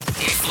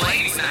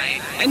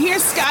And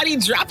here's Scotty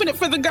dropping it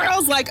for the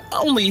girls like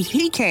only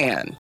he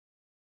can.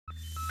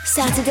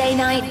 Saturday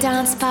night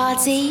dance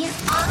party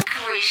on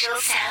Crucial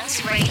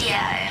Sounds Radio.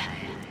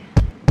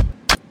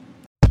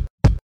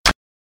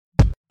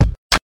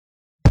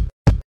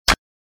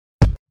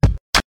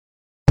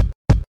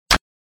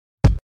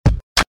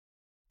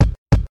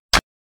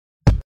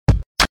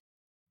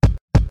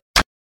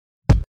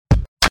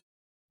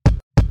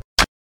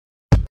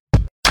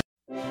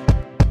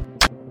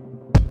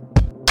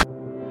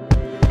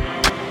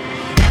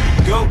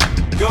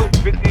 Go,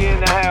 50 in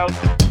the house.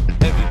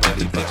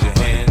 Everybody put your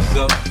hands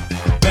up.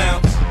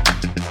 Bounce,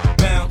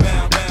 bounce,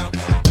 bounce, bounce.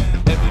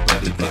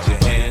 Everybody put your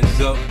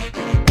hands up.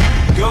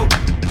 Go,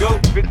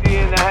 50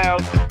 in the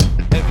house.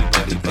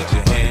 Everybody put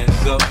your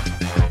hands up.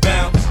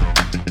 Bounce,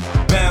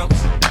 bounce.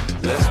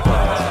 Let's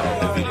party.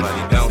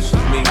 Everybody bounce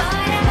with me.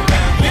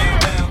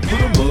 Bounce,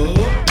 put 'em up,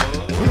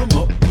 put 'em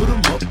up, put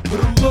 'em up, put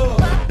 'em up.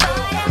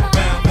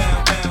 Bounce,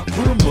 bounce, bounce.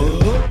 Put 'em up,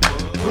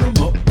 put 'em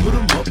up, put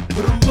 'em up,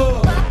 put 'em up.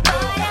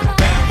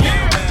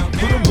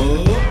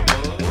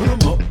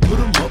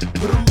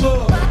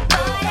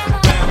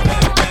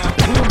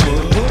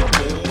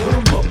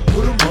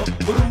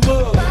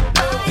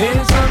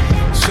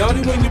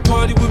 Shawty, when you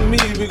party with me,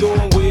 we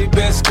going way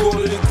back,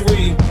 quarter to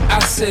 3. I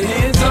said,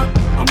 hands up,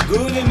 I'm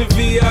good in the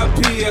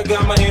VIP. I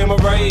got my hammer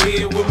right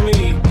here with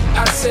me.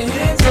 I said,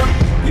 hands up,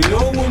 you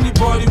know when you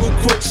party with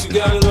crooks, you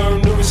gotta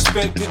learn to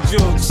respect the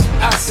jokes.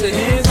 I said,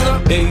 hands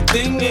up,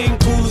 everything ain't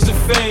cool as a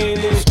fan,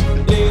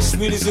 and ain't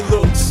sweet as it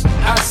looks.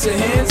 I said,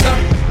 hands up,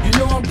 you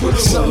know I'm putting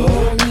something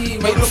on me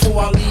right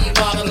before I leave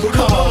out of the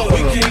car.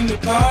 We came to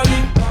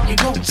party, you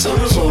gon' tell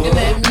me, and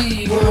at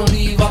me, we gon'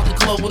 leave out the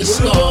club with a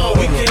star.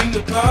 We came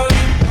to party.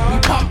 We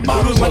pop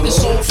bottles like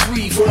it's all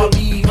free. Before I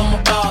leave, I'm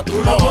about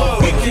to bar.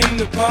 We came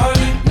to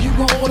party. You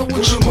gon' order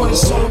what you want,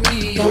 it's on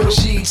me.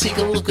 OG, take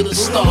a look at the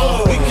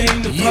star. We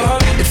came to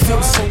party. It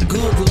feels so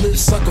good to live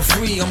sucker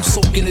free. I'm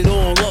soaking it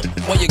all up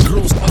while your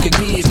girls fucking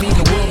give me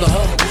the world of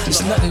her.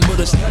 It's nothing but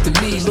a to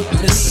me. Look,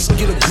 miss,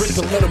 get a grip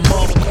and let a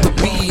motherfucker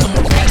be. I'm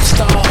a rap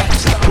star.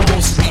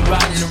 Supposed to be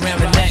riding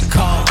around in that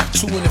car.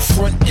 2 in the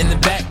front, in the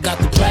back, got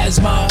the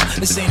plasma.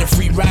 This ain't a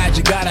free ride,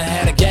 you gotta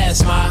have a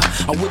gas mile.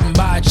 I wouldn't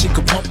buy a chick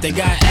a pump, they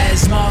got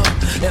asthma.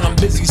 And I'm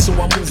busy, so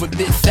I move a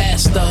bit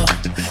faster.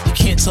 You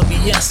can't tell me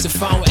yes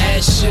if I don't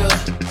ask you.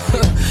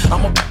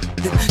 I'm a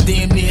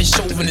damn near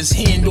shoving his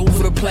hand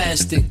over the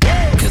plastic.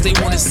 Cause they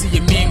wanna see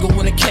a man go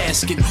in a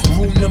casket.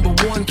 Rule number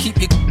 1, keep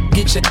your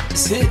get your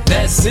ass hit,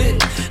 that's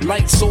it.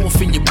 Lights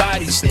off and your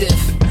body stiff.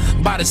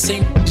 By the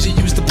same you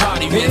used to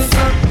party with.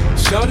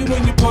 Shawty,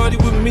 when you party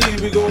with me,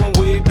 we going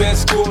way back,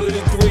 quarter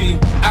to 3.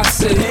 I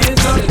said,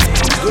 hands up,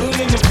 I'm good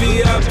in the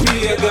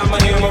VIP. I got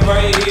my hammer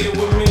right here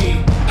with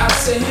me. I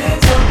said,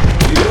 hands up,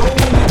 you know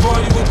when you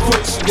party with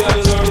crooks, you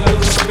gotta learn to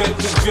respect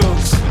the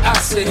jokes. I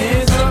said,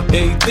 hands up,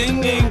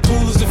 everything ain't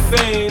cool as a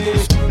fan,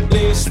 it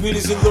ain't sweet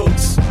as it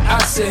looks.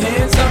 I said,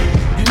 hands up,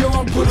 you know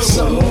I'm putting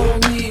something on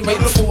me right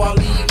before I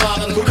leave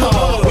out of the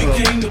car. We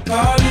came to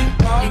party,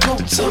 you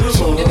gon' tell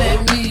me, and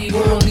at me, we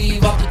gon'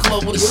 leave out the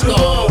club with a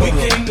star. We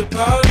came to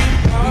party,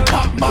 we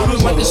pop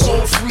bottles like it's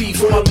all free.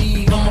 Before I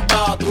leave, I'm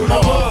about to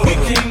bar. We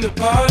came to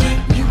party,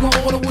 you gon'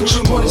 order what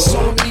you want, it's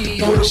on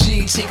me.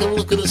 OG, take a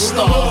look at the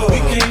star. We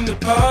came to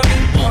party,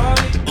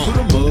 put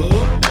 'em up,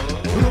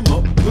 put 'em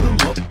up, put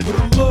 'em up, put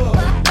 'em up.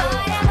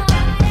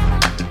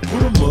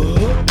 Put 'em up,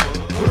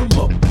 put 'em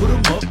up, put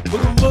 'em up,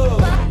 put 'em up.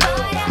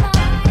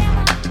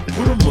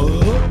 Put 'em up,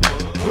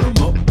 put 'em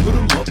up, put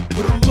 'em up,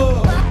 put 'em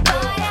up.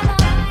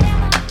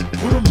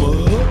 Put 'em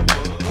up,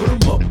 put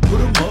 'em up,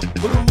 put 'em up,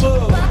 put 'em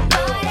up.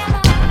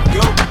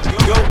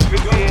 Go,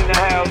 50 in the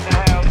house.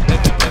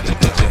 Everybody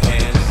put your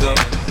hands up.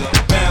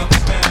 Bounce,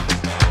 bounce,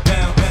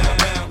 bounce,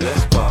 bounce.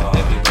 Let's party.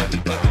 Everybody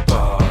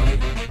party.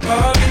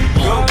 Party.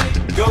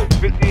 Go,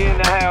 50 in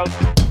the house.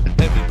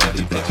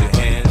 Everybody put your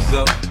hands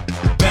up.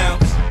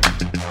 Bounce,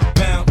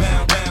 bounce,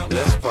 bounce, bounce.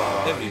 Let's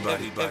party.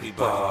 Everybody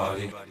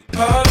party.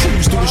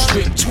 Cruise through the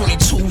strip,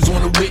 22s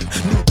on the whip.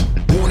 New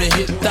wanna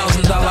hit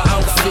 $1,000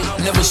 outfit.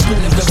 Never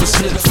smooth, never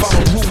slip.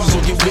 Follow rules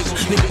or get whipped.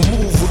 Nigga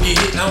move or get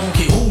hit. I don't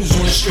care who's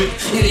on the strip.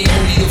 It ain't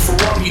only the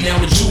Ferrari now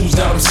with Jews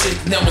out of sick.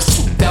 Now it's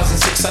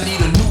 2006. I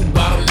need a new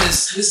bottom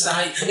miss. This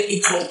I ain't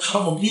making coke.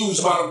 I'm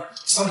amused by them.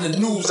 Some of the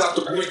news out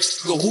the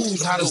bricks. The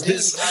who's hot as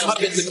this. I've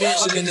been to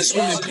mansion and this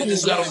woman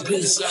pools got them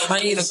pissed. I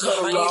ain't a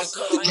cuddle off.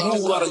 The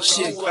glue out of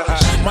chick.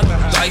 My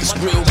dice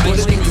real, but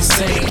it ain't the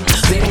same.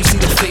 They don't see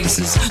the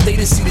faces. They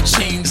just see the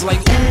chains. Like,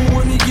 ooh,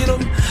 when you get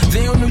them,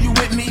 they don't know you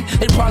with me.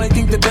 They probably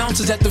think the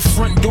bouncers at the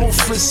front door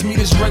frisk me.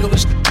 This regular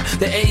shit.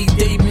 The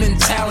everyday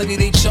mentality,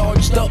 they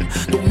charged up.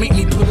 Don't make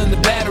me pull in the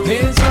battery.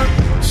 Hands up.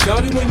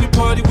 Shawty, when you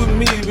party with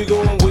me, we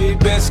going way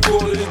back,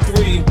 quarter to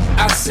 3.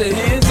 I said,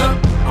 hands up,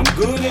 I'm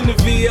good in the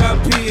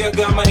VIP. I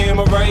got my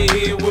hammer right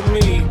here with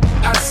me.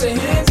 I said,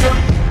 hands up,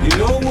 you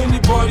know when you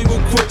party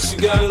with crooks,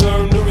 you gotta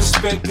learn to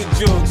respect the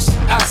jokes.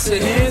 I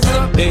said, hands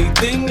up,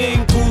 everything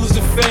ain't cool as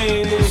a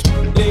fan,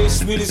 it ain't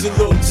sweet as it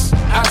looks.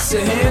 I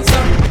said, hands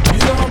up, you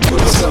know I'm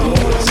putting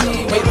something on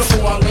me right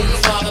before I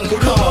leave out of the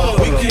car.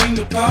 We came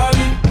to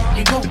party,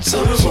 you gon'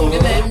 tell me,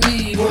 and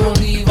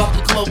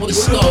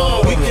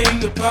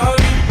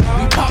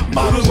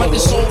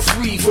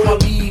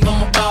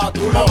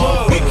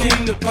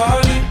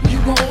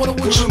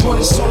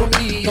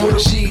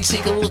party,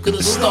 take a look at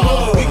the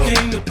stars. We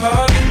came to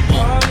party.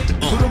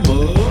 Put 'em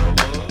up,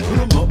 put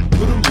 'em up,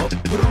 put 'em up,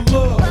 put 'em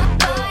up.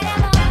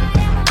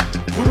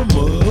 Put 'em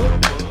up,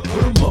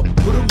 put 'em up,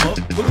 put 'em up,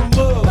 put 'em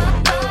up.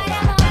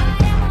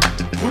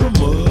 Put 'em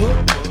up,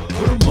 put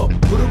 'em up,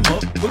 put 'em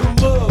up, put 'em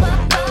up.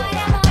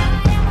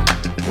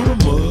 Put 'em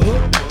up,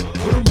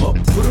 put 'em up,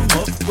 put 'em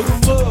up, put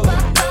 'em up.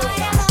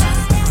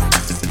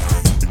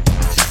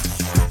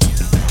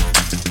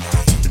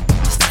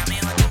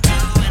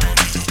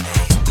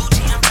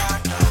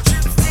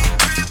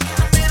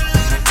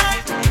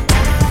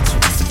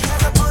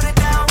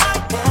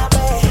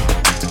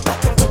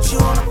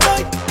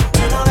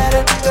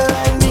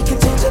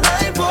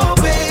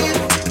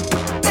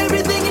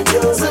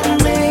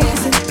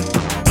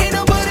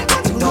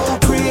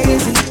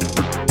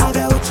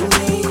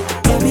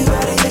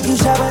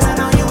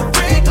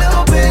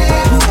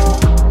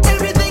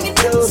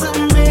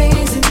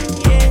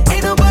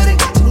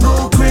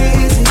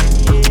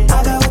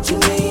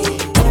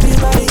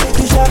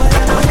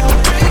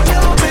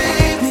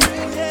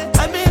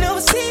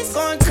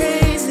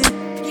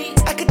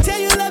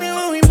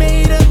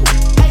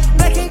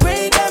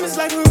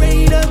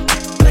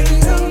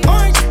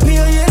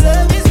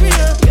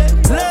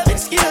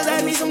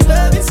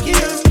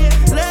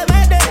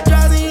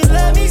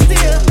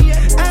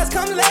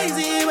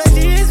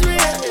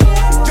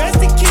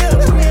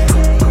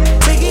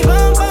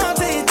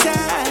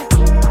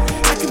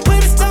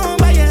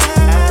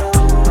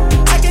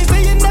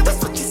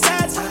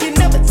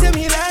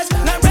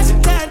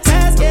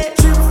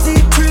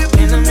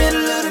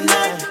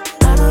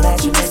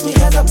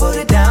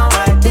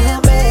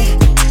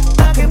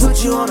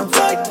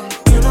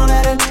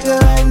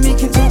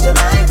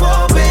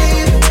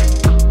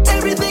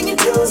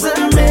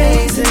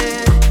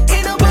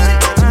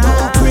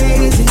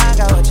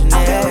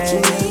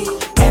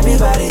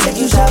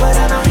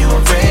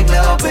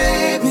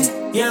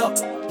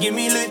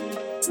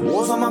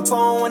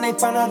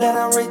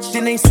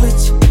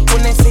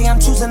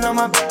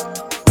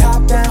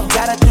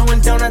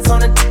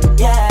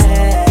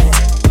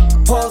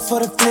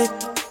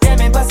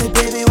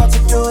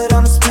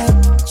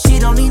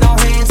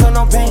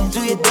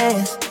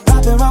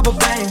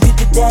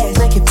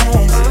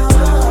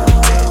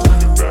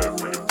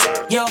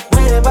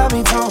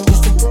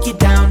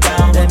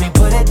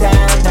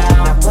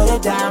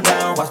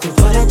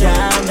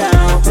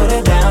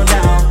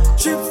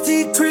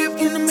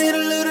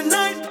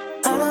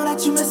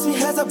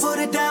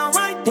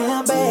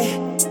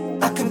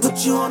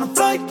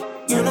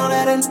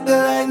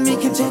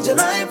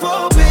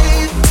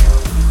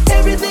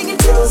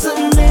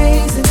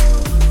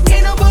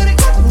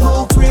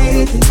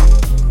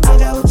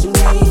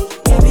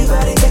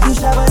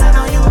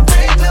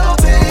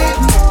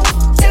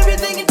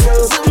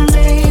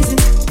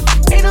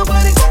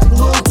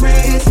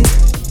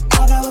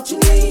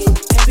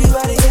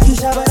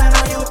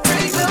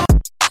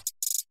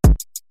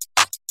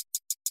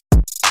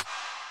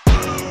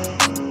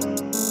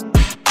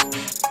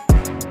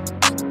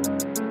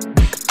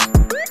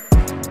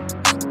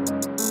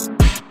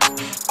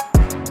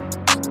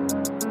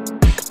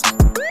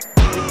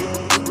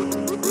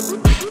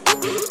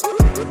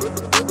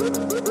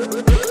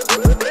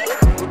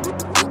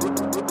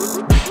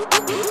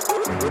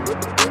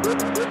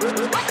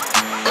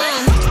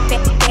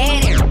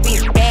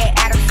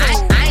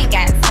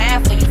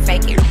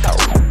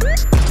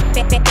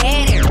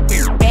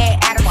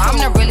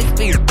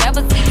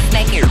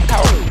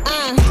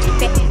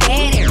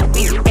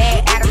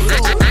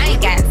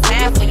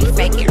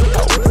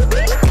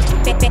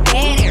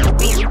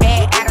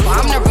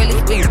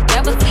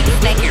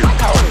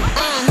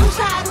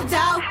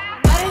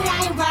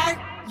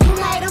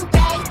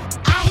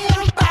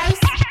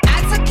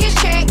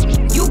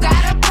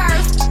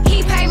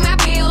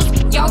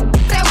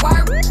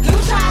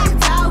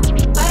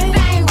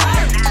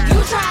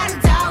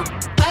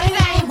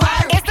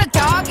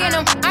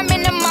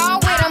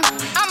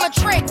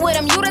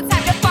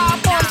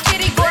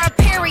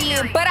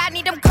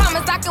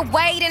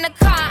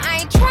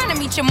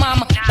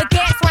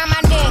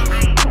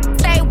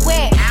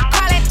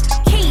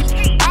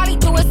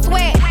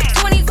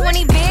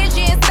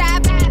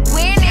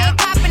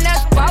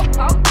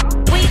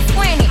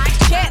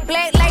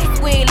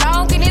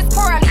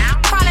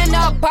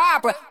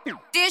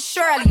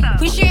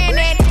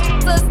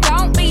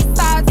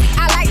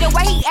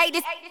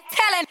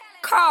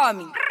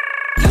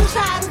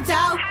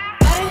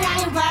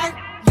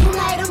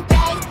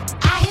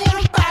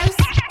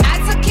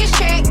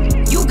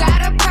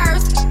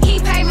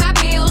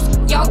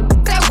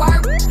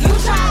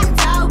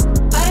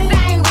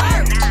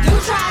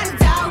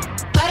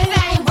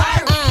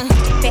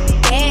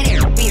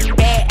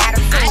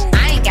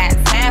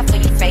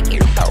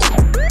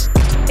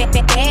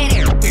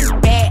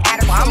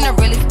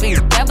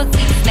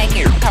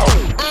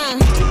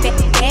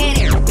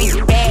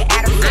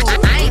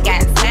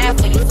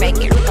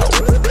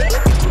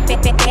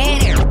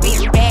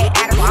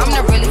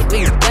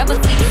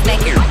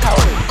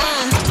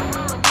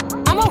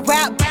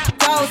 rap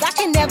goes. I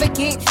can never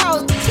get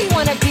told.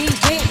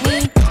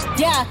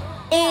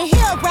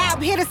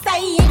 up here to say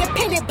he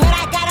independent, but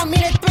I got him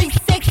in a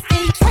 360.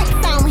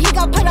 Tricks on, he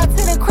gon' put up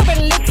to the crib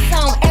and lick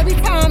some. Every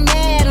time I'm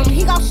mad him,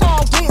 he gon' show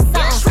up with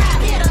some.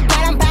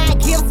 Got him buying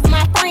gifts for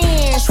my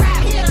friends.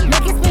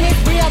 Make it spin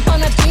his real up on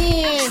the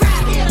Benz.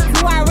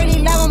 Do I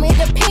really love him? It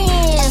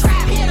depends.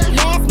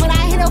 Last month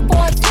I hit him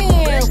for a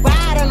 10.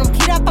 Ride on him,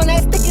 get up on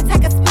that stick and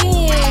take a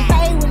spin.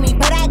 Stay with me,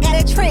 but I got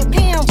a trick,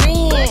 pay him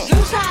rent.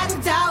 You tried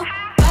to dope,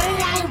 but it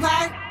ain't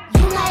work.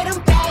 You made him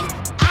beg,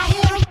 I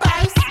hit him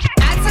first.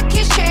 I took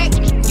his check,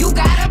 you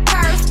got a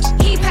purse.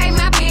 He paid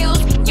my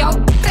bills, yo,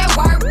 that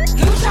work.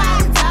 You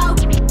tried to dope,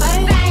 but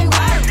it ain't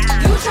work.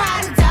 You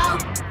tried to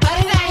dope, but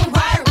it ain't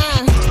work.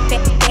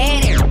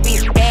 Bad air,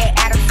 bitch, bad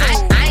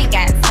attitude. I ain't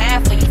got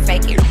time for you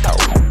fake it, though.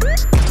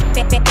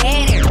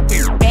 Bad air,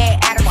 bitch, bad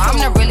attitude. I'm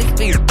the realest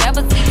bitch,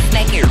 never see the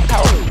snake here,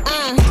 though.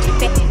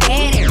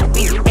 Bad air,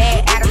 bitch, bad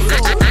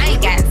attitude. I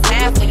ain't got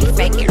time for you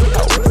fake it,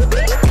 though.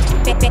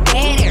 Bad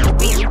air,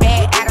 bitch,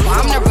 bad attitude.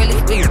 I'm the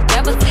realest bitch,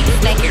 never see the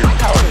snake here,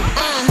 though.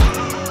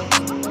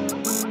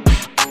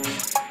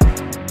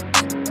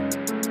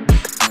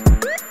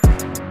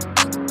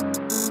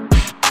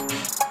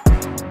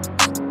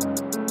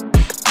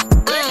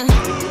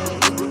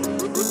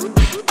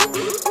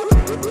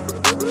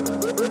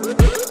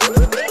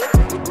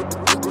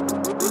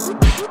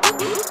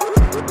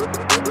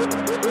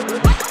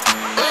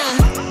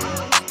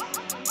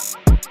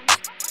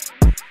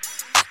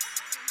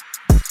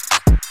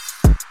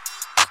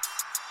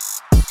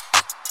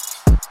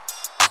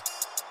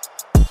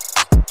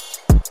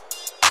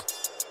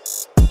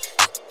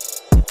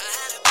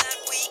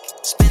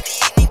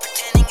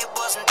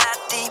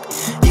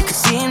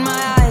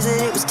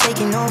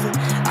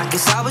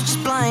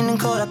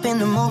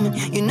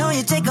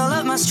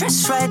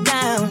 Stress right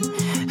down,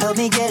 help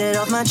me get it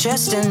off my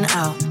chest and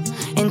out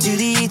into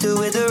the ether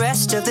with the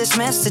rest of this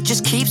mess that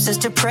just keeps us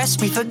depressed.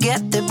 We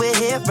forget that we're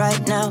here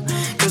right now,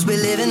 cause we're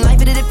living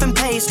life at a different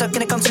pace, stuck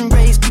in a constant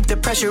race. Keep the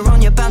pressure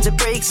on, you're bound to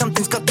break.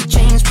 Something's got to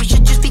change. We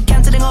should just be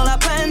cancelling all our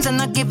plans and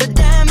not give a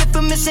damn if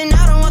we're missing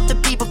out on what the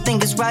people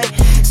think is right.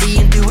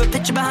 Seeing through a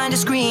picture behind a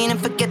screen and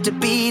forget to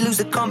be, lose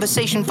the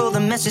conversation for the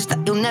message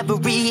that you'll never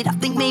read. I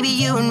think maybe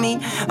you and me,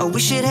 oh, we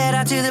should head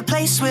out to the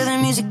place where the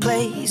music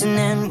plays, and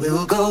then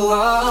we'll go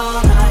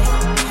all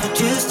night,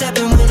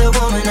 two-stepping with a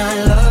woman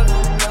I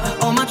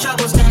love. All my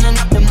troubles standing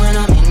up, and when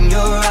I'm in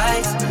your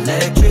eyes,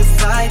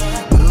 electrified.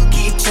 We'll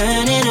keep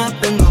turning up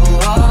and go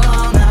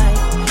all night.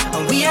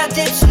 And we had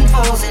dips and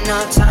falls in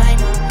our time,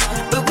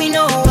 but we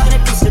know what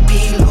it feels to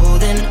be low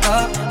then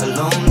up,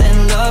 alone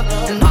then love.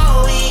 And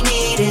all we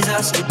need is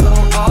us to go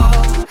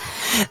all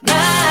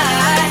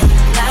night,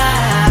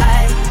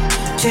 night.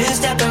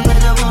 Two-stepping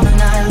with a woman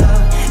I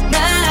love.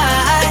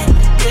 Night,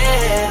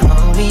 yeah.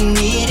 All we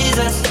need is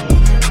us.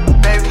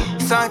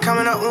 Sun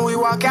coming up when we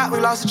walk out, we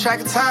lost the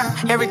track of time.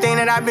 Everything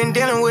that I've been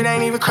dealing with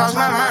ain't even crossed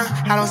my mind.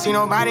 I don't see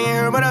nobody in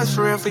here but us,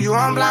 for real, for you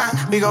I'm blind.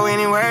 We go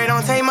anywhere, it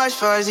don't take much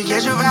for us to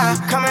get your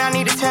vibe. Come here, I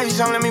need to tell you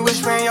something, let me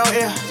whisper in your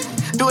ear.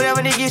 Do whatever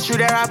to get you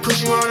there, I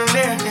push you on them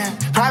there. Yeah.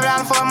 Private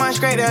island for a month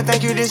straight, they'll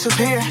think you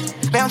disappear.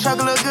 Damn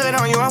truck look good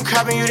on you, I'm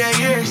copping you that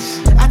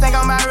years. I think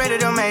I'm about ready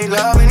to make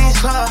love in this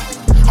club.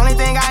 Only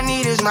thing I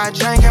need is my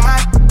drink and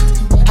my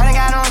I done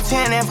got on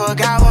 10 and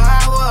forgot where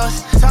I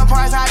was. Some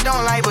parts I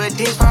don't like, but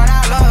this part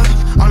I love.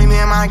 Only me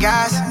and my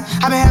guys.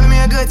 I been having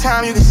me a good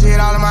time, you can see it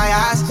all in my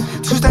eyes.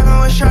 Two-stepping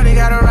with Shorty,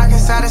 got a rockin'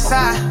 side to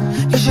side.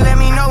 You should let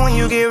me know when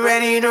you get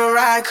ready to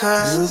ride,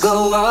 cause we'll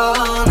go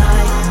all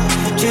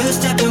night,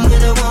 two-stepping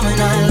with a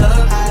woman I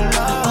love.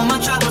 All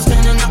my troubles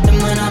standing up, and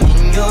when I'm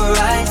in your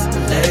eyes,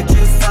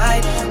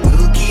 electrified.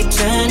 We'll keep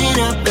turning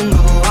up and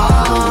go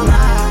all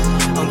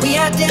night. And we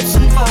had dips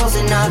and falls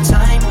in our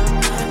time,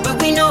 but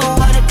we know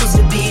what it feels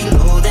to be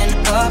low then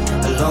up,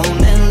 alone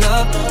then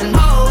love. And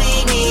all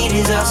we need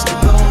is us to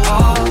go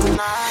all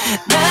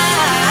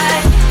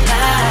night,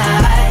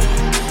 night.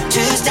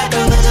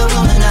 Two-stepping with a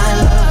woman I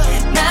love.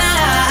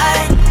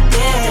 Night,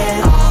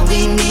 yeah. All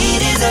we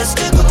need is us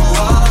to go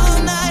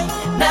all night,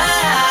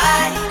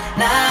 night,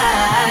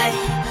 night.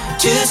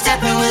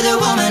 Two-stepping with a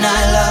woman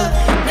I love.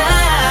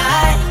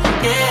 Night,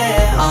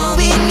 yeah. All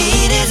we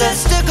need is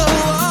us to go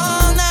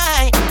all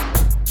night.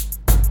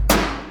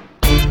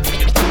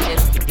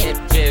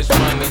 Cash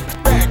money.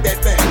 Back that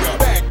thing up,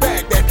 back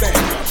that thing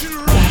up.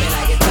 Drop it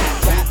like it's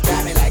hot,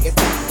 drop it like it's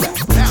hot.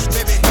 Bounce,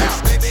 baby,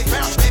 bounce, baby,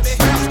 bounce, baby,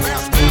 bounce,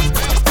 bounce,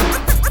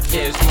 bounce.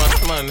 Cash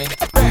money.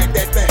 Back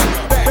that thing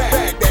up,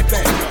 back that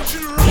thing up.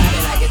 Drop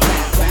it like it's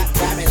hot,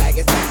 drop it like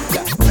it's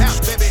hot.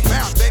 Bounce, baby,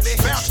 bounce, baby,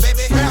 bounce,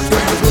 baby, bounce,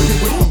 bounce.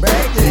 With some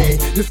bag, yeah,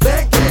 this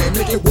bag, yeah,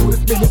 make it wanna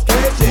spin this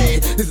cash,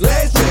 yeah. This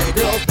last, yeah,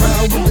 girls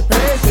proud with the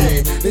pants, yeah.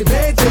 They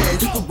mad, yeah,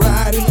 you can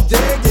ride in the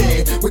jag,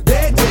 yeah. With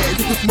that, yeah,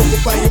 you can smoke a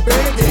fire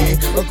bag,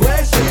 yeah. A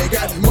glass, yeah,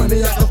 got this money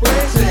I can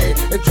flash,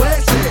 yeah. And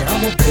trash, yeah,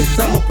 I'm a bitch,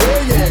 I'm a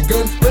player, yeah.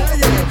 Gun spray,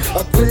 yeah.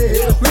 I play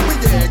it, a flipper,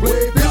 yeah.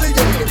 Glad Billy,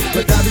 yeah.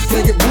 Like I be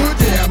slinging wood,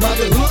 yeah. I'm out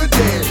the hood,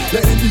 yeah.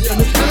 Let it be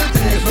understood,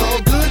 yeah. It's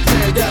all good,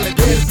 yeah. Got a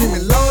gas, see me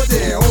low,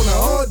 yeah. On the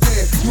hard,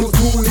 yeah. You was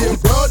cool here,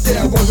 broad,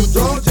 yeah. I want them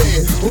draws,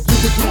 yeah. Hope you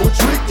can do a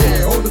trick,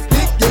 yeah. On the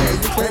stick, yeah.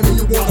 You claiming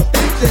you wanna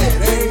fix, yeah.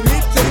 That ain't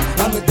it, yeah. I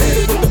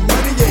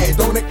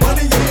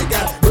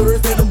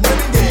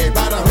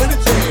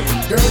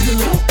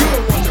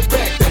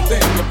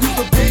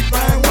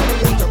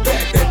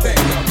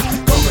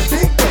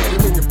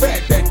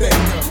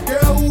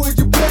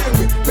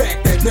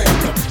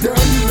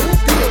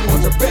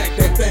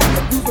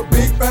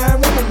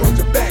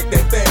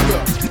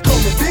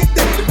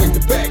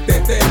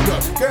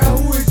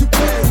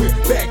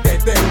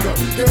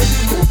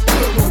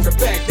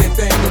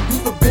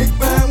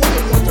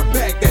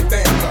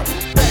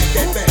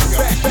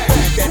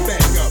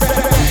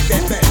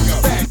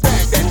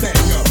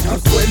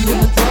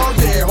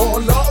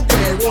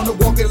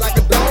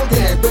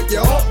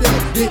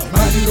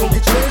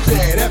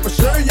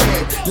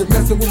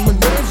messing with my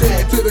nerves,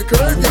 yeah, to the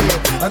curb,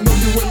 yeah. I know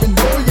you women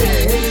know,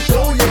 yeah, ain't it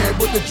show, yeah,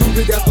 but the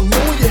juvie got some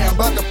more, yeah, I'm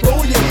about to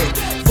flow, yeah.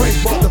 Frank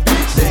bought the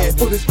beach, yeah,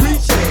 for the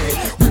street,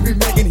 yeah. We be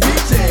making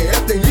heat, yeah,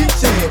 after heat,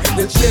 yeah.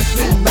 The chest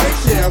sitting nice,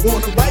 yeah, I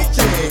wanna bite,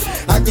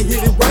 yeah. I can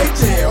hit it right,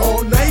 yeah,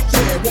 all night,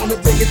 yeah. Wanna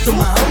take it to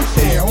my house,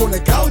 yeah, on the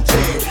couch,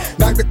 yeah.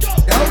 Knock the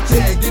out,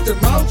 yeah, get your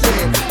mouth,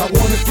 yeah. I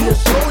wanna see a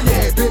show,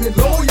 yeah, bend it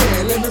low,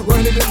 yeah. Let me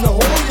run it in the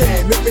hole,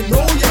 yeah, make it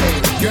know,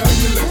 yeah. Girl,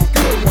 you look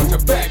good, want you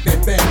back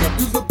that thing up.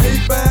 You's a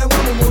big fine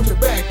woman, want you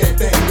back that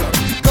thing up.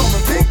 Call me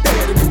Big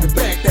Daddy when you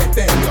back that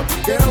thing up.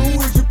 Girl,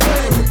 who is you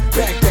playing with?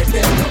 Back that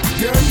thing up.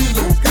 Girl, you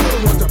look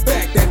good, want you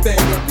back that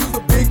thing up. You's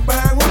a big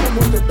fine woman,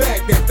 want you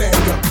back that thing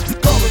up.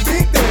 Call me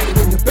Big Daddy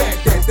when you back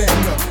that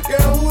thing up.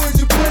 Girl, who is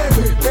you playing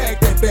with?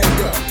 Back that thing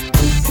up.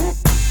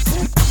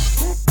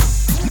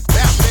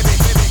 Bounce, baby,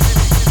 baby, baby.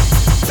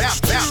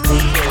 Bounce, bounce.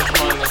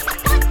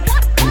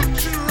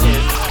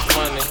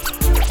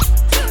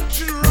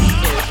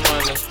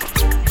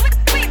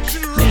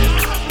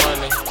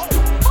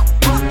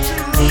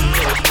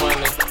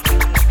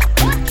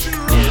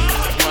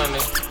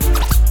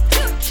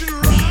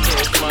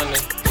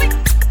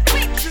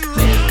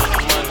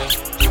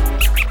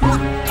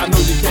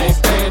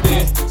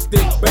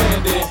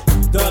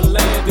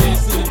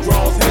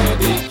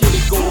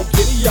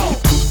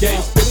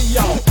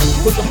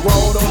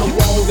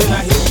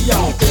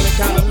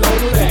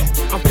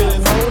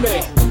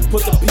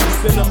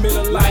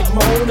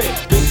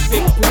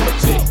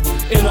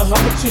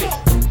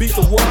 Beat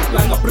the walk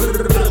like a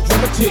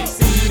drummer chick.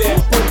 See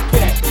that foot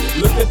cat?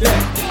 Look at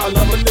that. I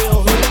love a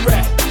little hood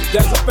rat.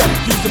 That's a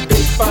fact. You's a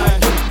big fine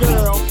hit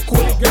girl,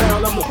 quitty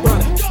girl. I'm the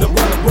runner,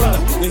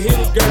 the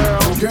hitty girl.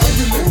 Girl,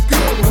 you look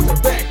good. Want to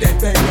back that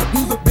thing up?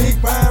 You's a big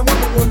fine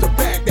woman. Want to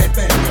back that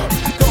thing up?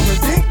 Call me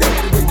Big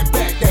Daddy when you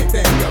back that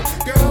thing up.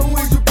 Girl, who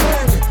is you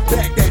playing with?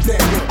 Back that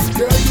thing up.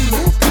 Girl, you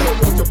look good.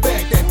 Want to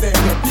back that thing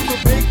up? You's a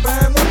big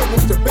fine woman.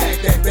 Want to back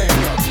that thing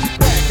up?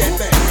 Back that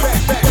thing. Back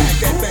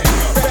that thing.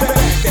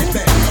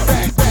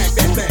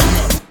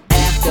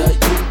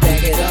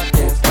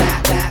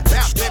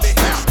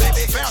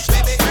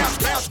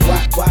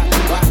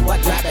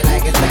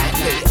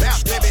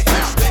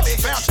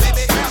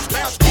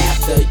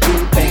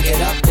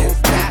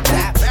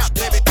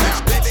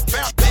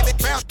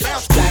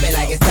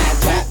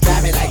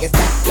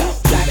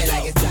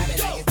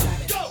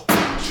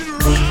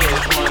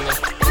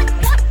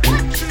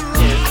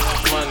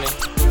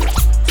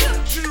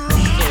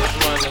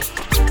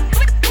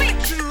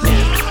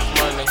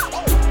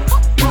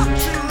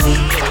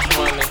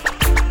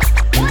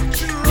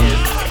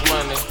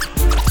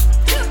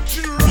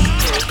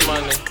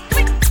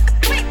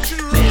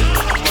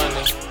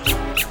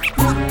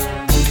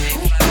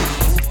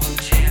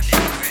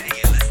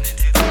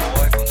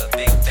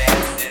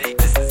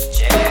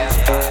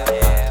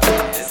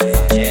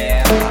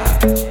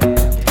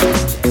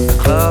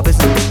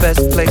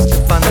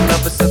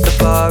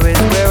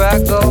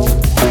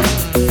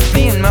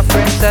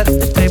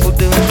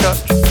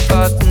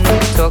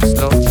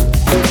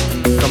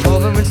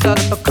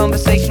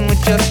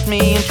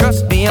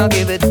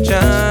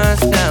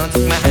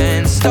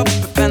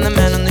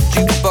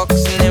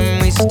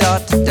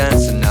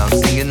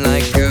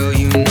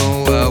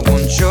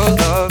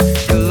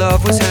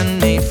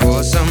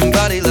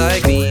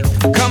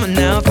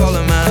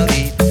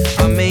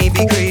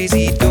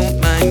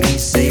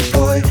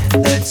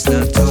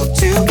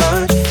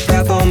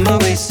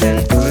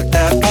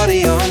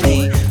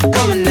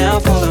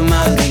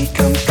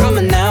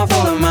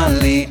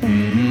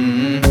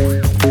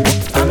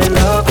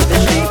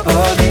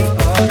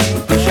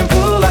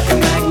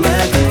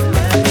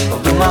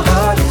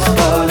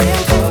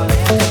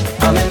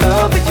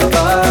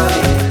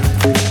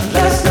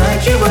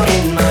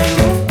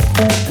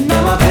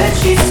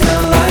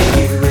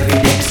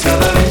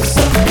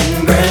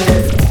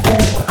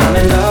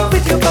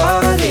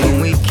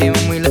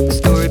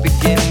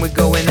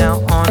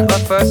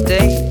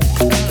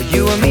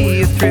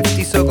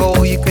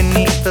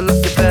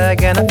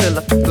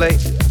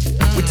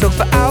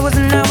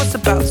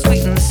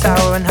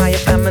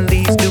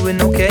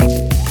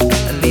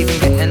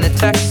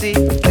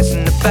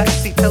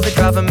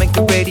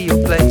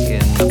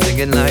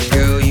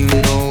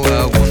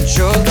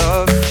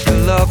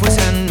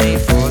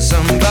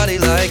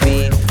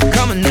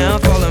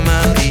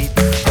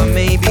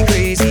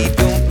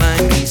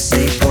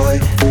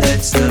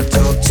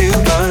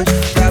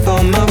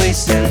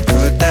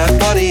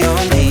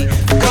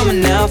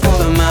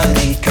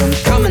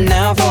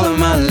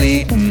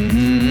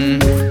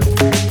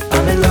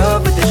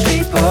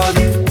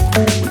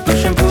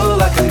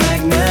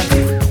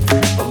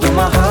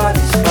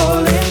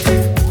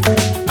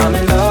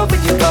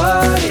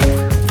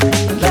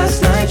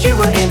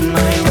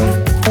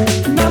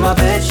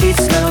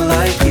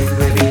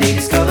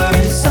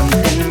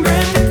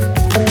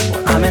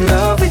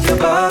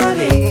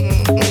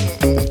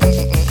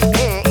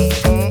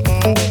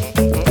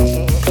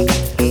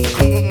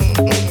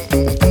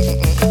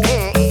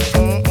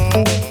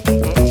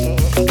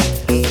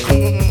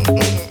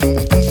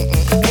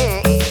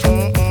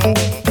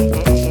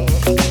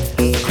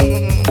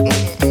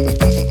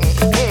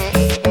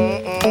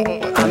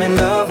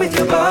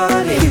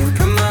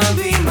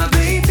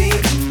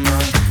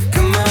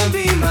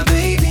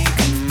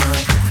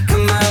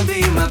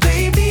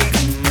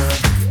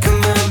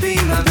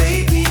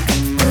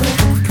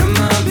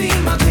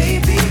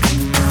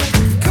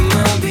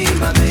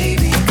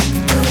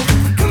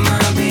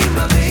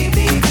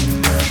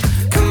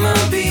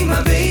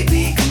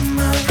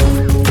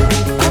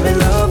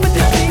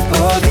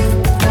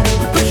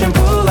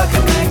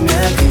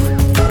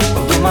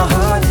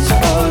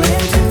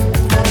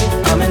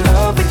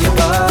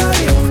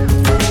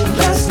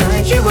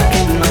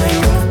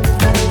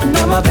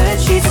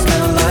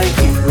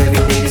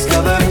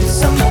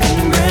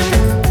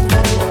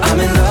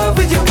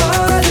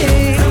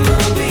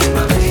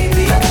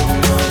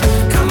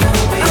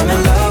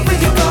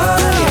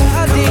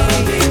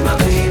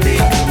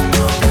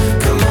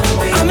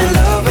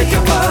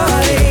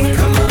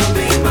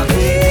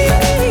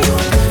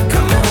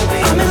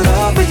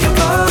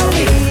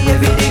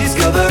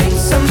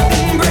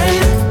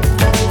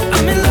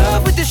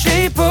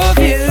 shape of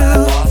you.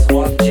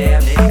 Walk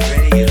jam, nitty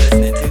gritty, you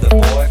listening to the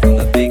boy from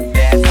the big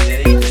bad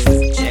city. This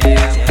is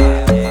jam.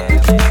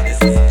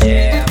 This is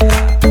jam.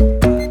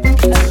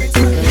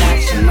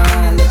 Relax your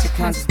mind, let your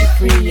conscience be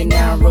free. You're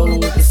now rolling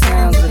with the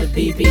sounds of the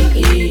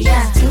BBE.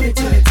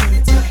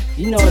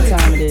 You know what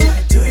time it is.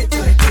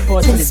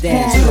 Report to the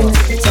dance floor.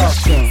 Talk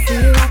to him. See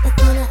you at the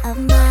corner of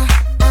my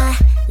eye,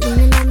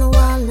 leaning on the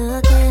wall,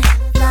 looking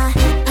fly.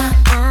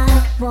 I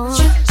want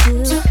you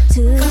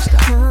to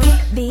come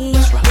be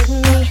with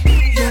me.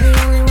 You're the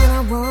only one I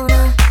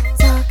wanna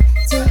talk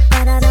to,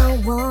 but I don't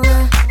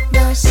wanna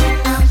rush.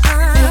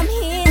 I'm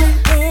here,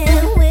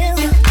 and will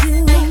you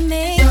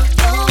make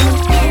your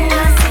move?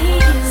 I see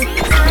you,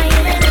 I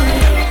am in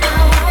it. I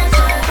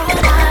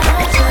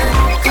want you,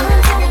 come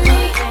to me.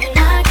 I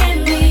can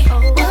be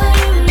what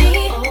you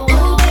need, oh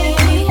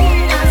baby.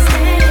 I'm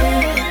standing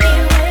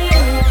and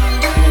waiting.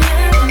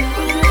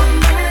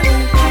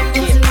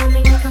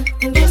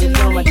 Yeah, you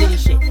know my Diddy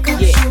shit.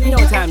 Yeah, you know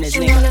what time it is,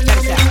 nigga. Check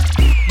this out.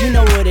 You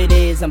know what it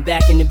is, I'm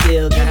back in the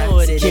building.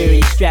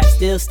 Security strap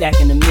still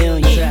stacking a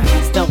million.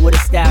 Stunt with a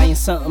stallion,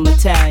 something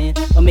Italian.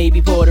 Or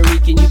maybe Puerto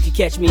Rican, you can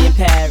catch me in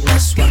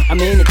Paris. I'm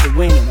in it to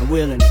win and I'm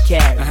willing to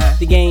carry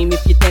the game.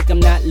 If you think I'm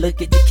not,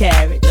 look at the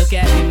carrots. Look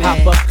at me,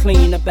 man. Hop up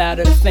clean up out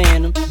of the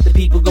phantom. The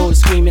people go to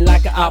screaming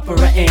like an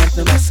opera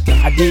anthem.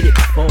 I did it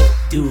before,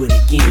 do it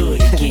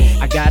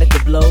again. I got it to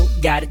blow,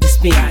 got it to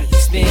spin.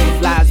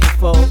 Flies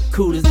before,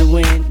 cool as the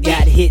wind.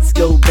 Got hits,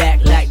 go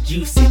back like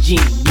juice and gin.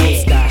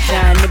 Yeah,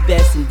 shine the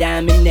best in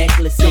diamond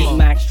necklaces.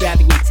 My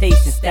extravagant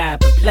taste and style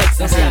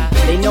perplexes them.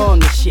 They know I'm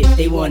the shit,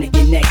 they wanna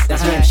get next to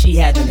him. She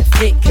having a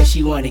fit cause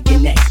she wanna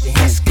get next to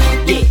him.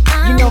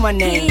 Yeah, you know my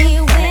name.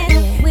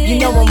 You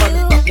know my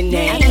motherfucking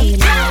name.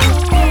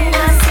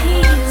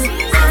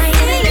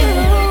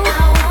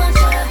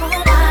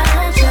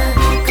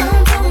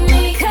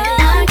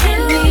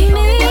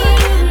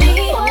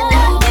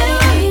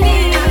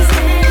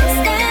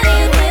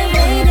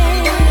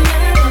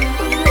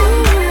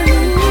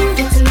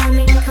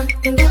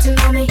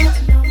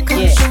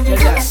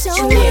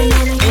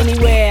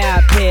 Anywhere I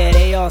appear,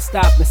 they all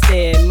stop and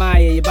stare.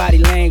 Admire your body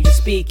language,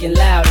 speaking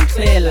loud and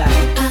clear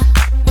like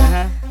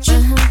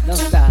don't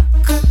stop,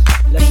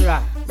 let's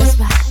rock.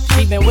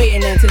 She been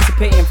waiting,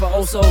 anticipating for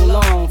oh so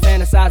long,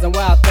 fantasizing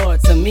wild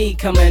thoughts of me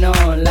coming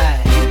on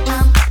like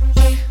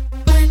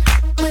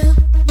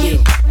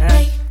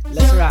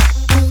let's rock.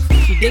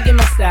 She digging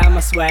my style, my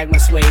swag, my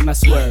sway, my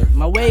swerve.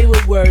 My way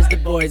with words, the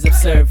boys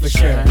observe for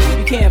sure.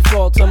 You can't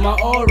falter my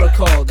aura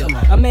called.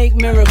 I make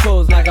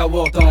miracles like I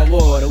walked on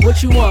water.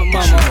 What you want,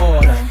 mama,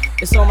 order?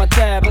 It's on my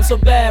tab, I'm so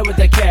bad with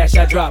the cash,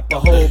 I drop a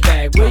whole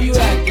bag. Where you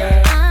at,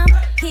 girl? I'm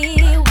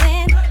here,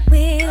 when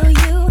will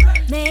you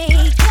make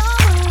your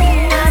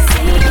move? I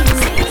see you,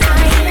 I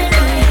am in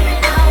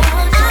it. I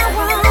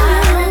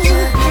want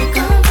you,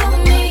 come to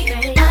me.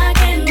 I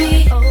can be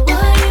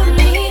what you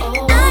need.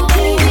 I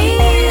can be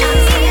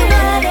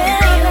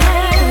whatever,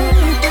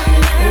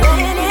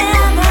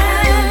 whenever.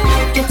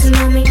 Get to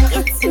know me,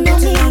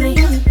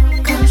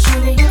 come show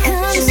me,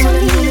 come show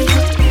me.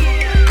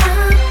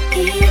 I'm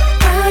here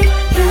right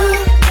now,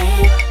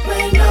 and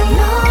when no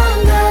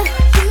longer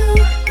you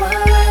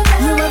were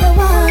the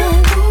one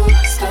who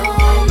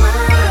stole my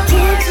heart.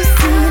 Can't you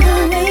see the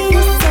way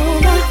it's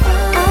over?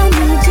 I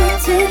need you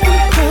to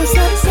come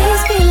closer.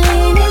 This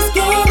feeling is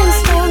getting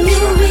strong.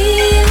 You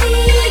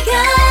really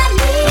got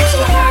me.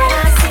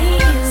 I see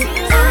you,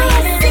 I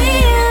see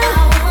you.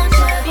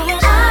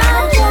 I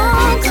want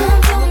you,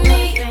 come to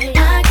me.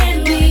 I can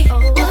be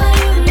what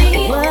you need,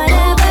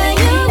 whatever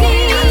you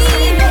need.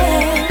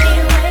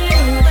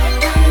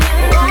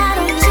 Why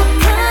don't you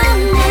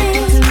come in?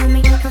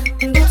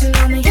 Get to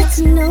know me, get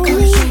to know me.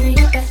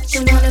 You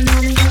wanna know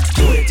me?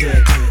 Do it, do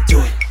it, do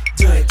it,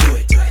 do it, do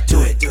it, do it, do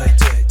it, do it,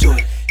 do it, do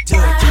it, do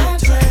Why it,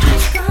 don't you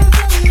come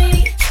to me?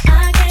 I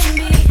can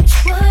be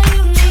what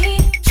you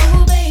need, oh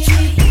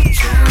baby.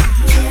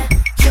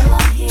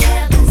 I'm here, you're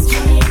here, let's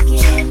make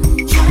it happen.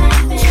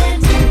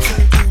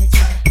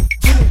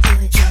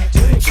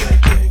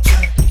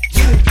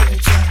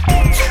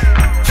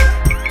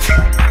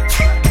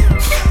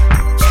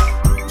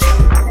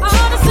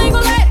 All the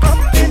single ladies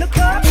up in the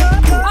club,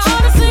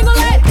 all the single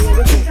ladies,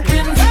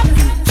 hands up.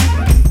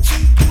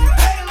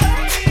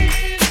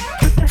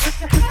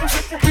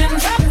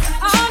 Hands up.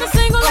 All the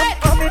single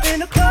ladies up in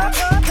the club,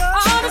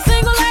 all the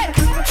single ladies,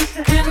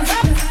 hands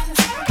up.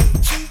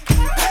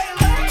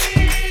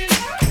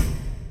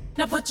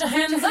 Now put your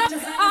hands up.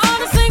 All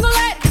the single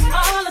ladies,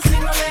 all the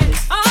single ladies,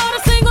 all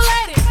the single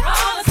ladies,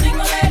 all the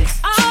single ladies,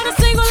 all the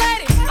single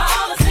ladies,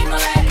 all the single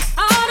ladies,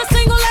 all the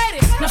single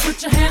ladies. Now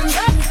put your hands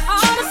up.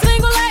 All the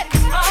single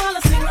ladies, all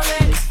the single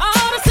ladies,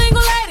 all the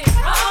single ladies,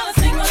 all the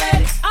single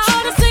ladies,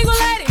 all the single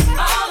ladies,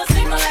 all the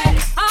single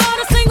ladies, all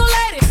the single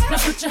ladies. Now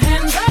put your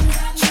hands up.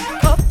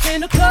 Up in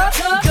the club,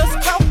 just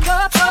broke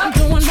up. I'm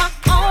doing my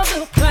own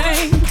little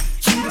thing.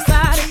 You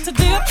decided to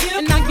dip,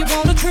 and now you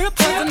wanna trip.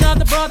 'Cause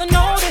another brother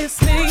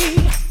noticed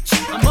me.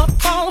 I'm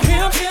up on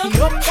him, he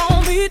up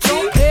on me.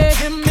 Don't pay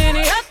him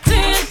any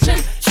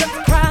attention. Just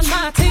cry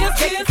my tears,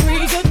 get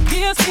 3 good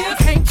years.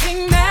 Can't be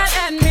mad.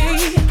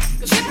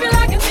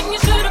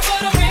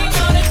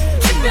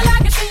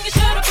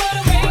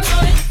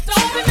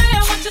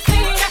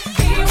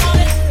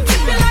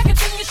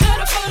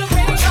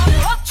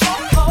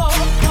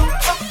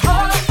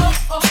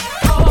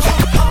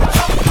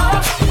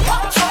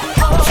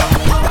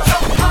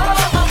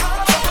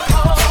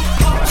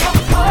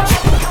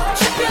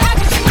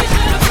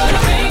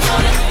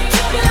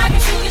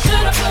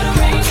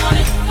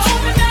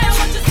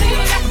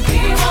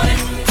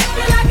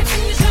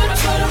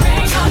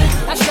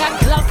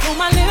 on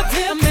my lips,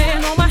 a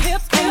man on my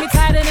hips, hold me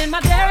tighter than my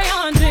dairy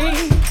on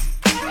jeans.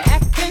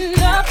 Acting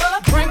up,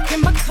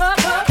 drinking my cup,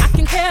 I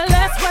can care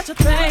less what you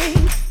think.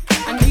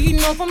 I need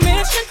no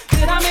permission,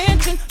 did I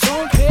mention?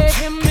 Don't pay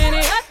him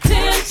any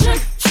attention.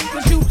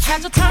 Cause you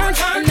had your turn,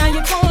 and now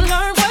you're gonna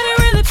learn what it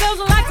really feels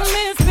like to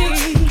miss me.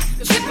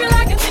 Cause if you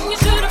like it, then you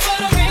should've put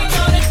a ring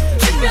on it.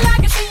 If you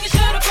like it, then you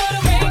should've put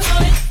a ring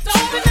on it.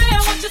 Don't be mad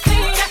what you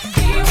see that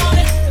he want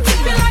it. If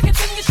you like it,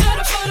 then you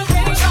should've put a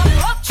ring on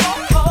it.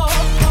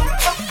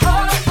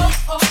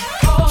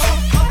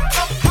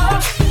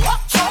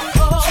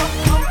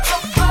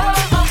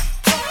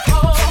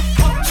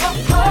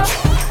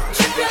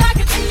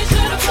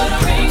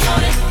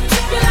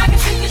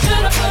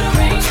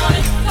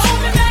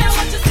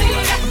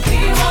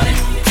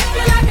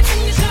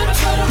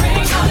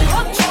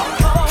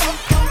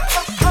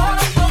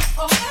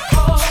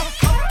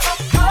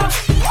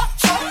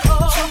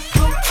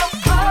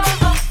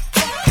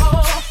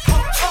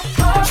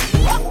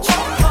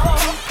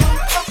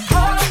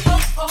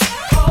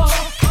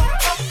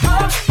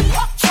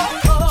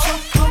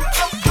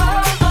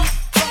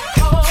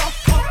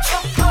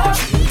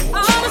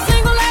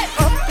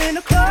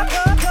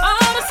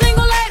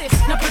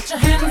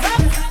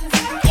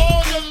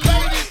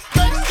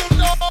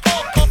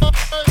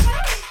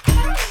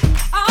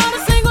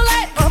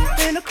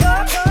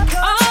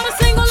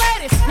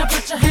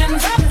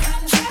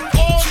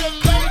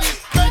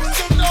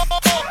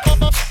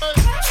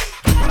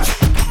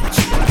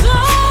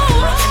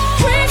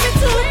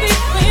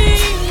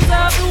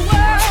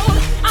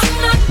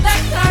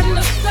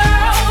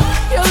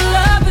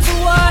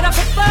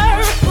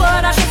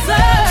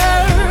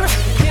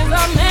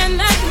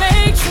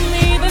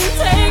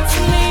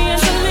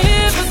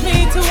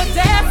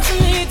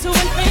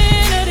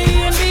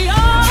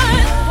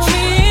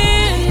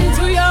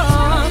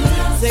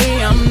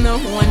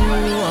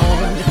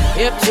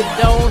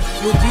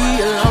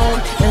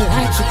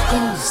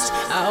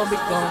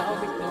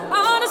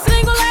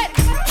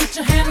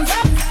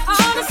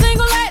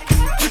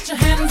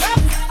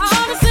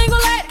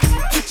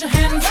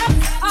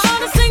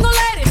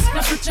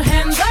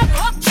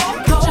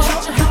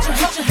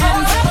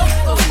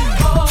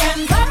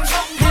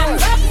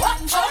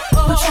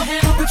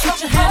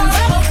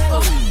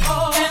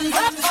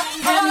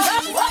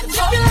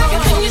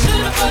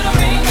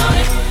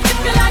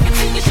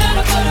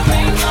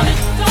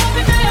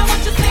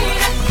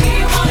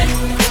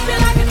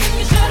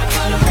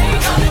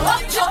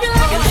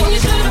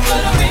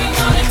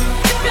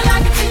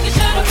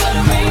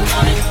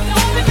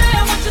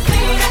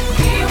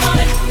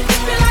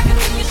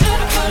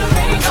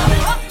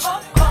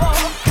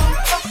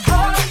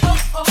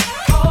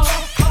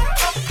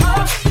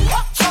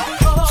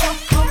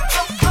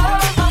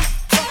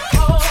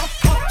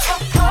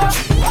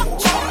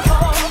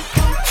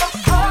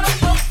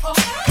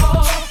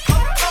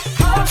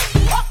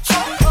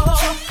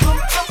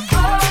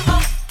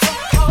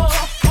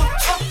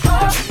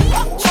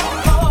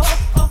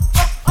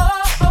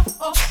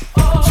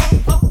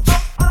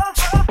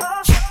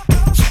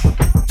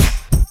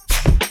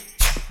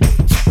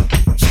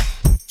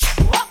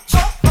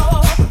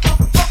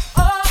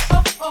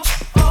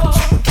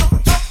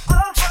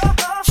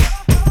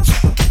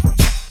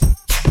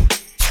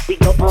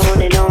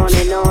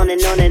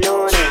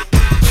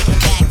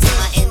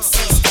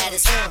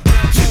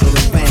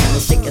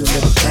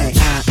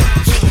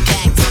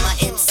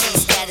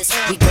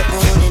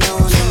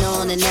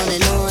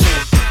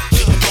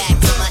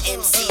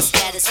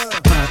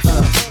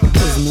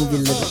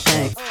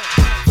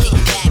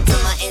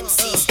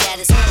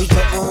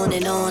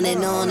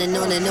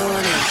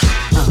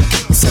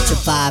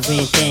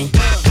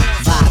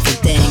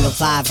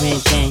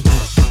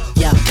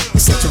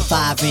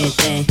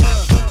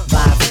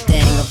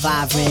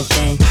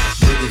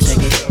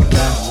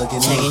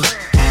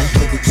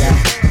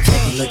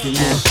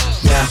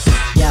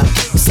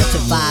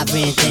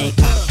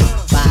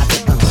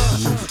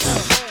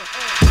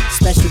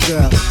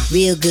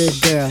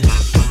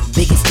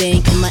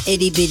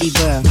 Itty bitty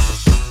world.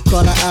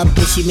 Call her up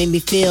and she made me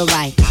feel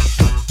right.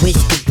 Wish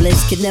the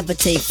bliss could never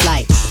take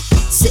flight.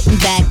 Sitting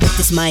back with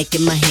this mic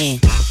in my hand,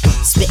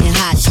 spitting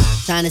hot shit,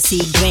 trying to see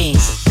grand.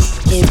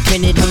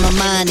 Imprinted on my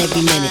mind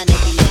every minute.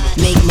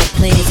 Make my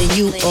plans and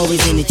you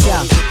always in the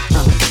job.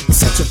 It's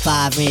such a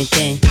vibrant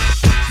thing,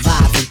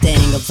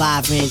 a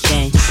vibrant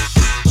thing.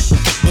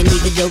 And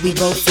even though we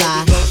both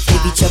fly,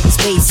 give each other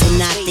space and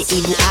not the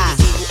evil eye.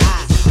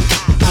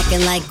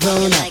 Acting like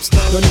grown-ups,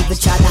 don't even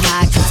try to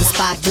hide cause the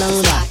spot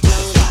blown up.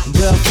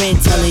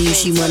 Girlfriend telling you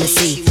she wanna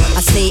see.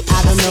 I say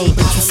I don't know,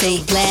 but you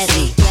say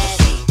gladly.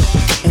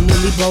 And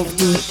when we both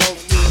do,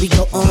 we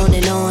go on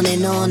and on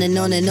and on and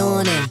on and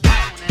on and.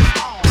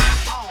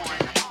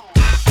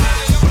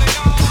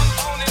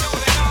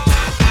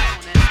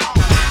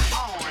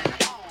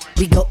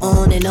 We go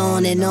on and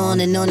on and on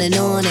and on and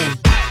on and.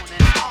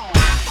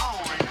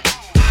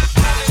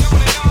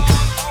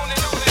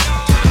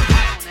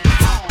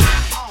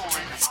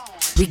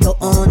 We go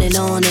on and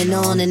on and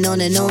on and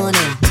on and on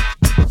and.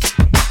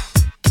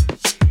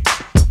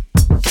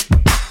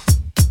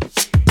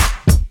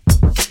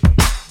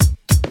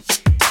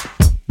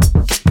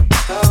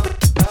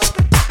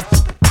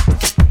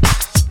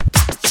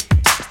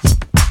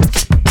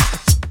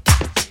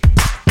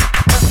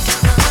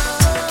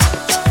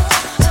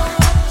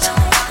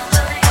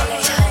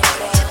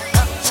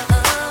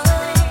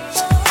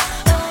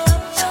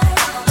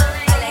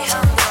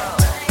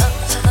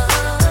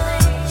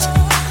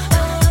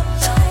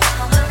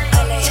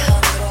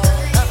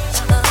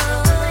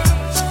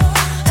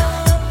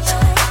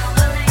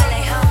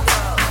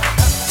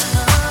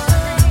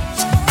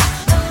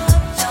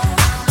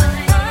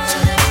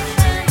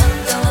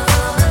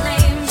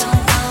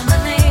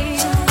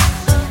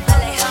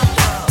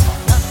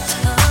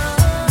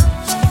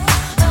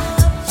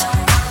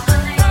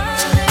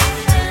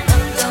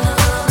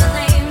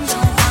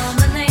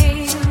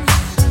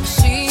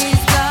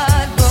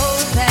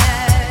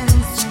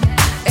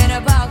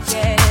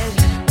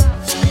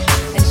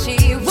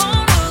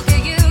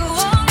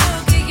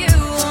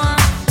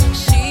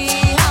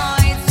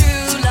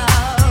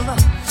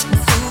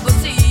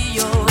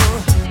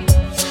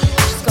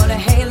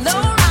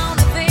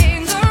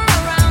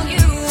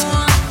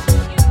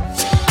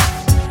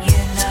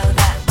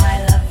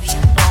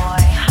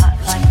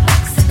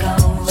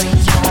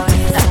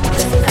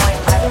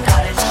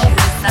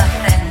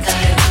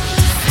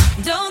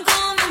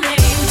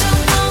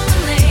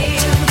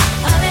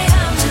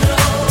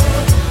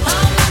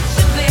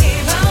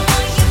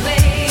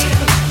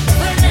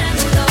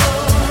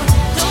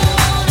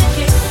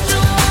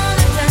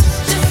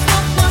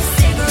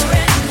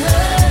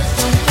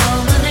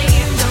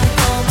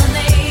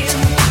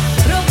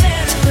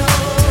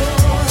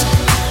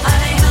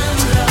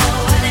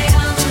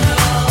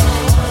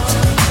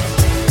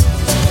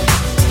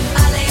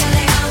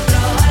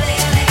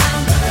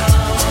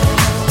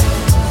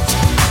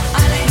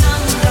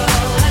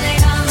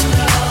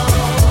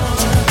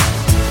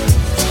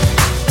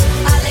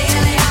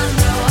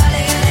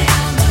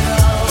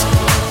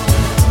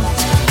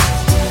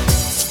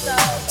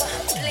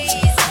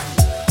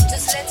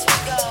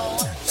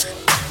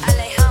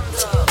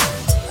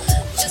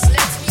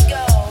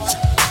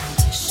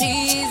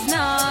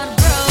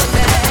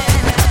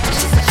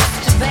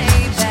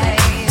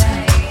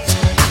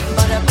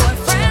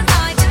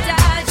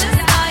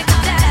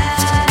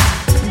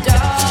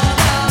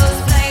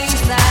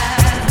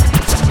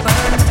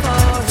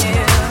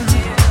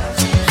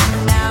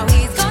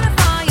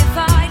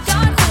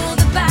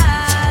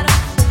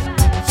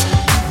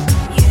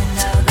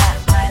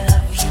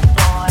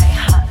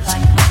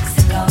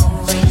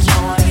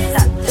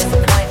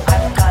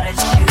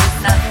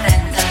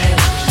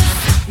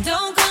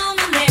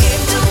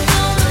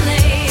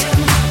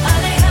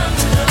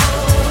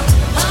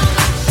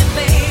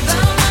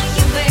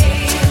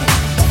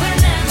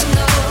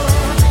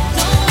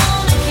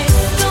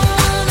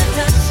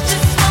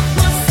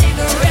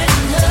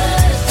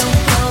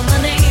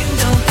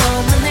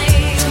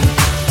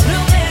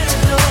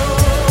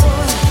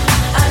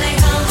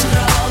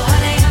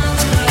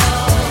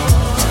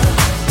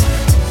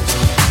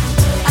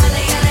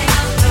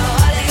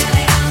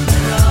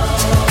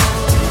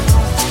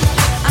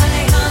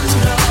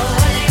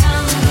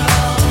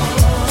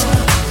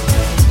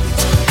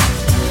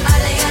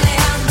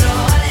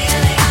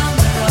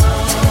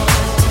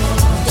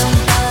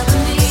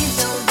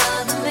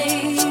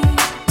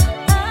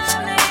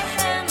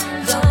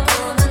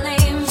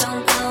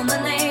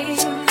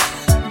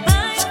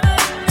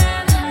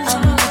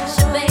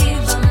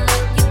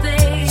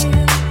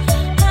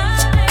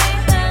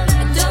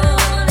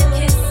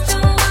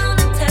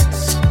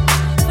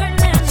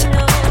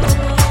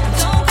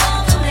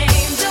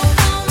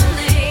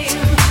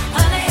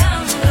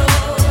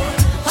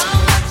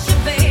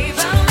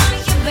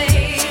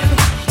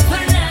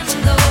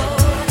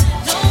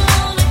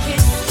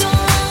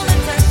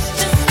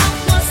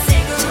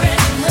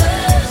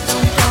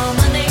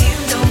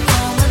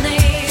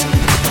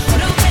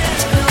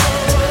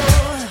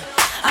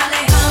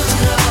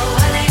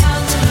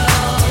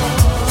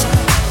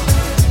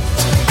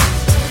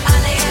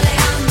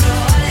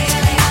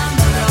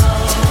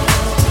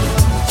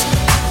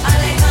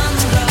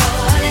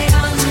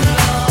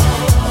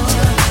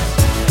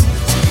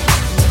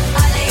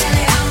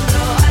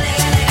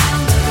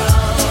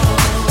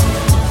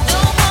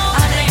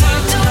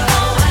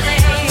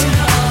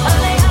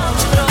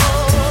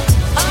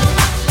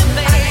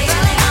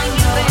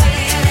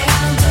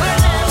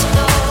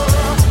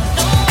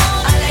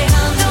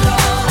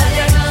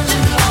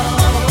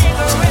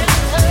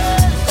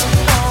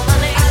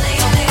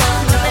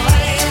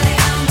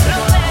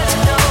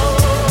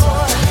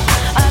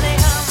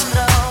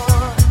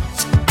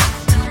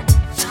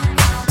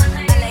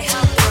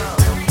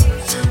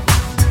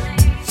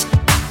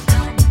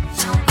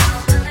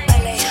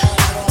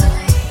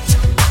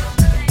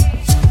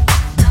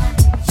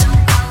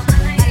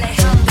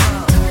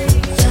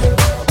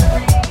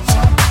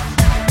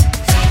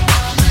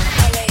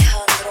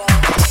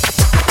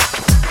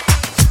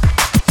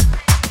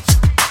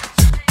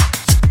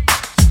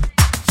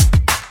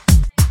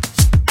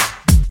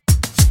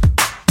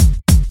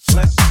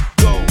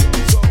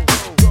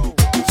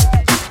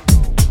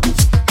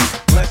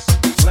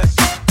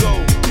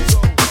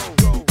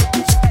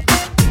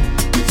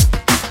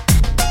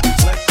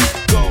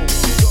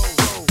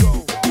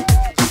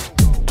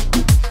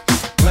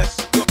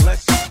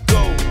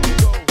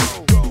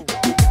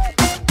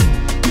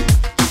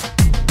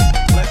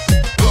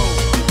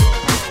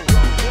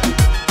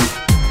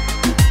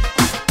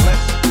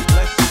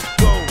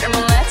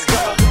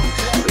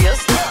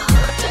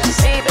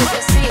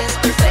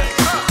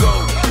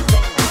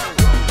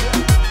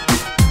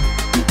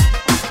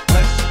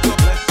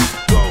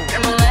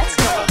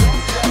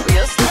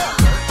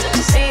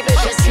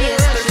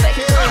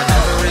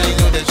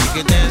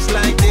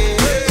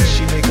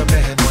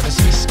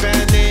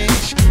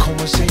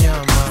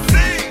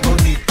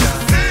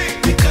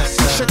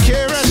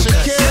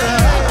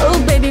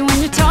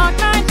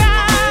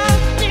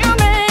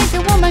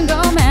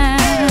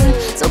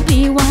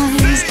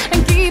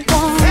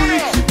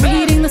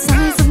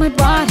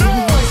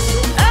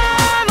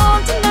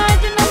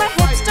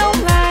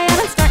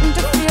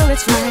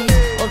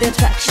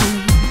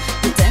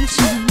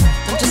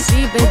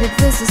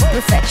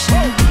 perfection.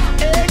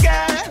 Hey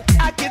girl,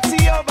 I can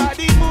see your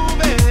body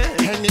moving,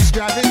 and it's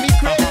driving me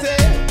crazy.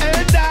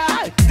 And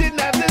I didn't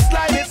have the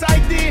slightest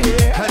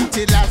idea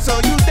until I saw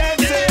you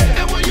dancing.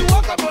 And when you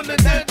walk up on the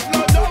dance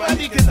floor,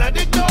 nobody can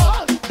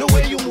ignore the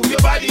way you move your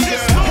body,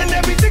 girl. And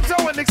everything's so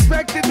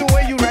unexpected, the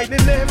way you right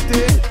and left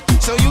it,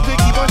 so you could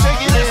keep on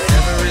shaking it.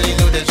 Never really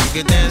knew that you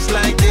could dance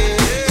like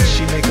this.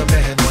 She make a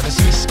man wanna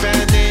speak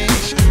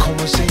Spanish.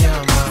 Como se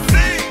llama?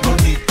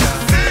 Bonita.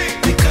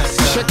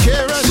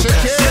 Shakira,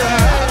 Shakira.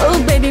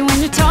 Oh baby,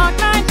 when you talk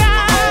like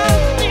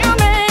that, you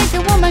make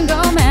a woman go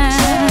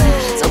mad.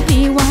 So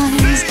be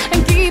wise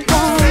and keep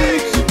on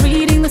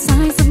reading the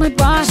signs of my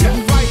body.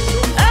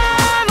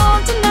 I'm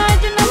on tonight,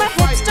 you know my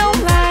hips don't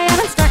lie,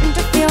 and I'm starting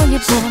to feel you,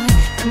 boy.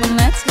 Come on,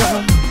 let's go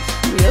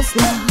real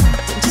slow.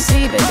 Don't you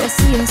see, baby, I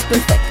see it's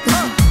perfect.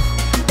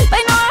 Babe,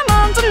 I know I'm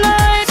on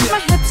tonight, my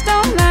hips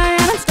don't lie,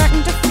 and I'm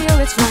starting to feel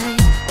it's right.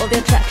 All the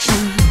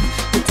attraction,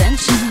 the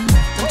tension.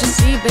 Don't you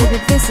see, baby,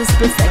 this is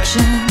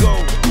perfection.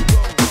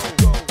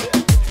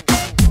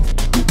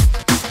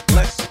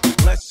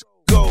 Let's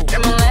go.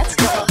 Come on, let's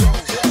go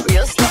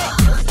real slow.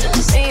 Don't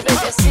you see, baby,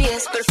 I see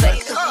it's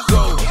perfect.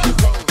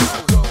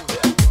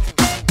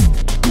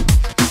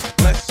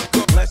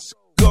 Let's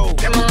go.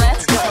 Come on,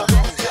 let's go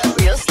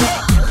real slow.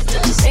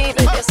 Don't you see,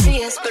 baby, I see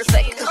it's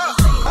perfect.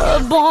 Oh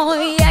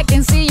boy, I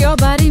can see your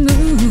body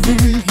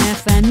moving,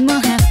 half animal,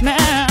 half man.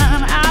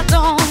 I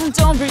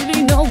don't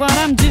really know what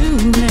I'm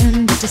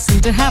doing, but just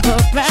seem to have a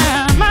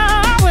plan.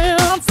 My will,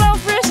 I'm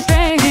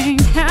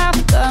self-restrained, half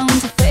done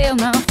to fail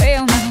now.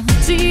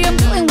 See, I'm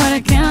doing what I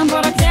can,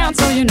 but I can't,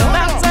 so you know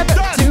that's a bit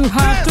too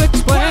hard to explain.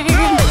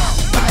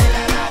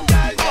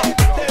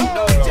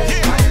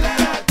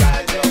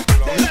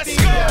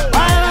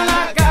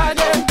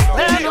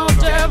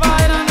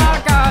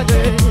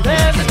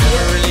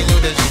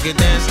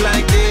 Dance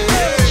like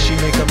this. She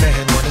make a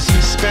man wanna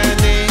speak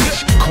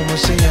Spanish. Como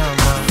se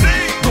llama?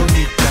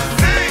 Bonita.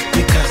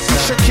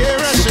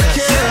 Shakira,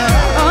 Shakira.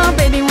 Oh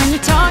baby, when you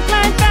talk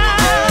like that,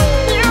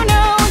 you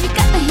know you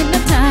got me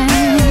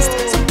hypnotized.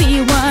 So be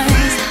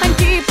wise and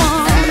keep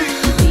on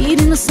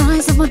reading the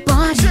signs of my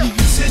body.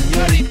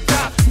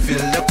 Señorita,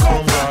 feel the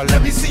conga.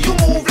 Let me see you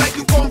move like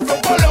you come from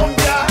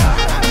Colombia.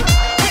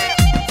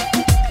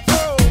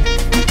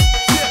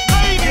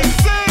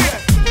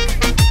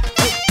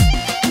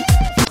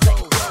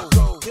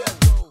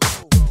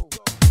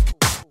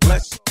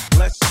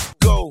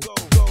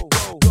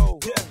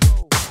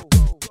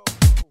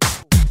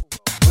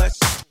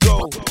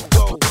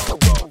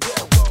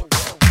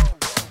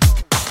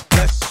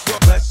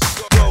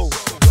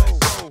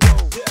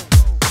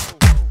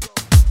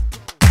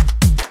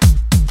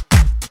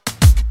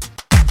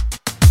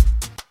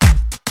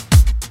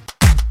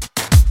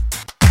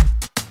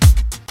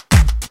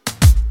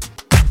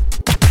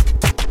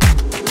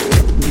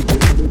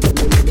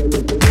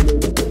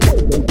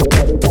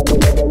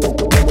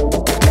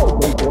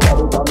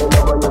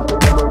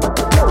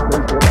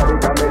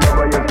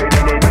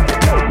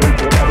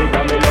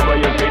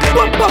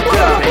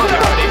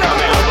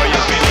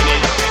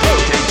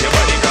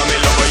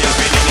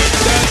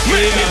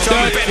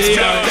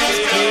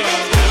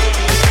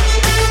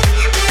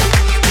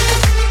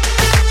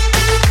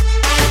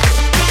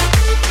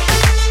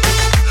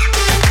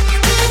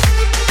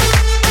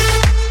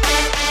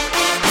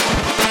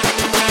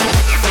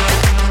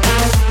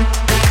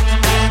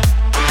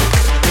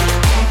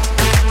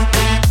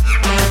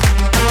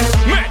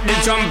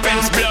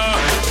 Trumpets blow.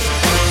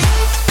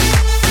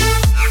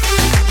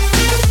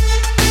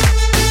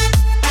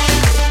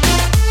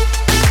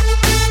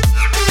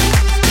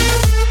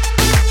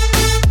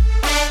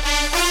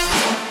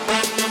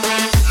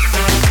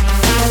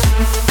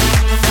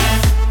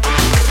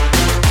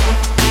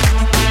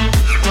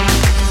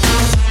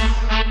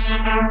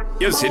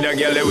 You see that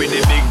girl with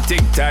the big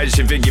tic tac,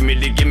 she fi gimme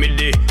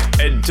the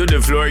head to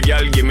the floor,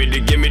 girl, gimme the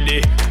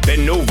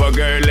bend over,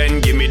 girl,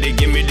 and gimme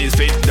the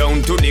spit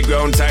down to the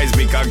ground,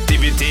 seismic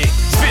activity.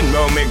 Spin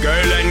round me,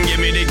 girl, and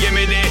gimme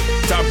the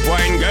top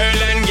wine, girl,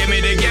 and gimme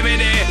the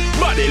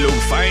body look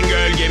fine,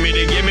 girl, gimme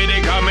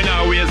the coming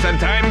out, waste some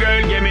time,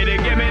 girl, gimme the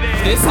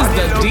This is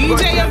the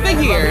DJ of the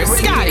year,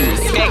 Scotty,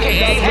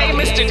 aka Hey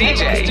Mr.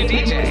 DJ.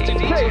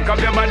 Take up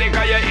your body,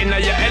 cause you're in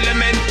your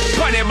element.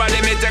 Funny body,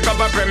 me take up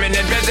a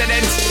permanent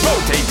residence.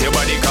 Rotate your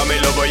body, come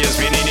in over, you're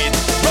spinning it.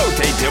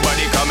 Rotate your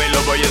body, come in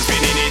over, you're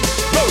spinning it.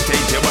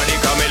 Rotate your body,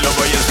 come in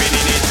over, you're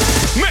spinning it.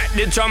 Make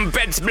the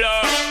trumpets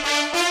blow.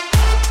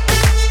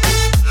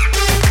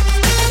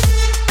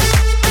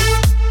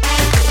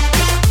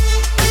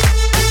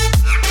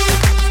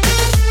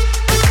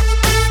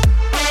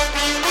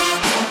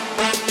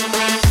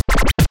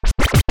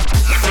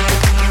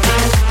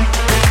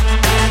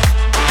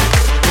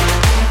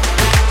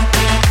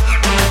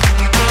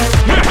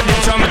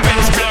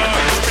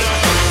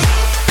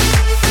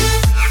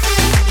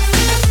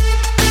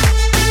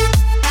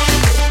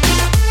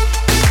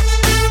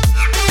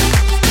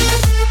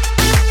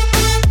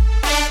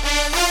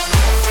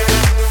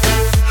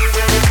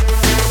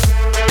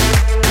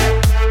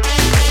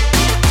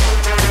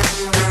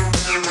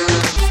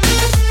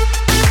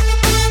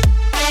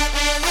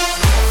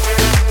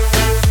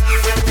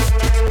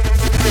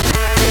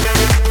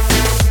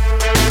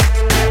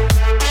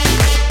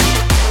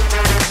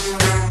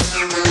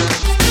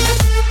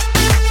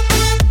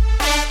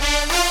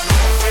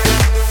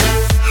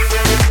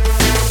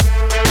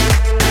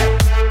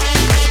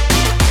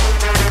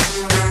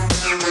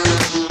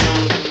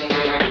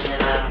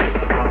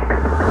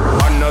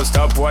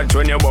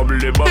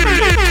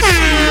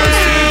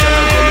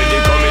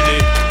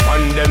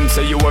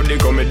 say you have the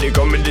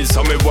comedy,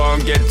 so me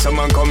won't get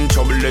someone come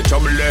trouble.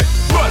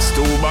 Bust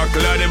two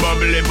buckle of the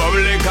bubbly,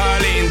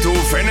 call in two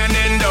friend and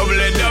then double.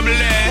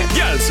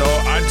 Girl so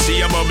hot,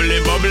 she a bubbly,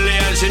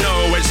 and she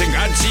know when she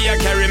got, she a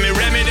carry me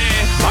remedy.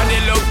 Body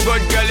look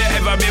good, girl, you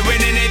ever be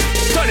winning it.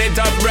 Turn it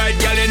up right,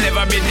 girl, you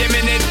never be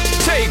dimming it.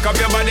 Shake up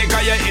your body,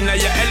 cause you're in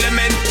your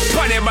element.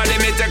 Funny body,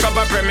 me take up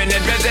a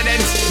permanent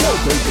residence.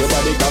 Rotate your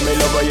body, come me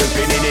love, you're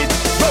spinning it.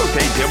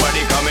 Rotate your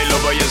body, come me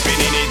love, you're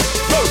spinning it.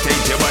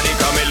 Rotate your body,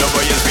 come me love,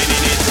 you're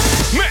spinning it.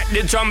 Make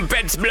the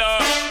trumpets blow.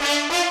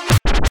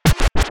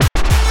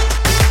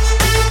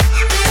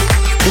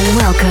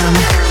 Welcome.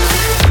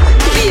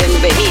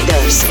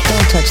 Bienvenidos.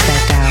 Don't touch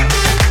that dial.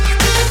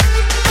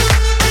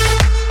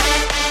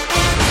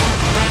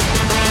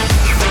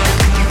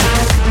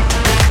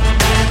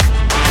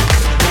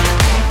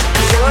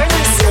 You're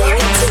listening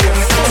to your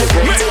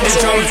favorite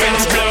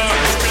DJ.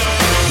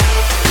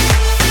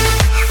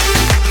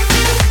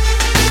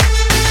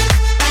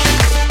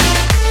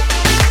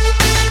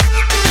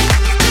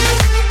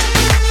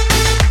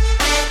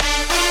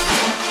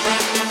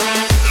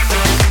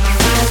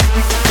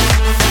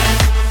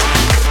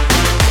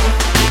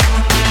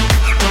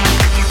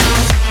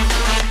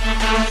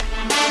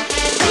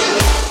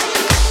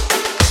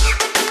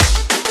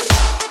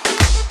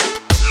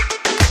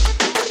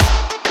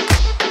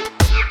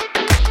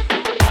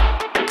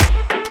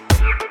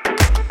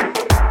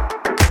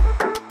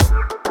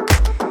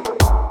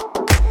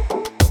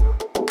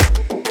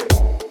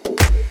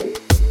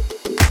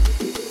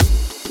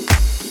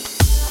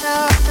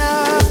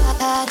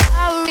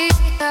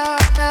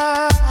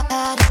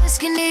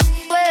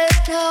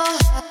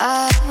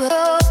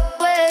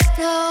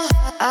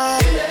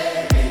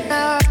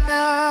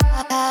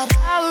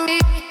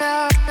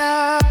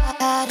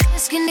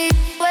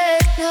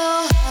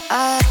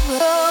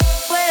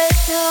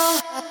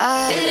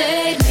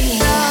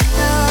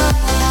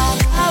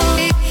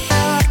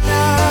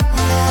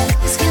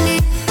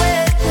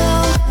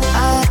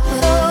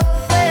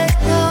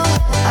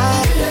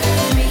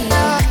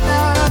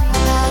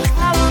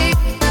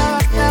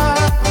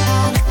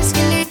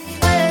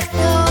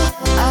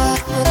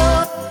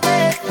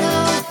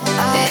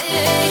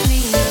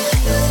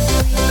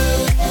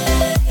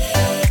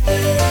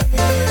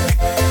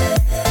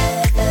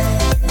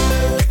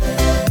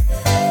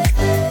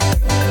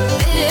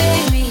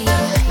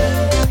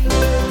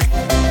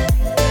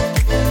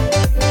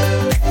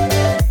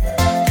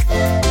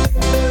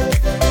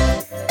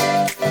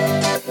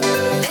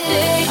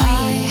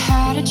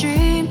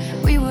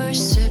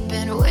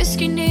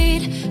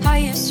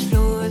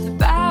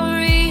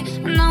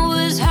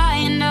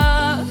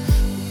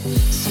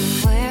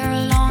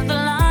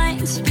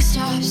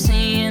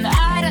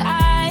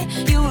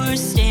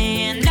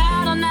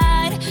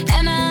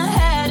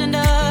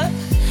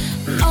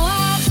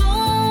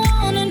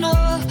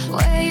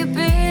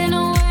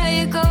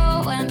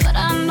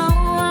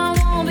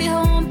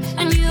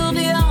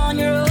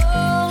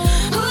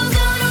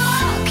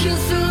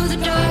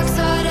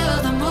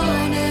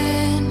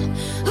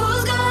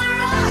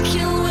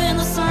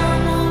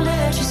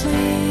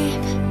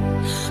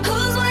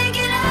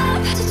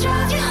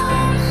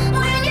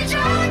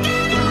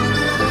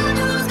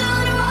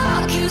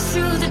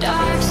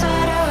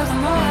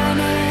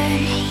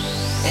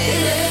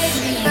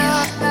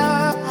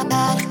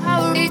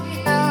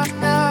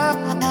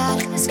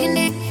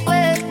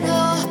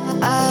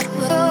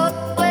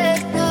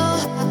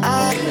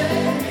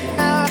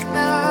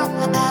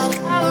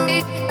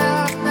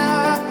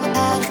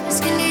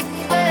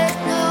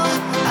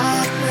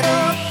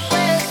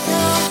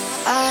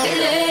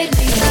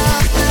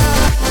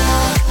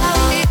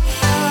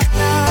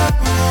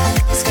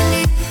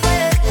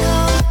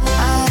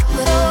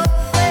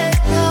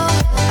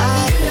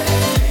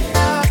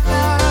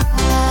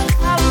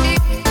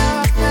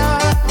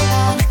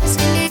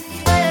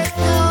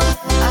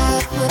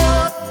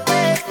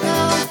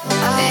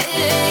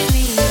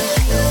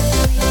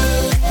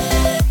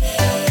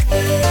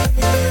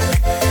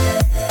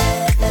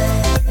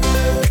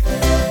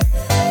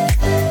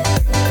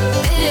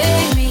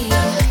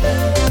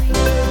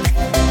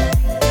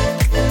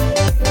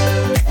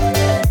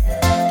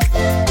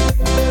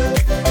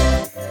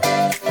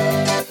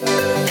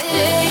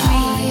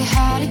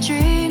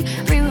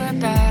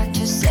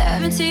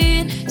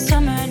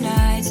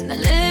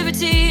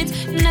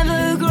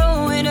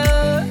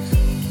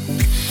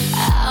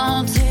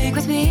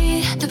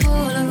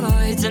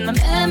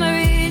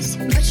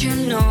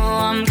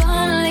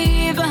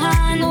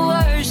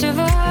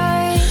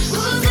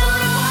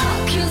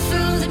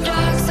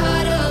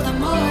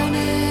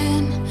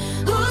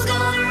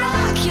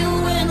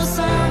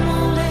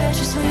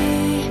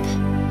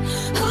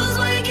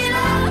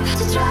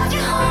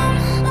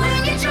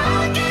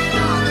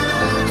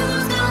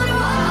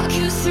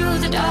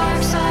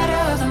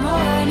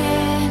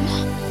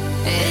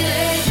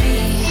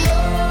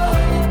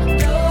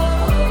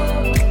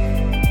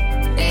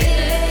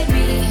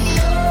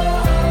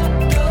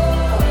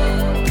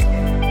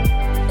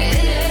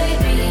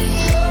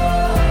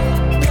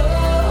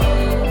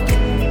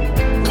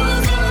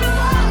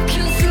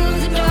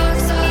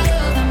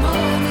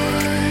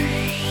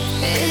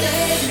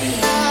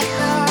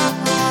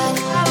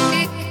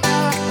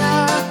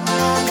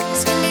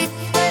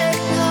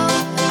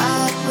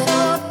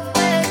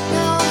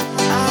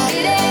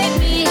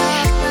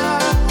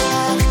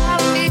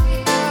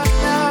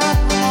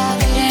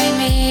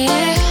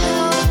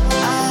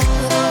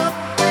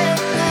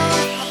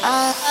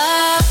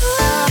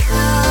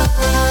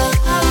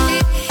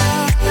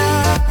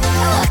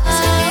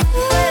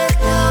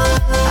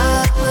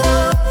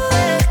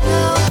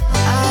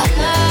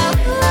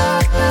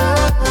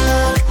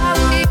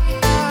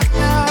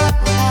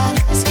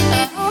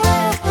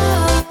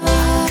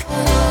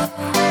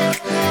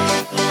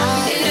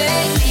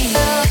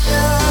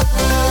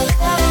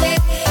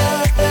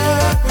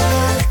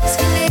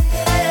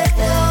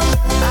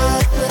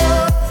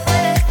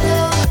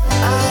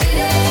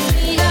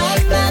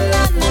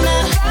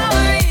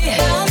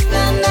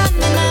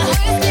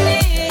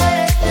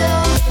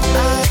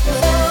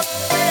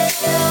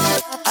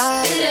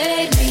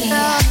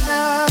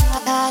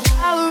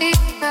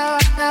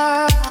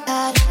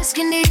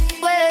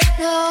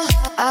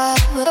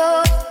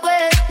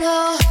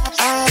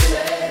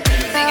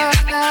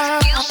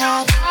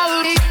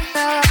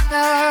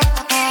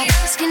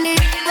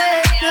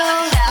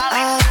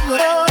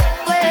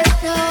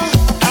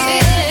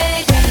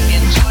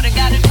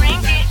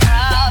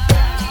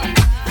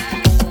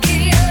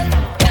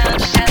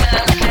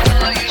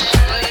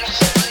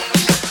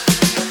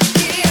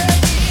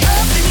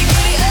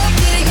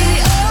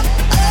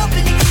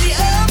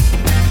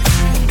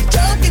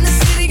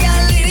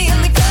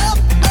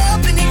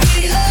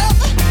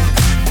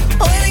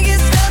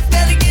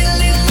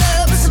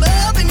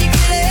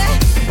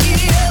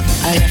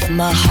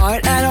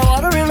 At a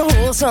watering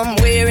hole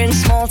somewhere in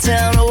small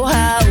town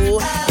Ohio.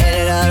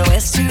 Headed out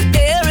west to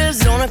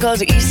Arizona, cause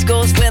the East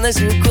Coast weather's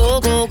too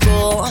cold, cold,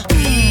 cold.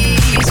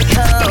 Easy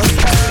come,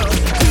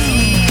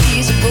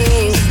 easy go.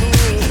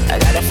 I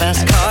got a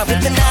fast car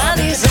with the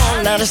 90s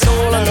on. Not a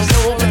soul on the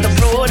road, but the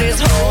road is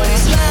home.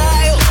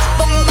 Smile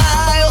for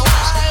miles,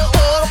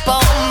 hold up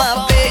on my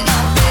big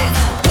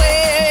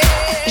way,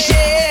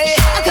 yeah,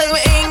 cause we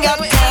ain't got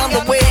time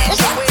to wait.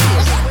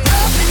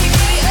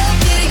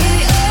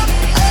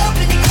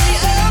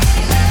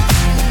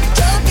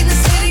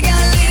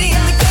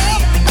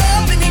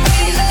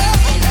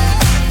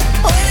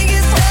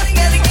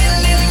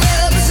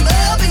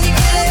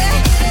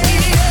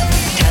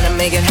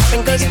 Make it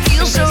happen cause it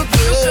feels so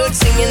good.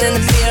 Singing in the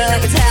beer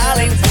like it's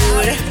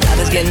Hollywood. Life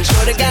is getting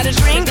shorter, gotta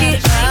drink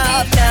it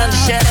up. Time to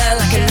shine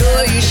like I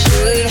know you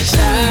should.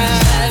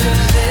 Slide,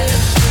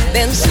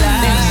 then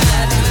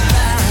slide.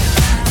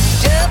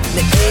 Jump in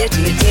the air to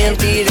your 10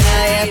 feet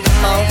high.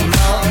 Come on, come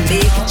on,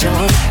 make it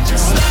jump.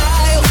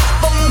 Smile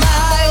for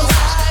miles,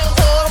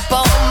 hold up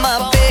on my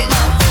bed.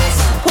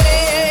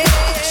 Way,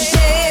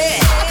 yeah,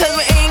 cause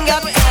we ain't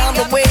got time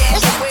to wait.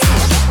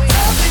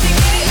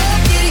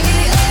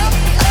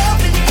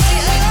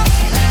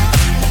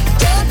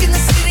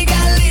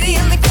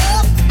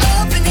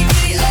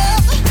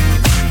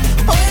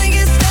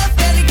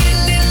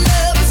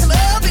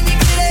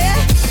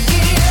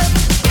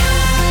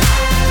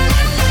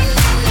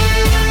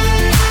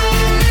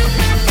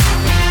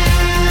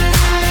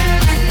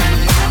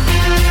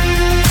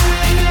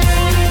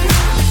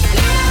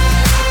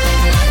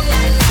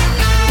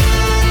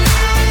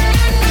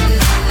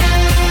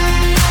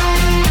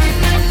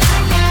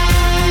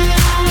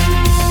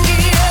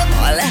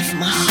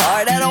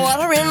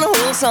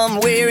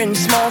 Somewhere in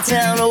small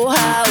town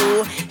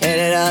Ohio.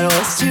 Headed out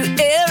west to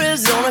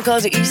Arizona,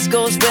 cause the East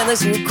Coast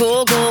weather's too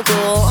cold, cold,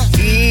 cold.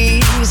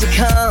 Easy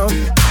come,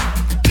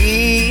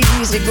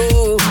 easy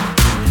go.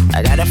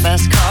 I got a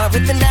fast car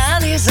with the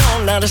 90s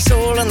on. Not a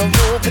soul on the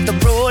road, but the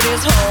road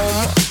is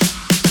home.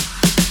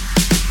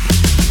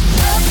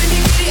 Up and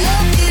you giddy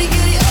up, giddy,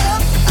 giddy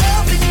up.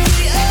 Up and you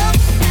giddy up.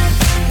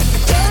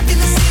 Drunk in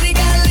the city,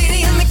 got a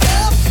lady in the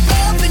cup.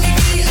 Up and you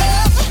giddy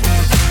up.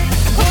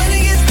 Wanna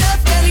get stuff,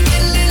 gotta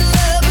get a little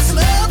love. It's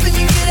up and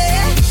you giddy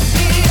up,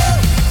 giddy up.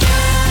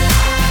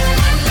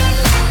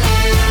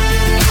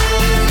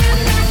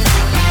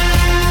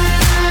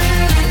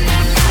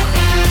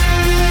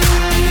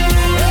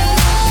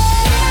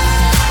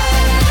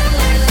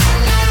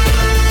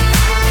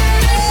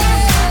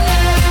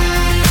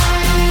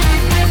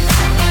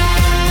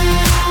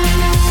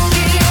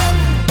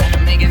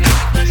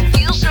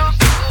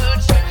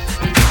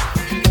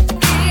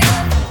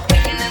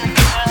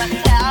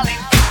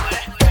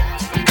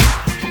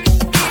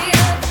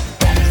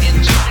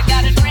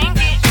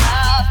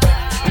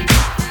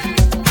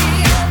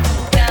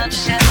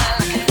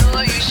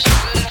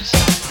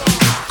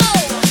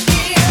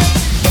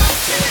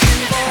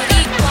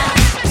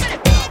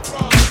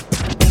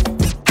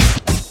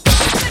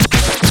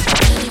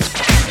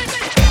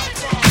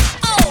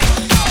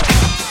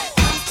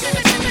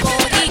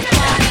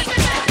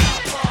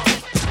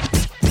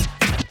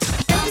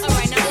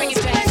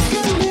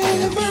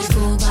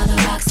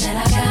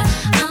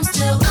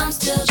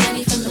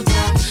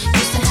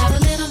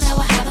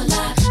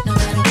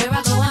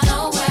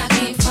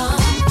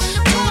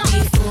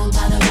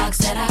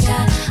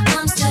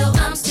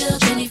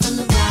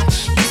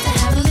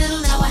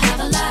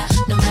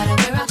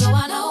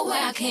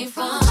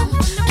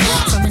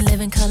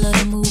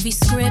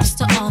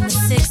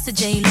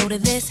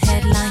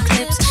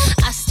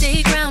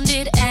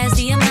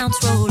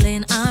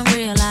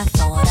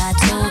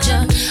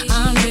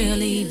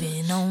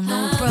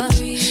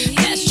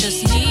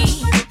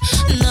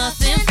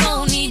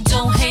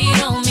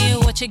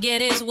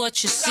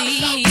 What you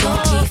see.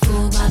 Don't be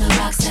fooled by the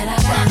rocks that I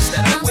got.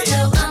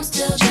 I'm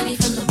still Jenny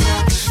from the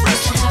block.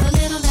 Used to have a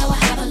little, now I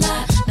have a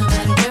lot. No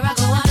matter where I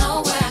go, I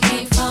know where I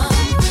came from.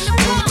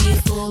 Don't be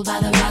fooled by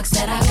the rocks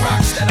that I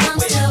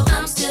got.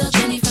 I'm still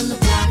Jenny from the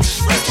block.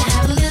 Used to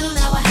have a little,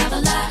 now I have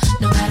a lot.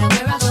 No matter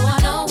where I go, I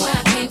know where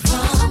I came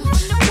from.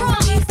 Don't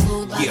be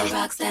fooled by the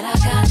rocks that I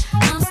got.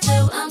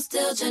 I'm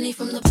still Jenny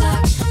from the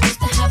block. Used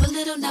to have a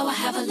little, now I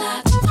have a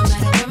lot. No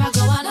matter where I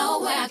go, I know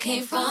where I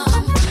came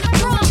from.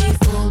 Don't be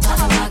fooled by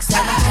the rocks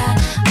that I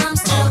got.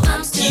 I'm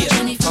still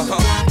Jenny from the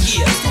block.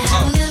 Used to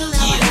have a little,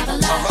 now I have a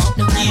lot.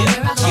 No matter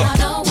where I go, I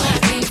know where I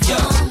came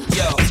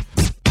from.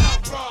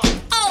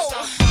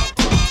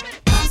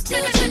 I'm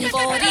still Jenny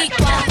for the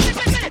block.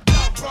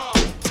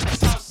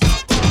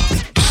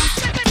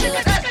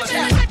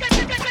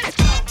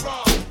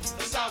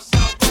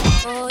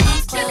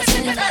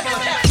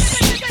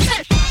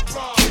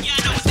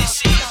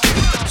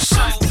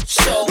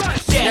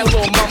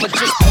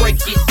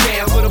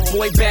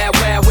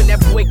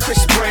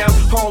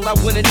 I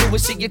wanna do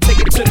is see you take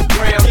it to the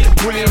ground.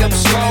 Bring it up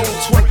slow,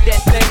 twerk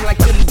that thing like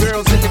them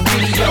girls in the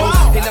videos.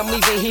 And I'm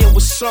leaving here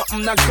with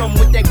something. I come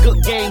with that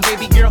good game,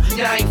 baby girl.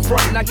 Yeah, I ain't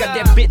frontin'. I got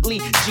that Bentley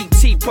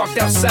GT parked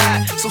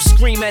outside. So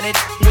scream at it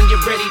when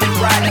you're ready to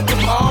ride it.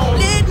 Come on.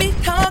 Let me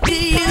talk to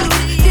you,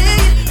 tell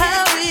you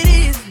how it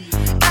is.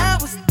 I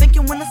was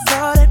thinking when I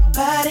saw that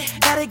body,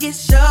 gotta get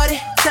shorty.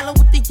 Tell her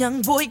what the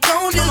young boy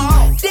gon' do.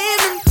 Damn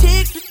them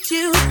chicks with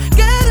you,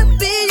 gotta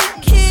be a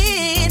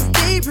kid.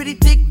 Stay pretty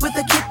thick with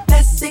a kick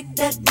that's sick,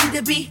 that need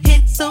to be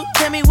hit. So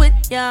tell me what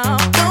y'all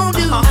gon'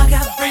 do. I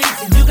got friends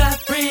and you got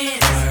friends.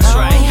 That's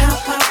right. They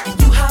hop out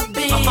and you hop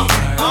in. I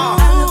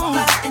look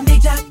fly and they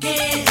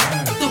jockin'.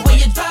 The way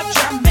you drop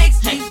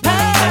makes me pop.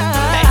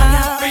 I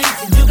got friends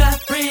and you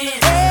got friends.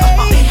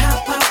 They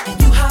hop out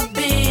and you hop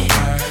in.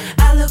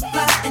 I look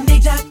fly and they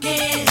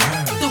jockin'.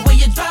 The way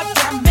you drop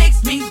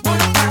makes me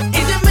wanna pop.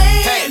 Is your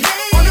man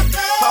on the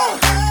floor?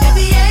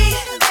 NBA,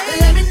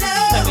 let me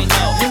know.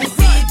 Let me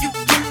see if you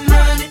can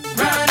run it.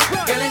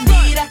 Girl,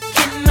 indeed I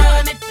can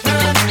run it.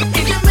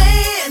 Is your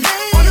man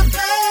on the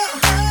floor?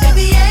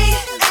 NBA,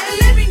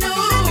 let me know.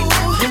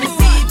 Let me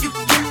see if you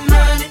can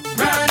run it.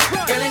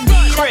 Girl,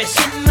 indeed I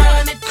can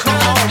run it. Come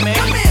on,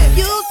 man.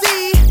 You'll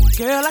see,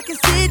 girl, I can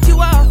set you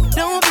off.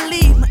 Don't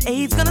believe my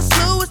age gonna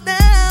slow us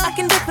down. I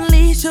can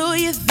definitely show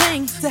you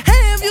things to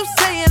have you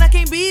saying I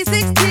can't be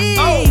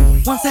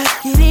 16. Once I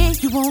get in,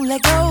 you won't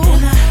let go.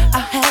 And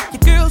I'll have the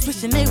girls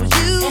wishing they was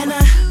you. And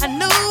I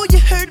know you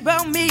heard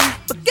about me,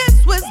 but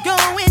guess what's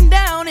going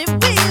down if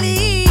we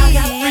leave? I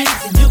got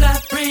friends and you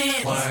got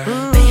friends.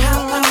 They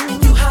hop out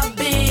and you hop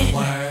in.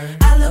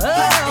 I look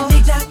fly and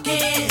they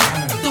jockin'.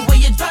 The way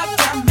you drop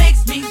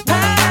makes me pop.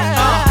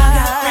 I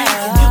got friends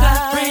and you got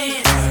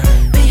friends.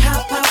 They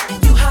hop out and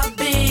you hop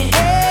in.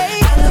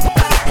 I look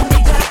fly and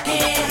they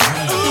jockin'.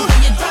 The way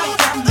you drop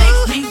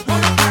makes me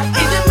wanna pop.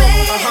 Is your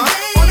man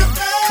on the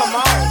floor? Come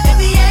on.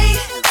 NBA,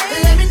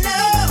 let me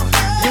know.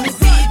 Let me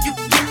see if you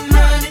can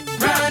run it.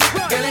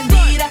 Girl,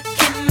 indeed I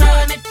can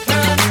run it.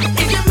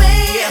 Is your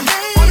man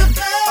on the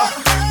floor?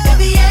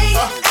 NBA,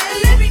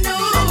 let me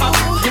know.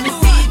 Let me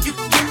see if you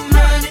can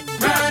run it.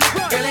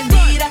 Girl,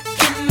 indeed I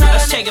can run it.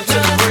 Let's take it to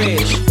the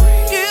bridge.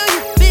 Girl,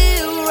 you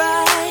feel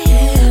right,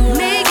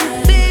 make you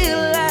feel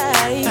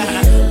like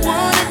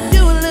wanna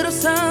do a little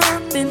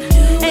something.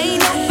 Ain't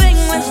no thing,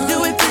 let's do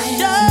it for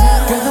sure.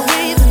 Girl, the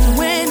way that you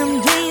wear them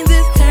jeans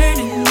is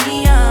turning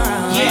me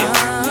on. Yeah.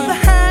 The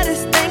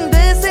hottest thing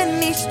that's in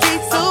these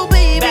streets, so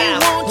baby,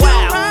 won't you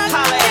rock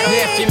me?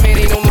 If you made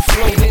it on the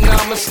floor, then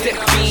I'ma step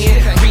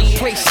in.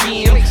 Replace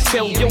him.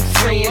 Tell your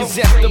friends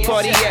at the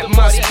party at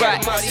my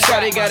spot.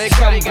 Shawty gotta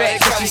come back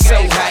cause she's so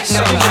hot.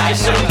 Now we look at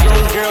some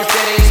grown girls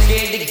that ain't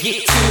scared to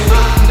get to it.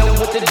 Know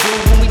what to do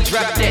when we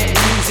drop that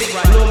music.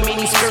 Little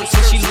mini skirts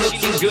and she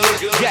looking good.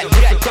 Got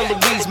different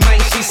colories, man,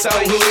 she so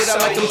good. I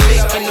like them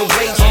thick in the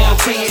waist, I'll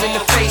see it in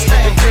the face.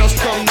 The girls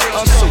come to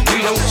us so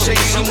we don't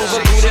chase. She move her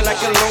booty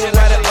like a low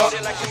rider up,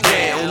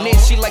 down. Then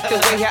she like the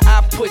way her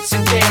eye puts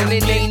it down.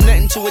 It ain't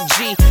nothing to a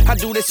G, I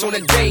do this on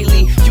a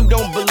daily. You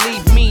don't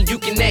believe me, you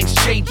can ask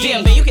JD.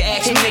 Yeah, man, you can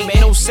ask me, Ain't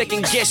man. no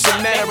second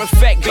guessing. Matter of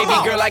fact, baby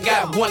girl, I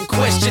got one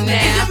question now.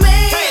 Is your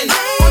man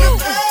on the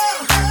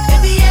floor?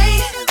 NBA,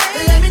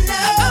 let me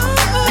know.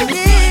 Let me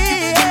see if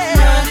you can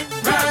run it.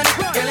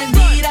 Girl,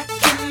 indeed I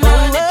can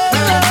run it.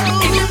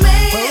 Is your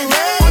man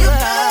on the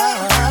floor?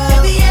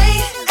 NBA,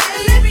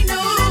 let me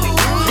know.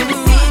 Let me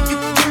see if you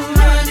can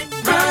run it.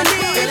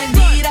 Girl,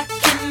 indeed I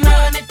can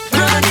run it.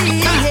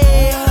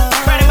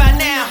 Yeah. Right about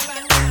now,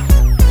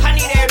 I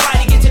need everybody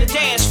to get to the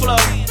dance floor.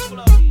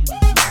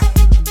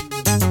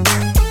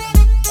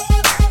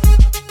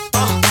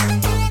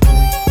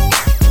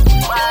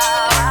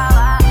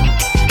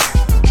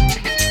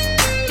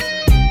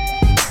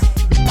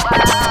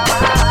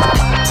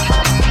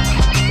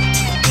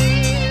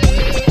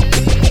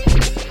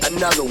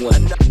 Another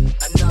one.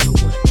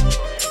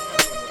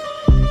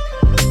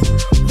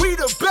 We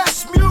the best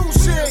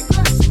music.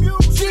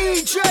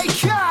 DJ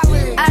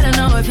Khaled. I don't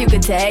know if you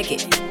could take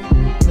it.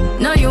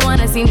 No, you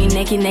wanna see me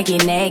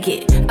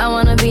naked. I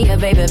wanna be a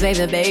baby.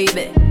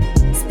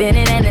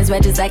 Spinning in his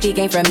wet just like he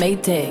came from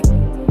Maytag.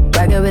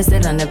 Rocket with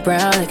it on the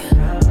brown liquor.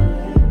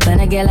 When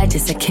I get like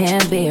this, I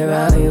can't be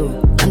around you.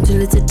 I'm too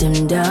little to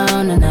dim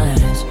down the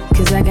notch.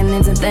 Cause I can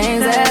into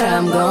things that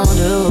I'm gon'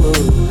 do.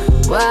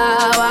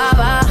 Wow, wow,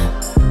 wow.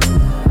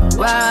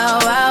 Wow,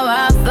 wow,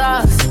 wow,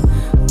 thoughts.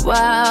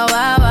 Wow,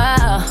 wow,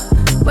 wow.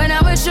 When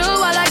I'm with you,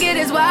 all I get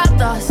is wild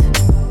thoughts.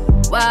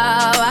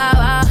 Wow, wow,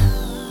 wow.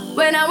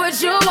 When I'm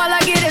with you, all I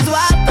get is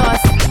wild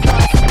thoughts.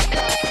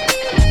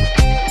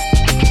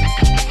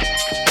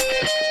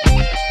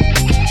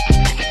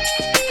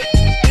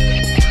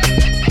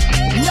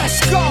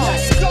 Let's go.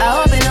 I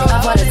hope you know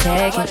I'm for the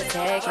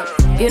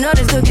taking. You know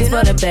this cookie's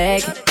for the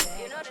bag.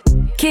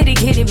 Kitty,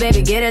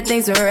 baby, get her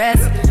things to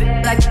rest.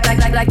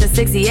 Like the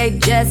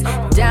 68 Jets.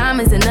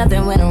 Diamonds are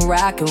nothing when I'm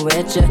rockin'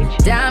 with ya.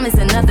 Diamonds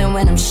are nothing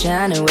when I'm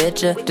shining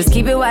with ya. Just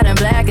keep it white and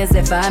black as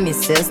if I'm your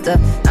sister.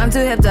 I'm too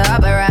hip to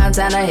hop around,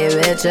 time to hit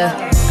with ya.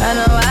 I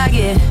know I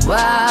get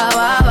wow,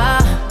 wow,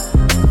 wow.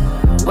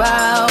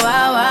 Wow,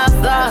 wow, wow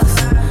thoughts.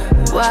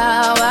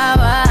 Wow, wow,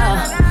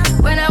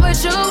 wow. When I'm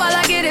with you, all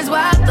I get is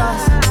wild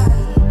thoughts.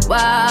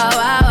 Wow,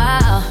 wow,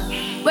 wow.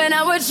 When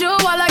I'm with you,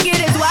 all I get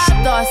is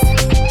wild thoughts.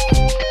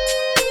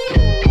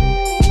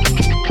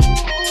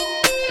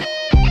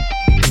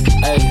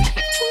 Hey,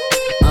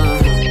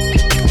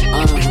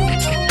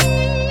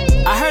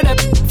 I heard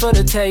that for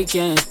the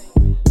taking.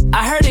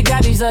 I heard it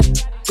got these up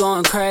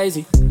going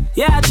crazy.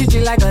 Yeah, I treat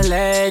you like a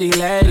lady.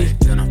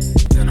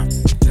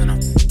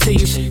 Till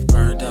you shit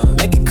burned up.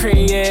 Make it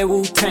cream, yeah,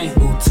 Wu-Tang.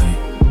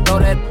 Throw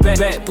that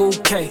back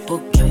bouquet.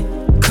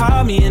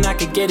 Call me and I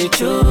could get it,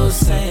 you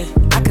say.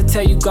 I could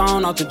tell you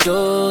gone off the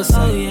door, say.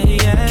 Oh,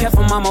 yeah.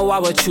 Careful, mama, why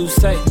what you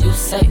say?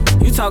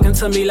 You talking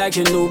to me like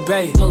your new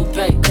babe.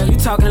 You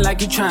talking like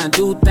you trying to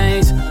do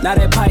things. Now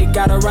that pipe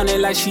gotta run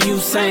it like she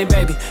Usain,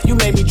 baby. You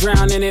made me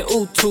drown in it,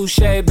 ooh, touche,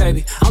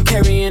 baby. I'm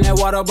carrying that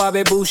water,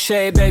 Bobby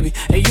Boucher, baby.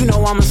 And you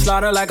know I'ma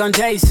slaughter like I'm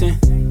Jason.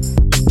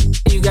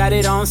 You got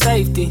it on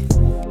safety.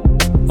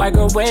 White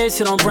girl wear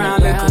shit on brown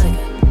liquor.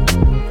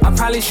 I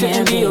probably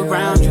shouldn't be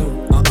around you.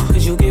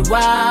 Cause you get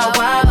wild.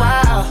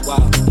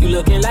 You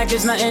looking like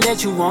it's nothing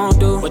that you won't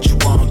do. What you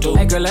won't do?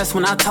 Hey girl, that's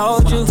when I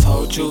told you.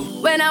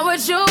 When I'm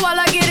with you, all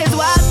I get is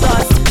wild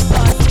thoughts.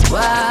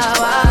 Wow,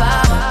 wow,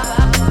 wow.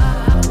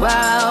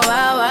 Wow,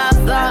 wow, wow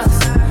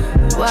thoughts.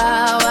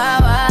 Wow, wow,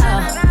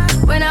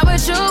 wow. When I'm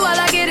with you, all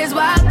I get is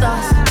wild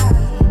thoughts.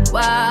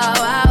 Wow,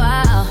 wow,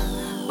 wow.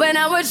 When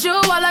I'm with you,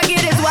 all I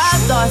get is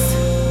wild thoughts.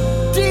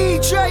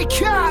 DJ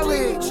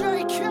Khaled.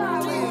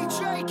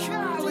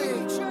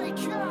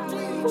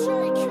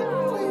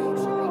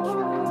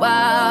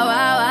 Wow,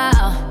 wow,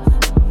 wow.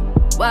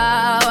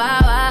 Wow, wow,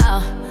 wow.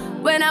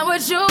 When I'm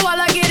with you, all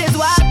I get is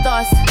wild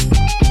thoughts.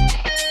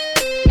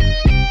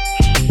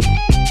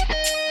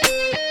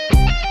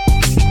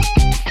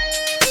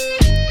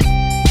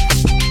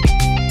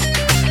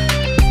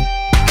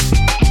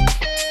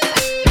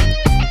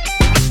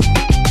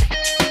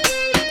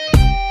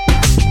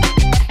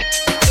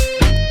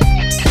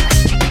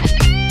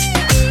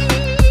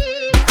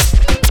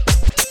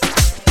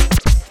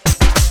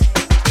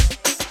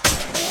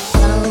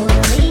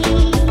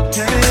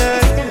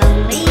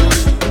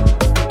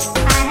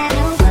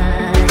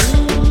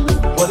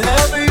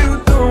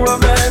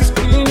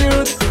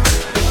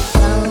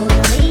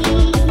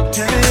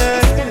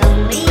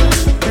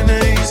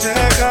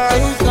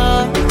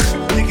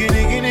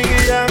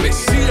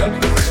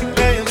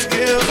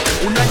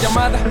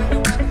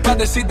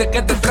 Decirte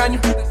que te extraño,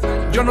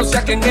 yo no sé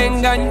a quién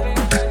engaño.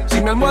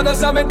 Si mi almohada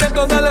sabe que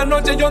toda la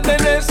noche yo te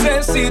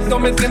necesito,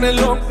 me tienes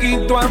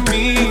loquito a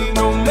mí,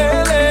 no me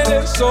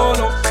dejes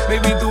solo.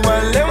 Baby, tú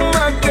vales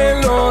más que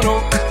el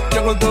oro.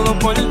 Yo hago todo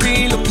por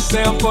ti, lo que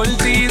sea por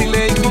ti.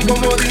 Dile hijo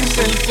como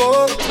dice el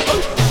coro.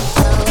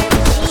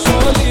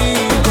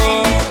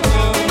 Solito,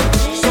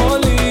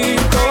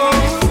 solito,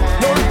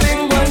 no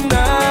tengo a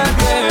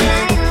nadie,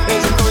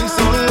 estoy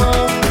solo.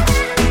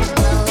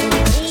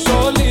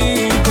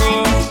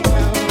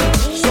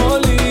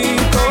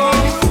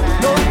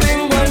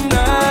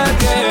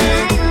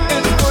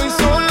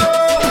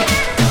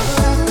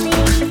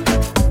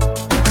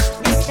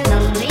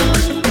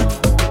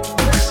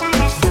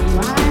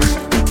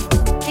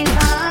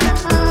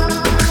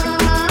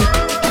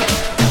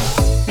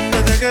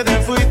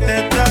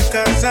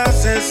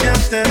 Se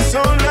siente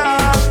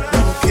sola, no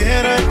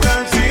quiero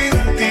estar sin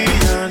ti,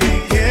 ya ni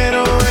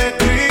quiero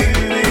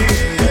escribir.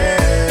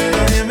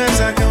 Nadie me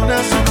saque una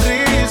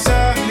sonrisa,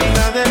 ni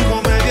la de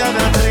comedia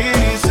da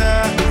risa.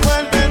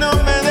 Vuelve, no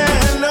me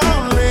dejes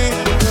lonely,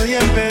 estoy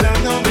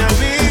esperando me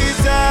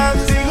avisas.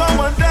 Sigo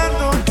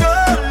aguantando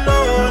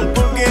dolor,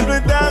 porque no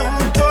estás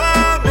junto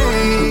a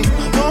mí.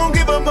 I won't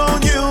give up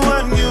on you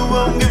and you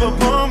won't give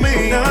up on me.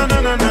 Na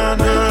na na na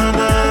na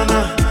na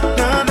na.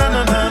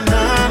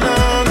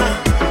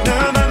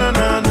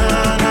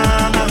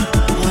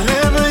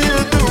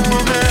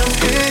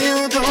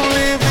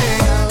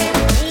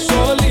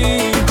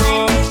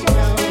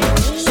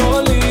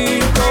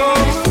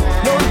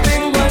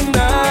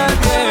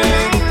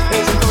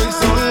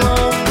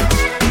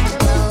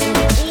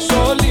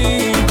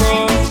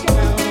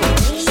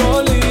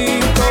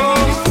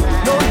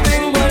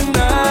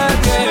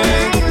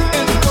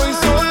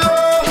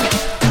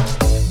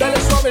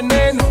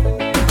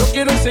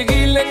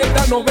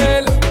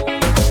 Novela.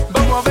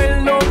 Vamos a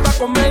vernos, pa'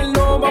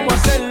 comernos, vamos a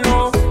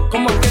hacerlo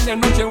como aquella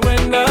noche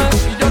buena.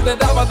 Y yo te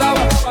daba.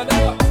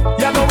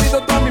 Y al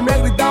oído tú a mí me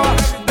gritaba.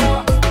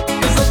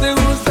 Eso te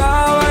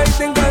gustaba y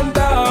te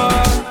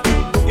encantaba.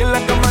 Y en la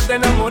cama te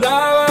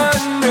enamoraba,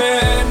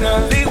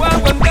 nena. Sigo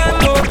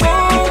aguantando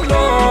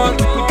dolor,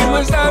 porque no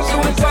estás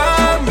junto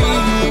a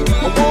mí.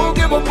 I won't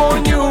give up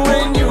on you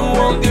and you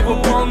won't give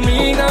up on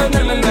me. Na na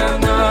na na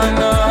na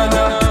na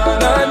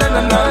na na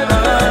na na na.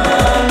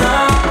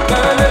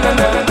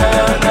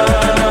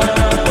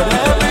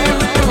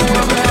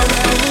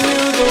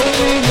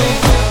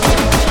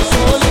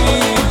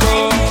 Solito,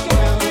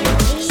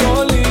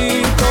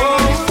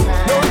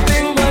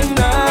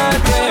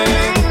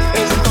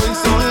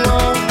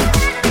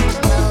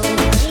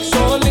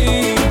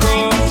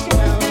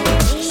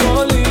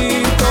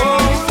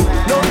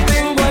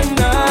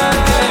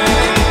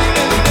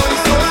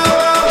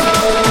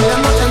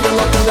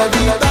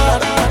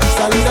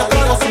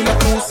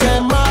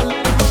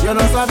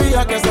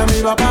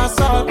 iba a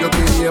pasar. Yo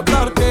quería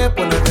hablarte,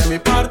 ponerte de mi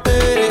parte.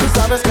 Tú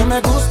sabes que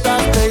me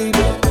gustas, baby.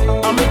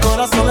 A mi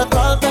corazón le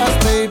faltas,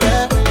 baby.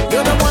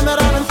 You're the one that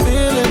I've been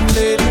feeling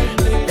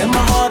lately. And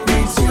my heart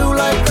beats you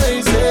like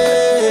crazy.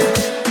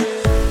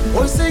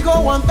 Hoy sigo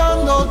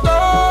aguantando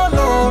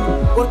dolor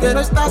porque no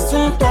estás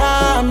junto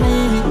a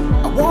mí.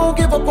 I won't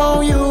give up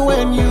on you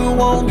and you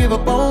won't give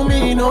up on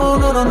me. No,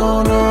 no, no,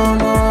 no, no,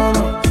 no,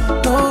 no.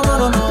 No, no,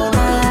 no, no,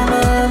 no,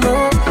 no,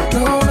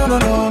 no, no, no,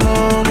 no,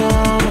 no, no.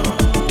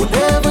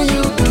 Whatever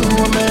you do,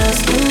 I'm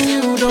asking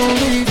you, don't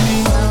leave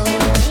me.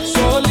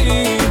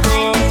 Solito,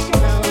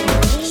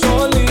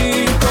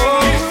 solito,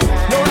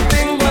 no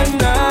tengo a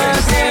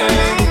nadie,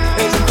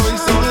 estoy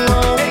solo.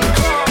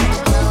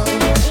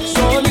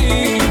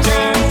 Solito,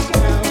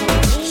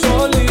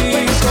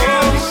 solito,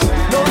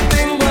 no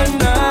tengo a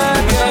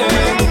nadie,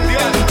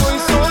 estoy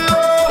solo.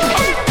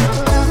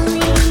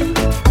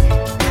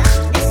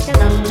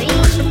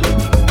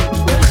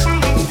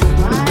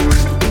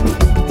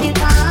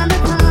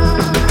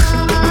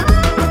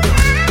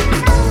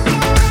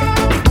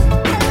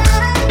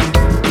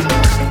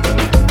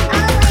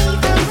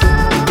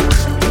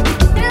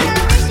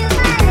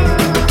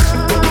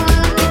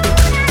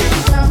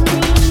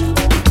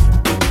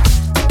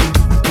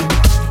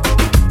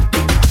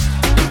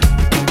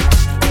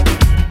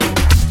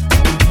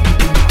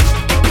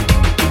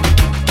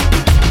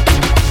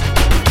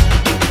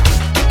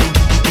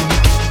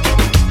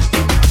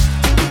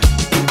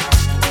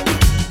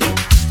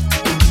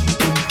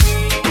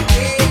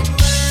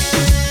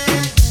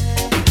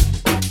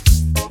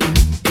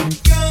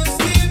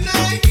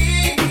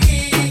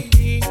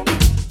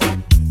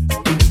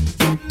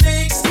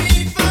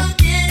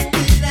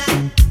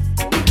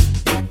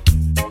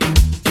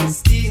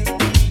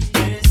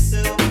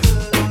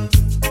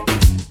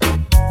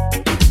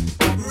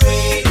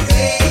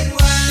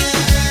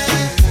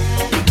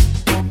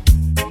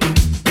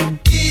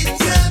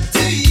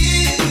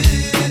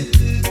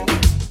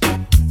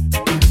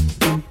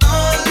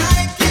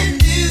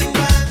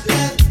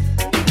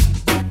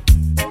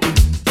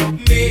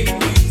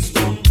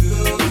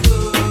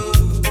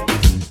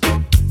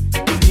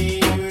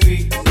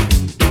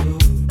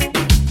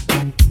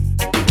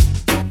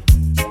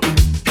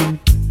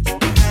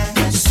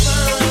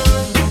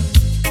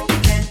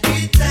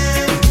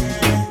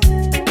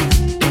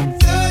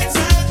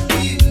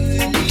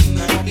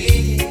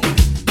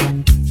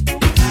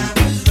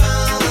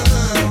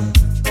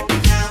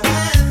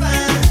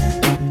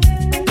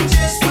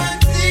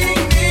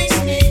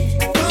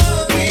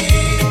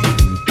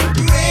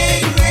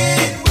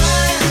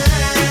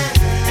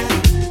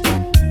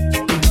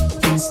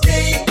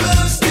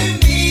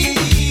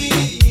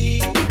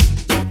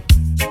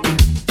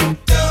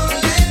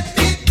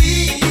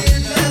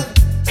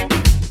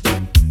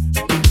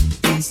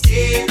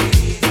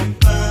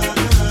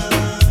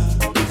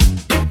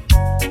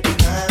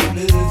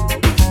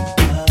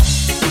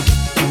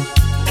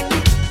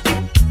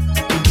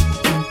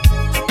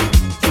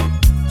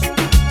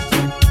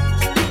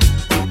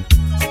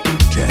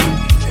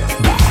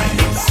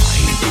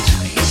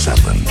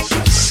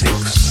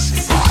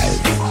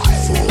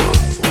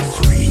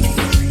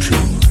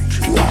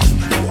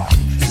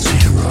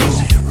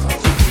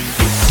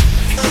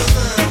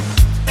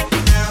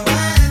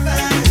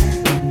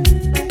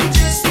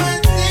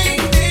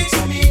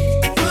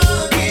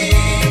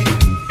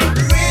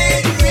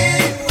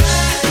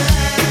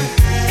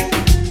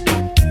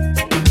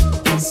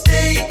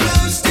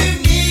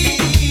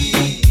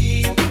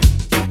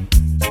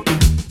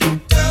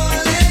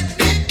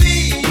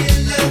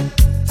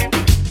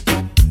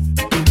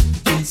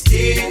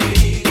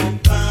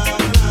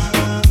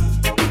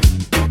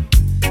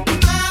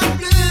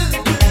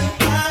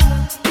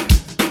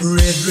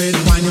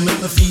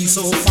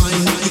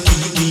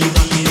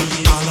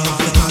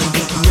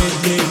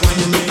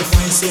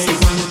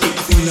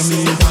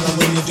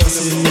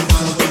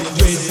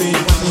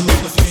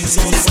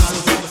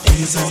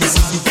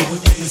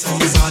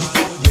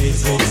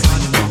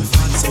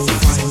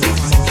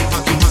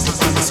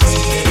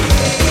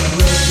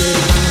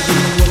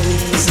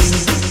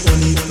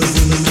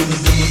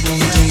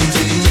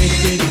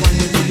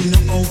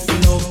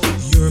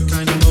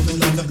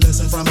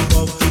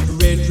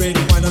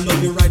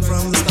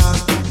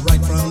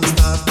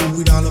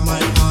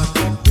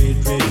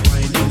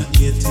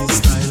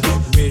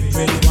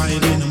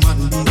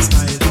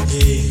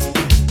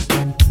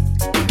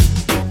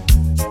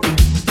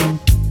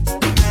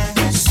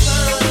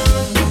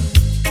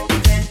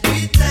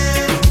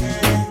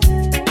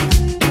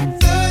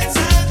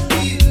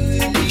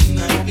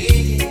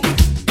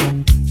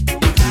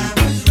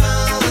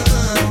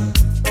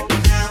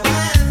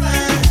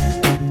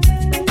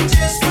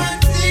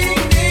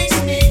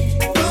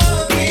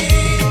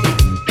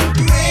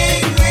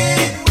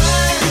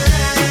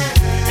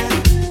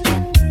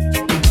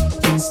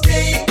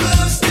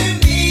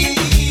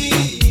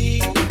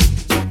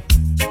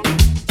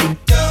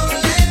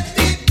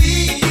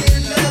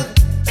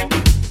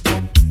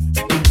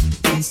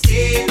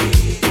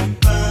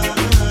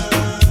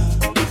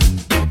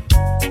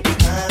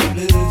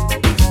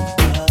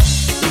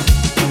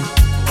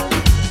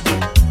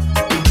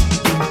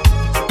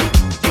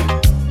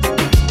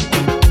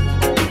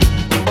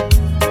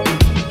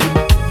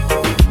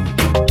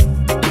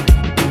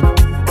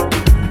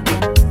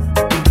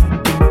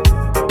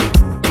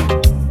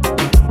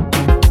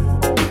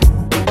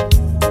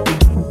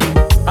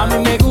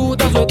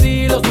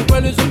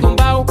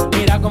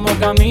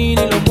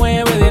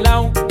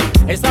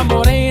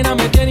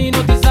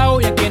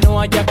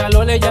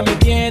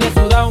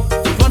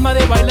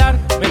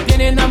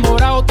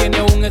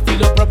 un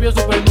estilo propio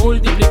super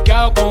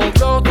multiplicado con un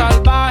flow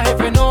salvaje,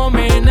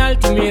 fenomenal.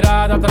 Tu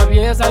mirada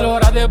atraviesa a la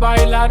hora de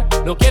bailar.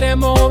 Lo quiere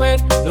mover,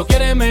 lo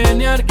quiere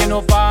menear, que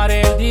no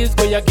pare el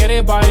disco, ella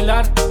quiere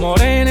bailar.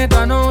 Morena,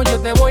 esta noche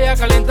te voy a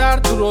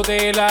calentar, duro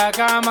de la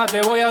cama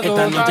te voy a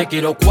soltar. Esta noche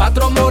quiero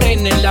 4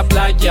 morenas en la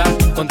playa,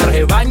 con traje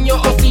de baño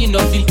o si no,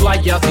 sin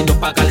toalla. Si no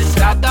paga la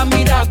entrada,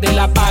 mira de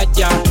la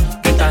valla.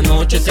 Esta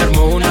noche se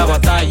armó una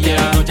batalla.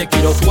 Esta noche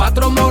quiero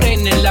 4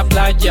 morenas en la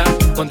playa,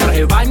 con traje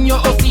de baño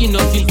o si no,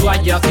 sin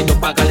toalla. Si no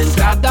paga la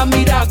entrada,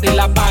 mira de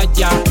la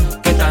valla.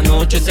 Esta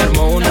noche se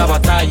armó una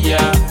batalla.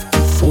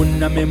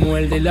 Una me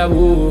muerde la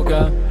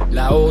boca,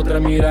 la otra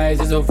mira y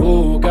se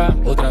sofoca.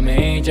 Otra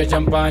me echa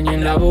champaña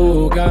en la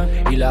boca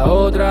y la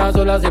otra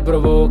sola se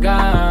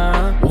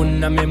provoca.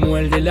 Una me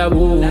muerde la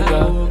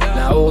boca,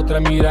 la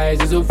otra mira y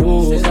se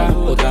sofoca.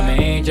 Otra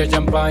me echa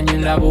champaña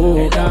en la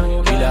boca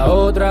y la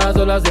otra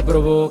sola se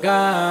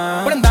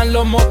provoca. Prendan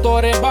los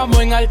motores,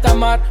 vamos en alta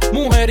mar.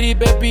 Mujer y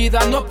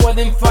bebida no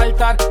pueden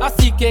faltar,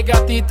 así que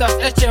gatitas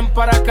echen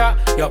para acá.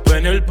 Y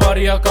apenas el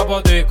party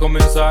acaba de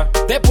comenzar.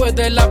 Después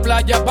de la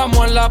playa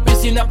vamos a la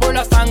piscina, por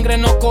la sangre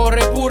no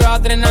corre pura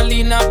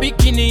adrenalina.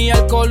 Bikini,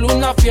 alcohol,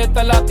 una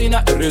fiesta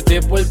latina.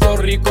 RT, Puerto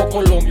Rico,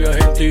 Colombia,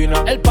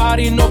 Argentina. El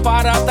party no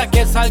para hasta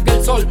que salga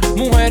el sol.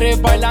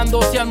 Mujeres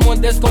bailando se armó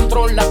en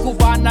descontrol. La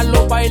cubana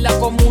lo baila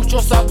con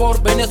mucho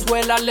sabor.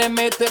 Venezuela le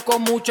mete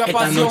con mucha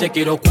pasión. Esta noche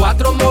quiero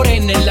 4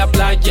 morenas en la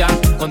playa,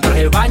 con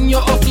traje de baño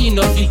o si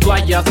no, sin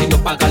toalla. Si no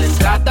paga la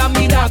entrada,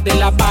 mira de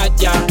la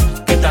valla.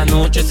 Esta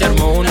noche se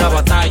armó una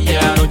batalla.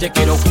 Esta noche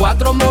quiero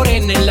 4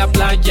 morenas en la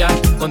playa,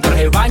 con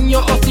traje de baño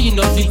o si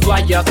no, sin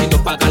toalla. Si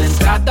no paga la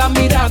entrada,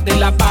 mira de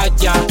la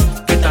valla.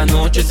 Esta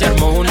noche se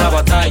armó una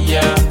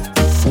batalla.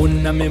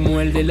 Una me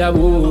muerde la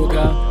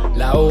boca,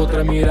 la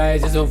otra mira y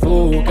se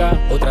sofoca.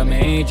 Otra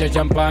me echa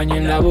champaña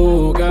en la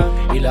boca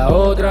y la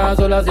otra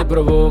sola se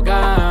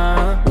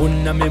provoca.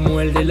 Una me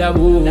muerde la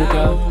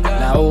boca,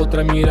 la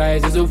otra mira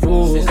y se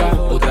sofoca.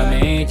 Otra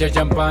me echa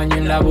champaña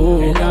en la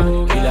boca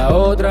y la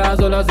otra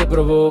sola se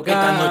provoca.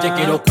 Esta noche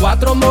quiero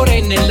 4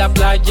 morenas en la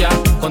playa,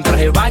 con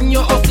traje de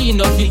baño o si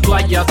no, sin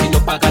toalla. Si no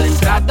paga la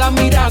entrada,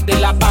 mira de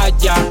la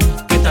valla.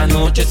 Esta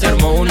noche se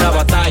armó una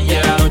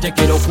batalla. Esta noche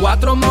quiero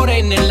 4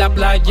 morenas en la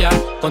playa,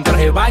 con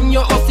traje de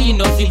baño o si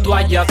no, sin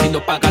toalla. Si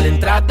no paga la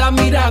entrada,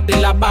 mira de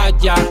la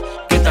valla.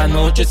 Que esta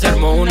noche se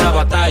armó una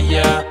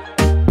batalla.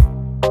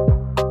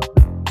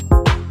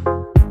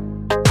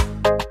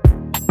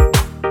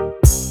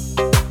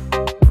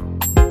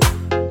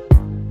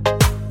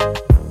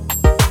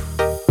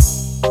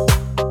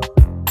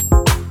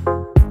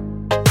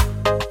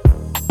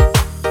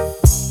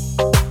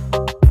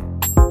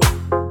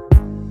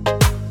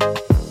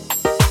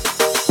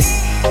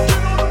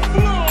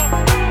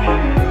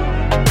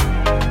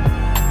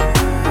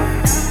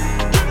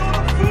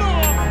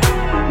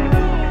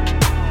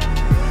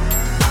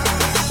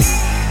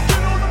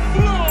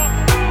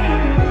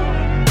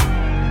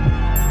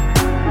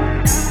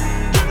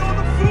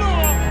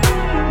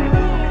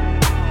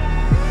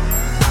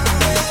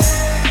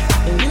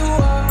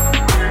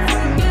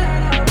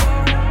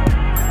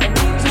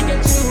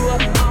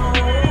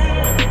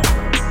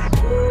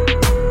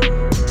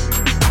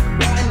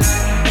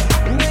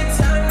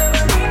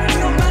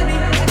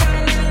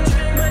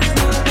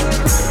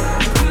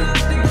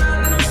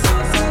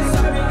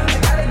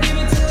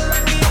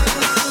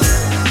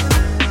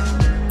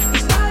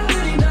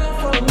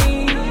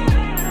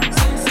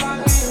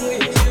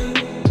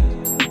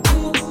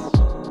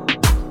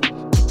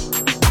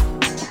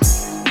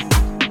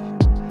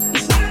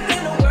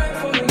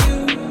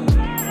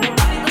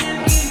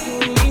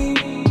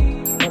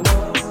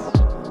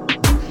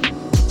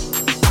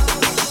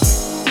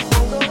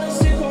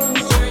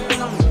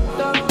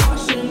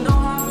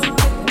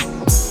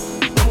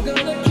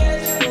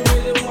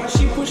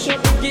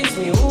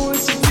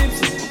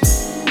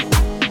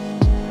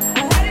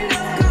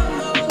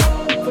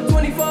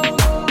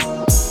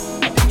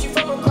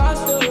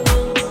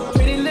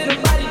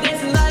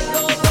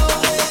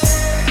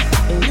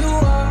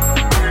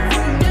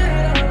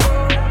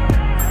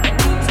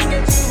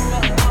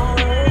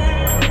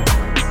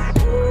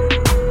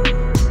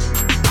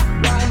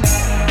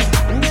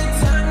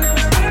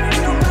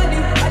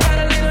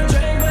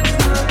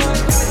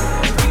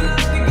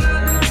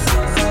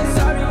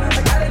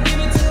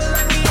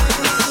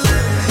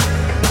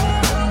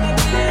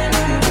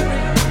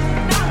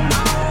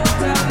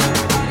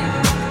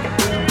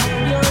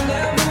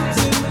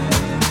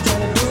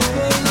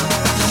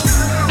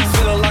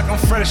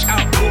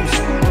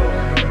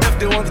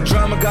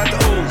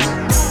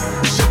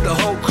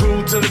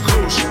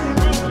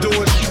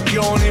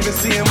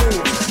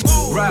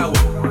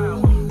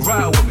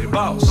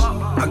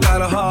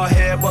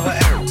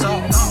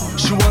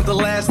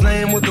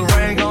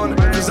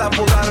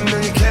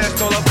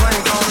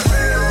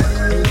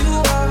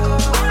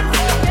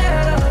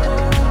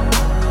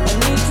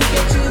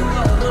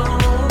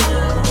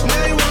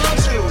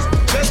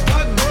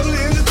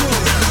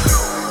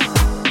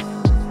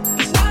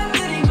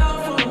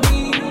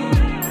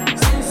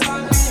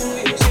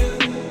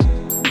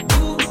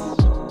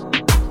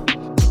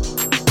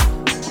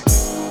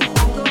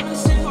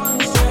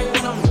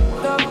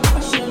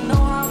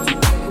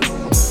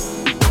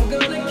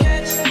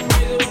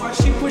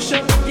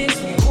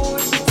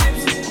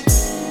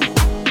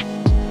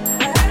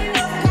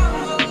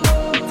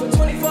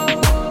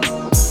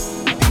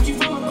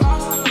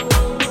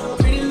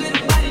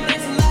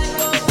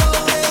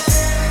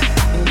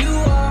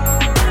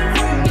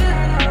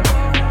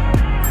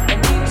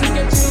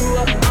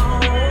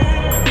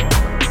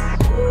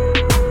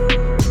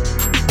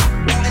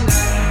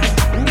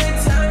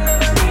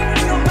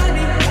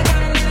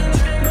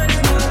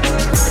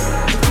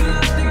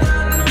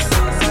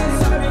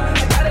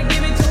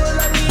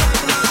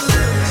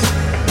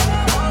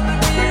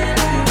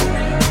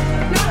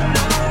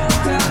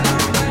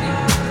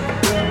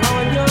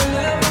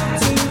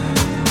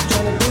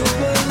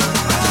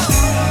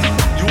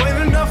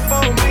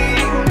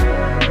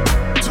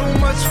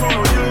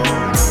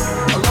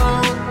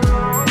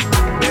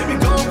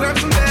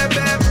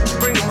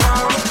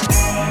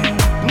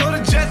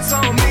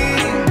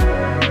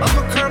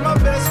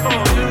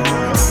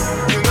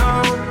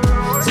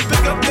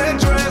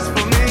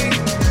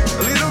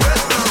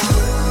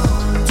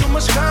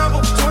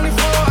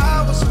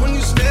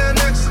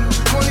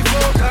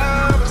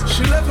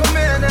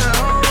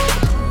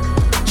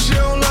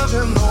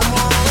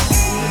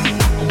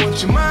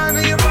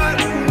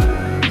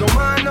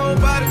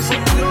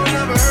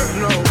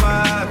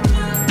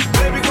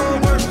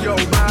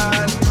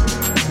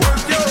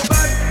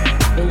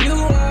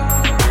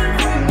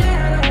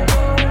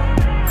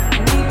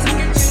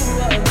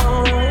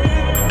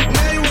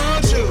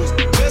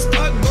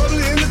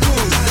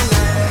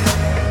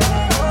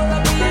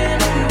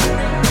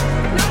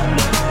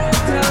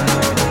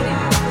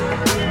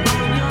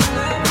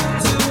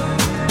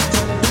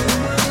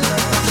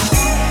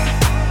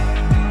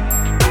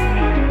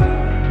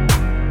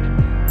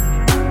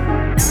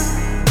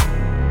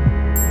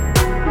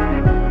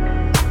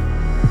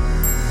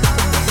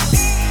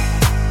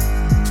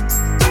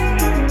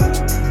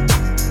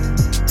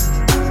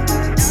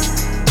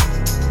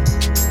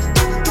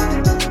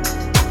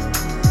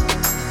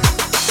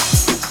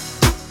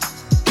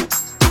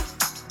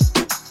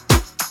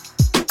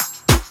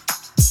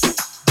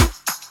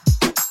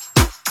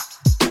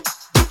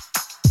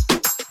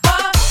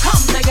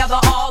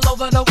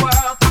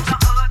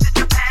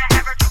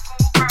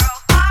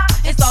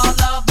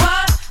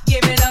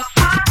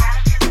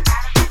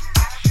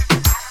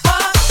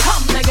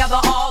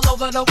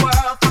 over the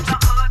world, from the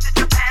hood to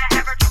Japan,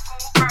 every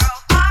cool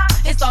girls.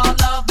 What? It's all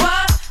love,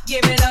 what?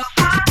 Give it up.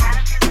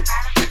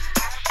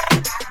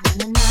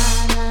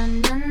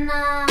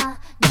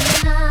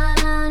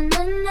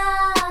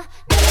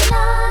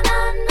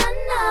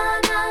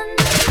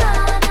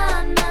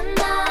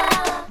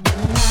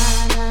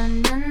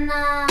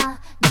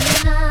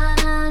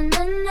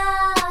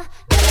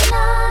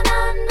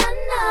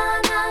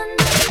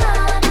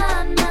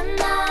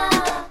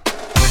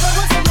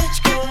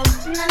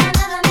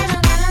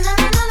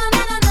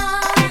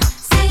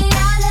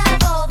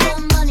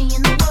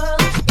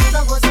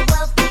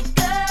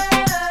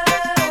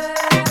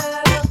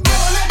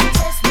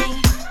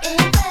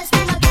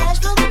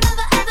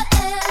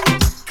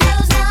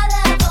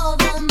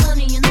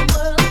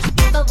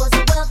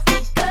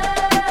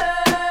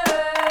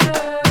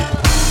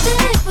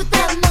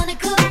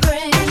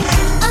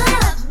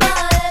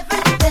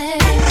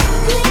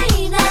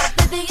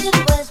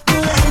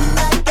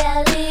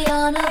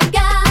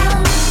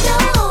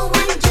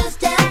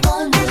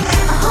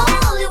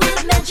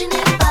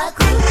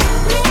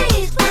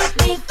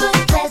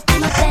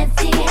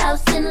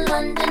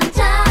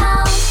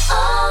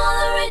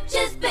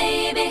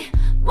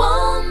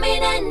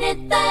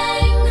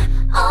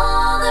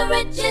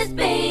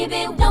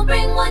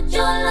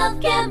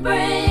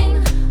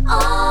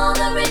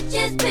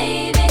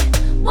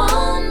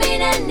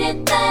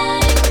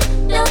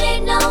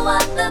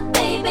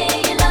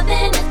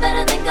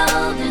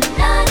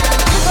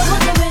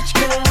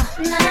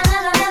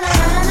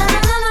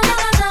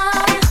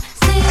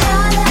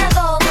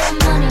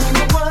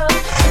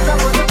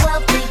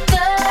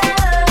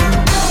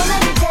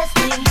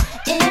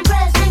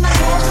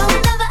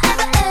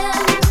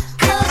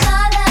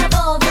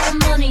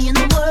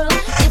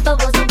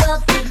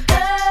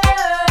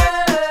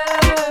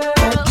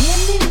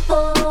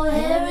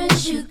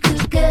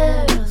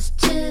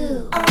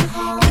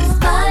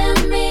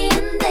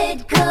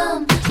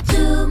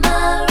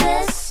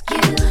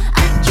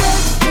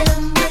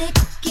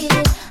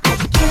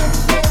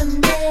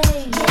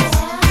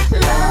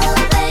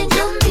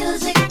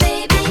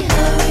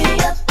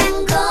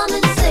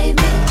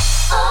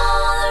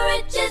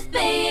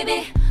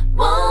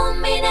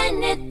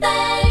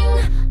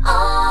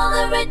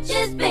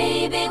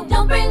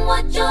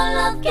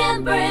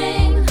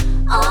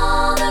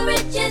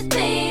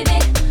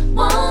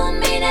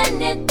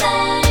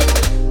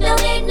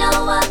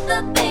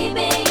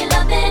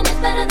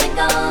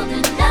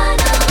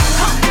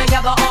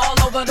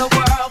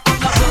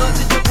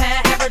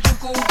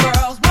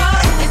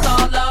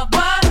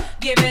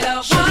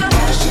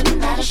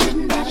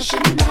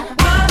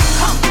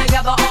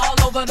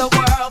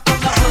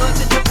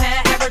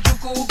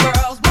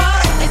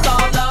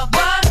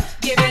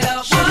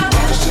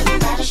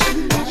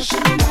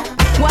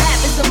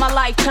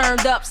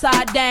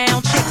 Upside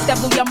down, chicks that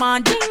blew your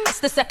mind. Ding, it's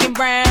the second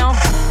round.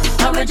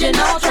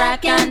 Original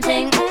track and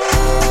ting.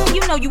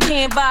 You know you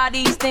can't buy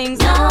these things.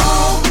 No.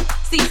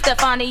 See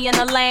Stefani and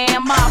the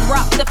Lamb. I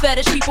rock the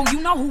fetish people.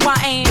 You know who I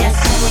am. Yes,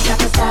 man, we got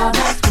the style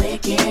that's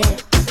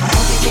wicked. I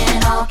hope you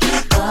can all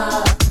keep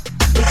up.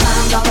 We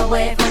climbed all the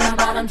way from the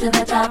bottom to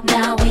the top.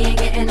 Now we ain't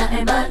getting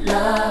nothing but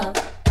love.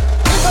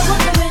 But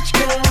what's a rich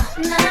girl?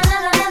 Na na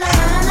na na na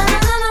na na na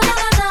na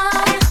na na.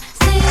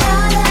 See,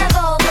 I'd have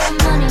all the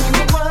money in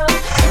the world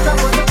if I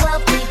was a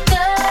wealthy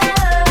girl.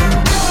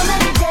 Don't let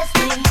me test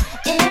me,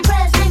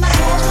 impress me. My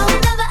cash will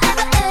never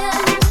ever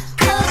end.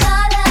 'Cause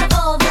I'd have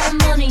all the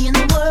money in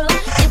the world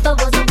if I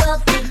was a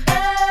wealthy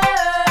girl.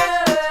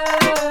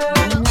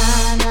 Na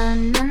na na na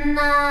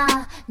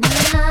na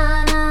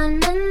na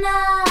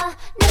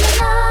na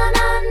na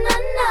na na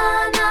na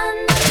na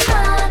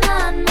na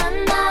na na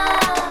na.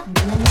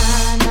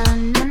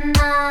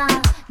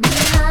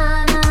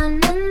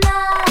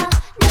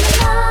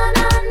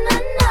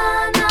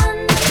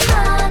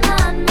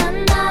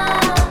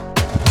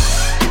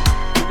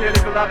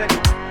 Dearly beloved,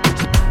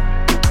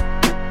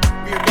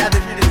 we are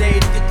gathered here today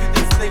to get through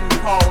this thing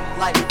called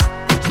life.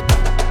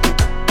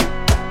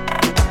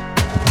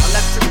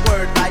 Electric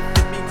word, life,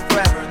 it means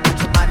forever, and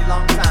that's a mighty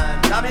long time.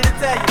 And I'm here to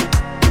tell you,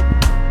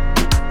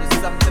 there's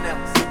something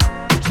else.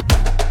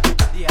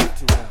 The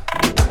afterworld.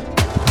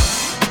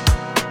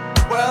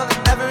 Well,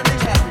 there's never any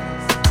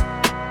happiness.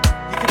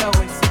 You can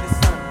always see the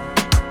sun,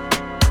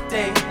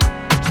 day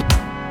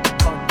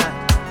or night.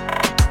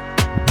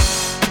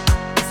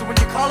 So when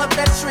you call up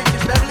that shrink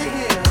in Beverly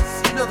Hills,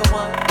 you know the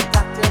one,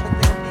 doctor,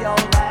 everything will be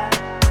alright.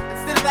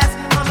 Instead of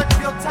asking him how much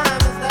of your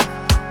time is left,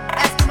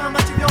 ask him how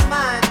much of your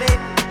mind,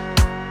 baby.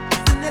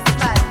 'Cause in this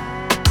life,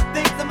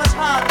 things are much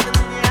harder than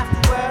in the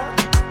afterworld.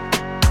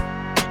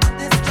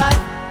 This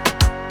life,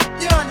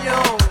 you're on your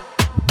own.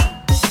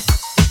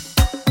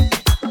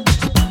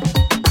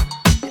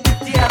 And if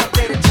the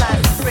elevator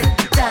tries to break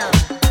you down,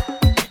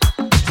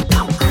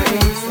 I'm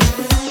crazy.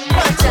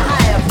 Punch a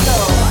higher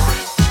floor.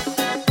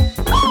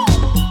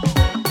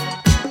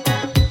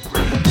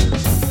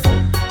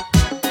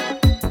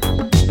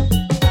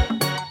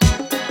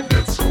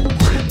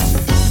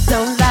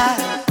 Don't lie,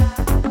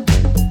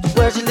 the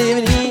world you're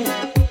living in.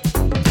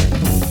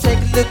 Take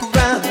a look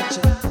around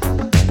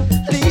you.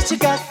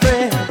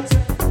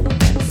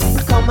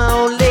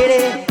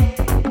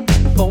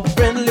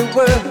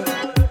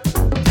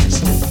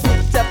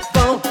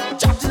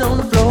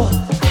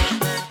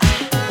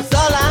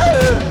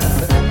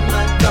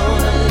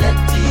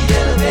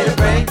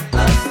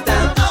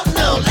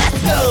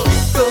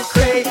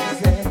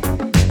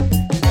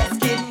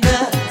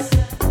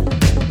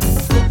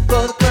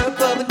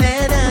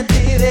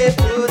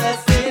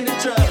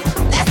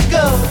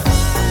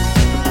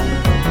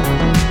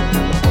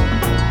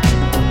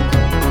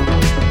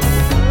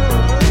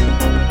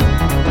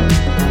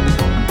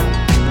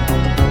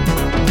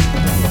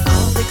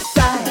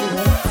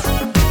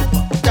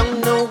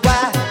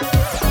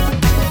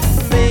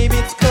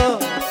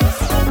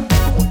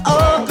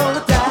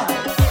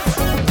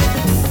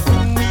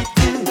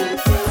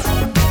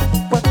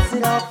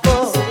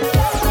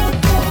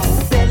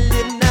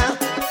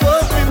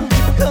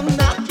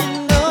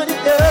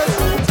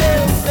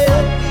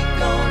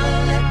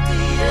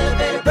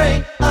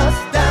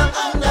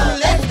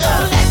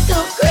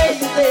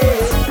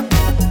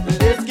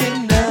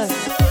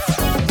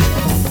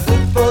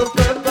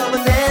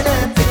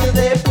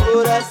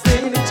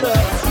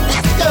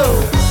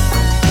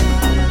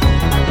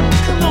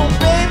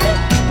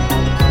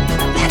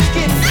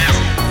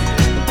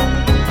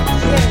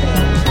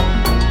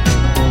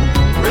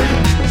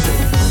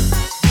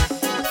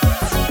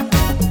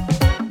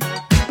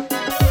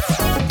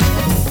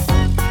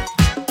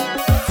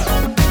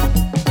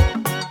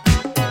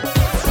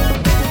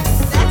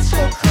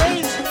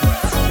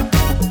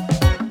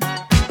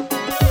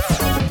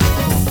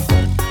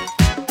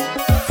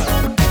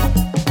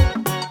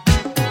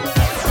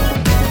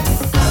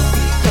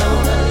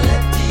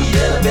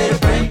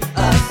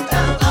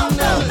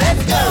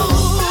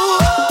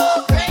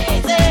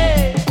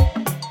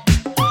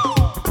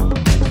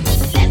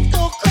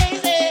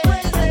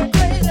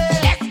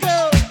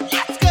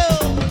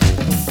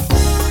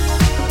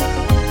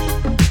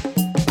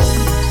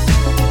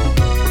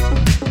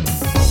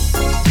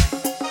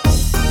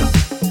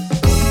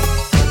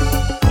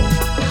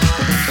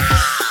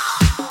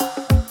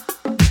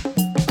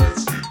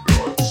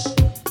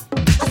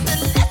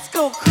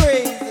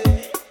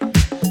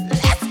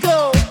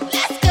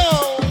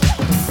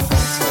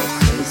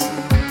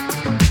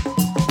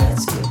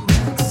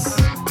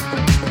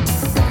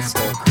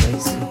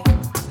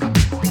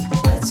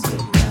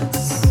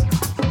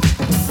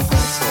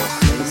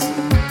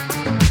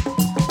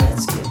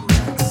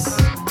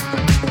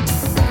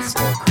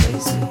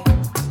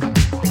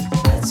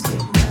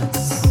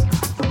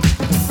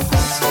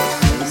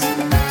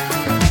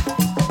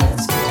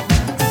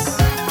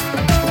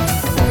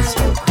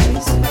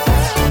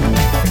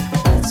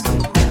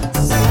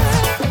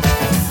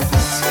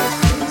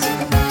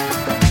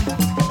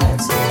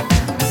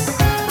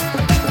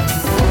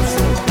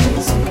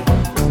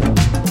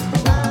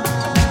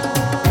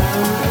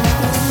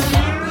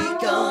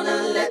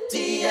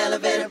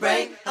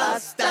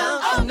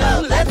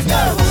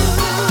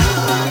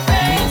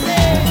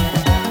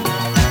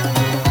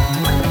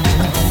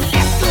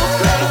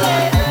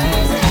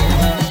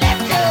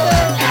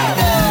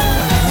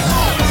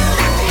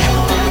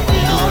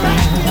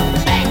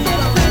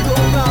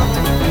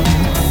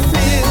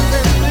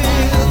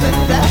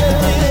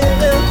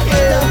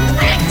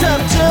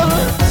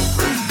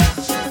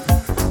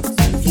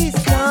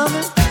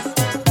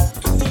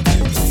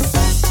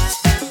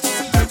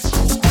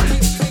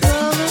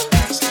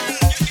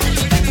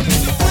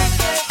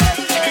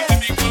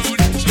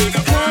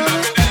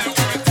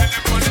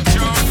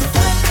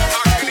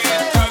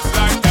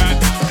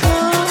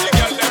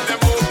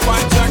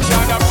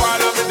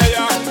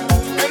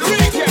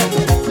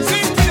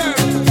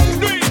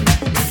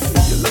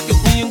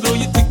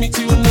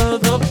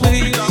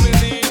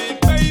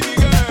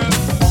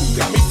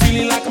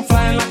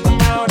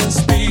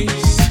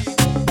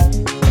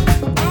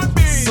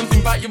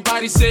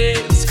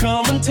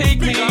 come take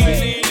me.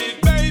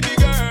 Baby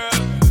girl,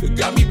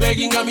 got me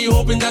begging, got me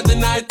hoping that the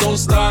night don't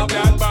stop.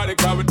 That body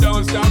cover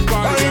don't stop.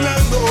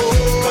 Bailando,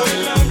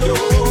 bailando,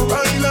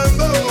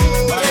 bailando,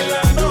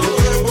 bailando. Tu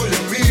cuerpo y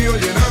el mío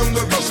llenando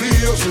el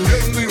vacío,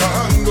 subiendo y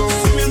bajando.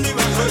 Subiendo y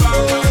bajando.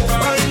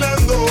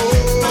 Bailando,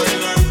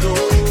 bailando,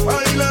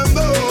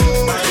 bailando,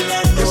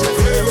 bailando. Ese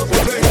fuego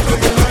por dentro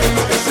y el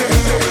aire que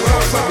siente que va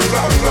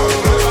saltando.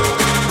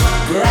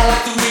 Girl, I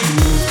like the way you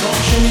move. Come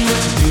show me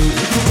what you do.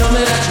 If you tell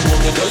me that you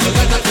want me, girl, you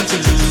got nothing to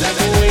lose. I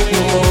can't wait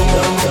no more.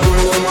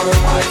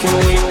 I can't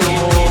wait no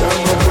more.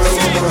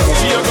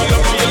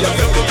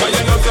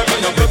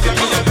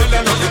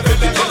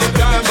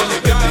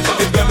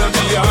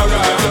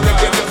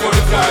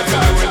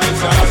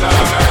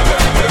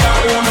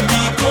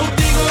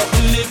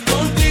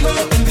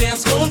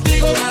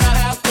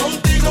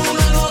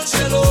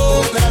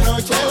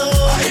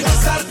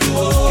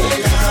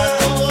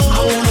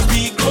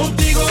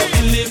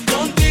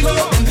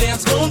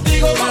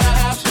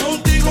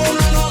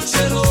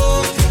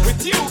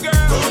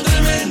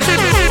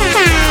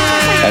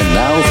 And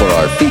now for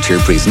our feature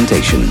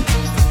presentation.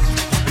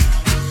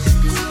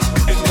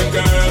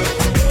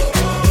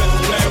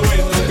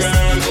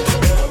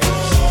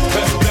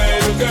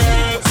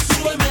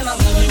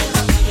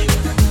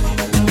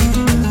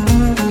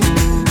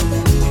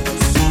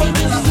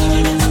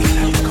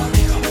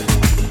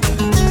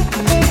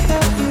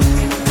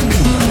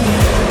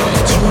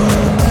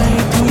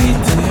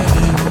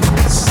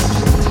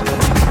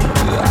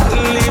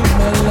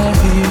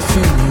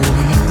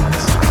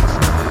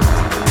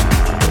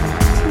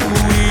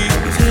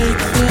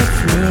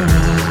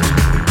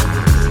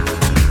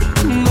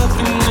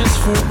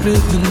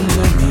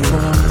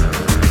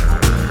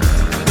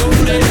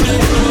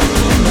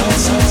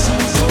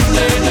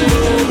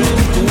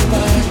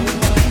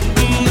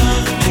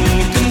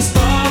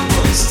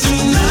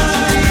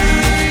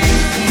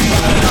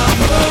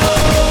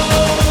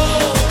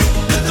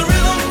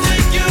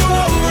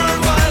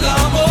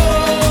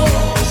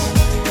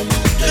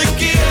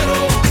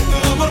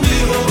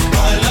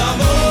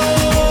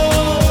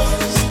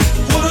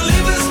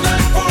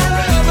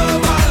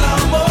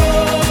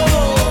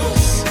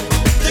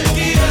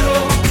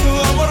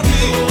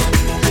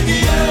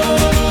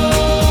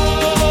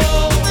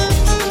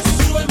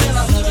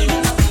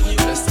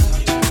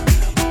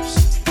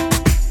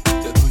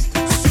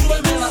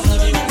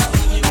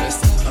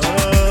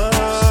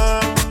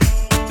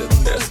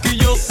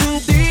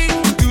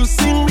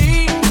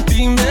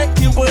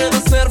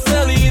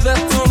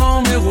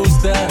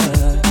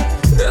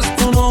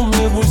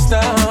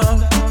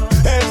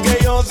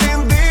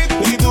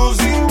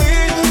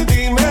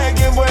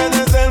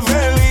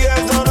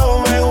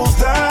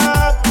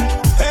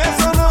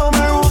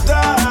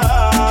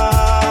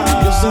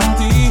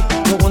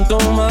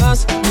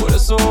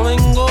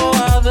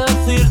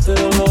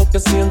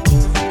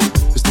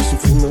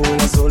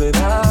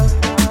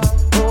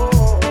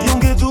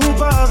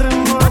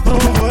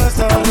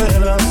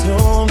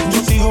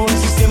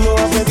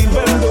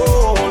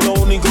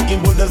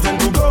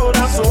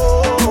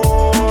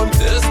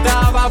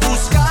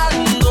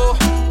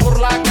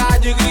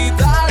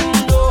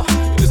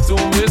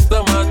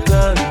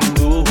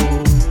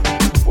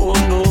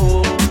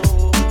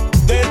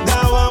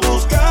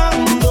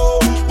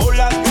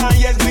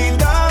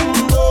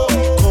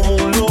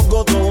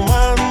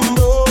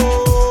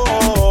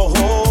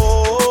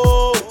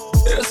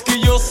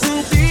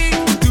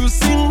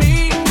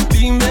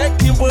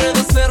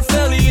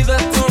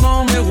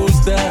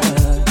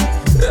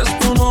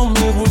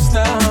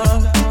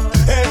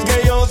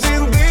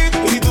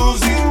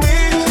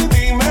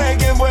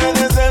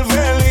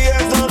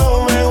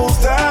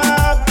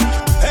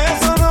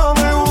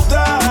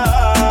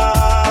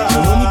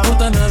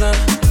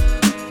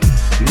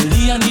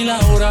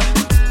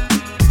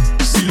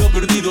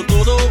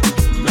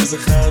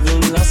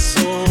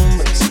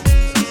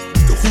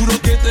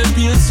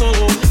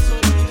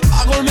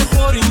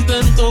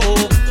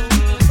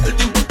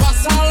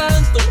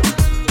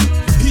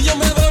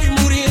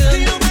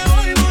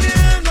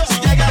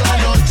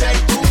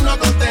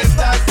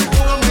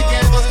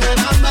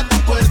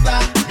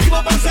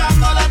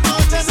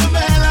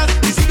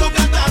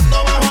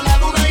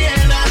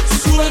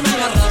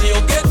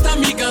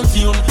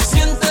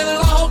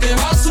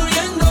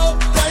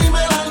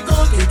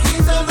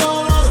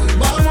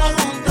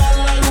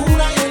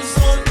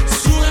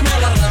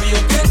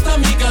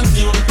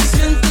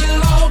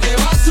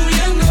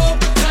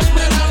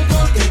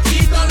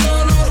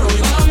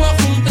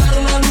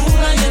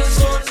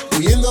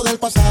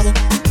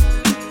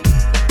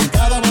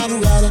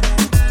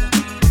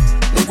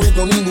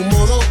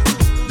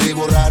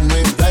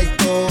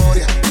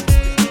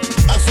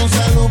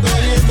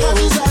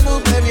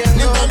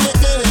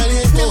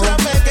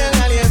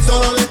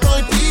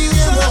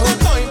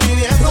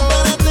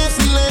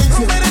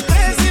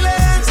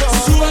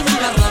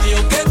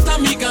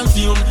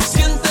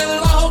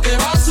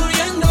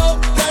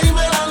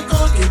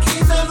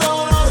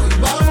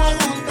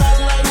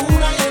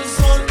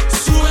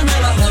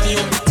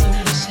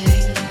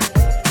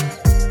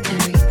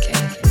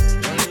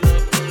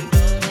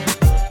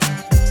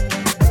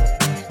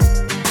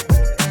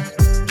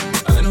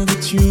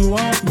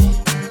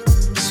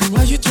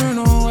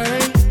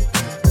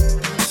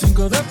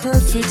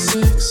 perfect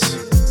sex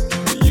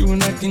you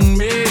and I can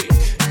make.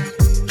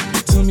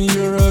 You tell me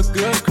you're a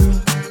good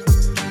girl,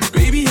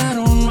 baby, I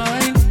don't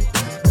mind.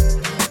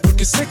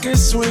 Porque sé que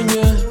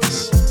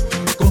sueñas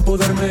con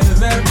poderme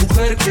ver.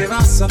 Mujer, ¿qué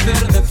vas a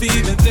hacer?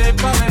 Decídete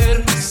pa'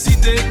 ver si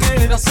te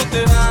quedas o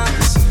te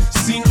vas.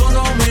 Si no,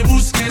 no me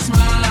busques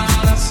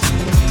más.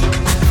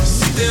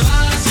 Si te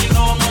vas, you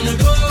know I'm on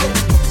the go.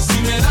 Si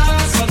me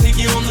das, I'll take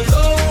you on the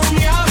low.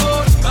 Mi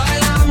amor,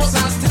 bailamos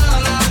hasta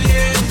las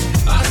 10,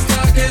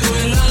 hasta que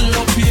duelan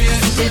los pies.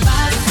 Si te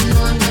vas, you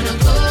know I'm gonna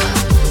go.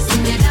 Si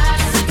me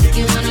das, I'll take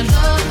you on the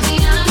low. Mi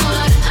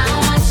amor, I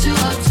want you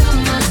all to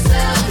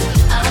myself.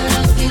 I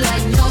love you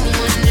like no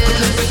one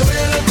else. Te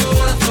duele el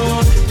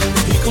corazón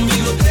y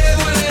conmigo te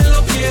duelen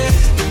los pies.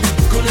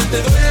 Con él te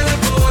duele el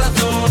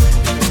corazón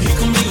y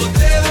conmigo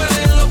te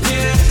duelen los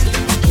pies.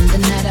 In the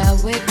night I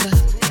wake up,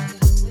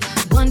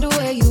 wonder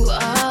where you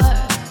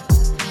are,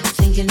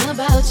 thinking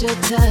about your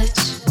touch,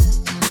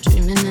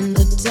 dreaming in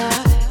the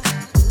dark.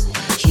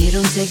 You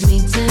don't take me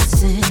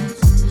dancing,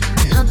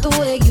 not the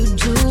way you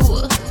do.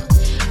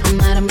 I'm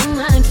out of my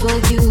mind for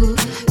you,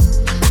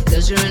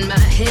 'cause you're in my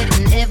head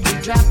and every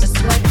drop of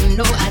sweat. You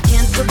know I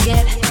can't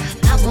forget,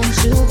 I want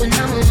you when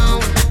I'm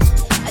alone.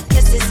 I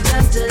guess it's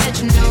time to let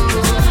you know.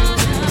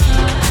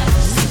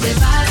 Si te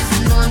vas,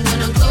 you know I'm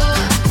gonna go.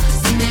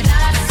 Si me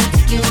das, I'll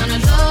take you on a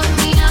low.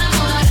 Mi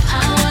amor,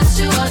 I want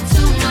you all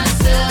to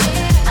myself.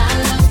 I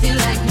love you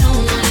like no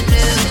one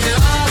else. Si te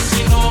vas,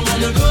 you know I'm on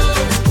the go.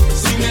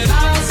 Si me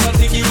das, I'll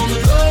take you on the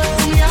low.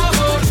 Mi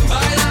amor,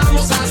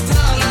 bailamos hasta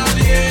las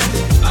 10,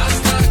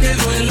 hasta que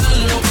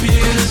duelan los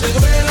pies. Te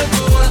duele el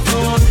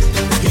corazón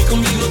y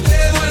conmigo te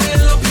duelen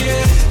los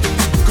pies.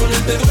 Con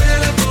él te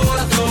duele el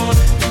corazón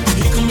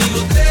y conmigo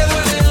te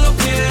duelen los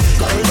pies.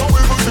 Girl, don't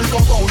even think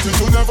about it,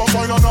 you'll never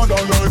find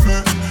another like me.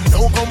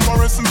 No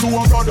comparison to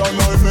a brother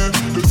like me.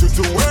 The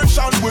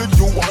situation with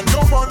you and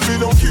your man, me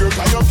don't care,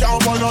 'cause you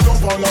can't find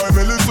another like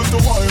me. Listen to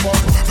my man,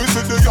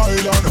 visit the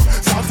island.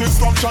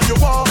 Satisfaction you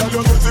want, and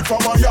you get it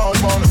from a yard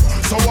man.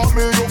 So I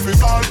made you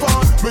feel all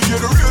fun. Me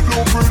get the real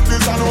blueprint,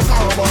 this I know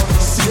carbon.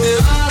 Si te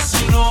vas,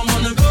 you know I'm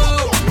on the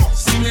go.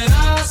 Si me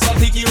das, I'll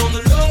take you on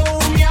the low.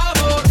 Mi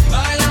amor,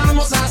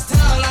 bailamos hasta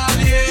las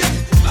 10,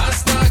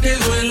 hasta que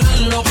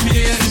duelan los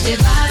pies. Si te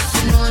vas,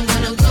 you know I'm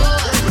gonna go.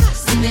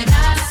 Si me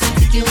das, I'll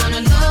take you on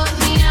a low.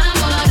 Mi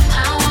amor,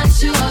 I want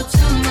you all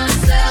to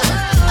myself.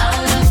 I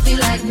love you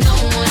like no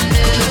one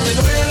else. Te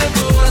duele el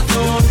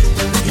corazón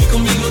y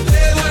conmigo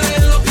te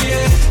duelen los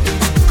pies.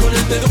 Con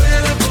él te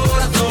duele el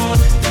corazón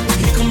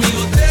y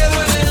conmigo te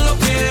duelen los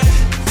pies.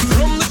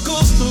 From the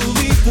coast of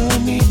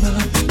Ipanema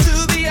to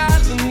the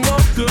island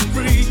of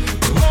Capri,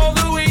 all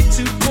the way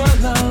to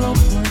Kuala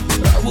Lumpur,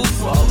 I will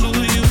follow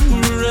you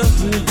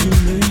wherever you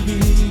may be.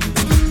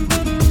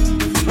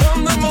 From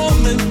the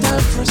moment I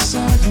first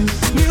saw you,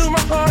 knew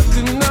my heart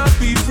could not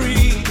be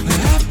free. I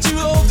have to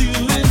hold you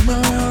in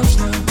my arms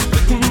now.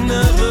 There can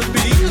never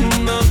be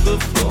another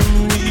for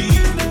me.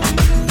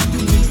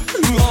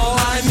 All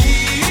I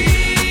need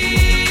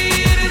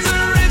is a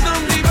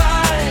rhythm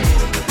divine.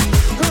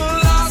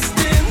 Lost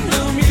in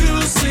the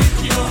music,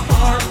 your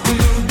heart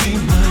will be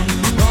mine.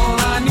 All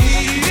I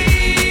need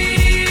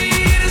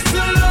is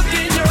to look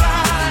in your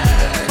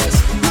eyes.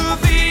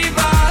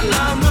 Viva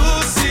la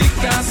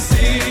música,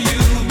 say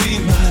you'll be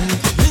mine.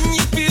 When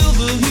you feel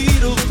the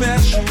heat of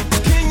passion,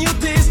 can you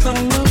taste our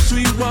love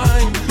sweet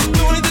wine?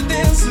 Doing the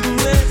dance and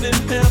let it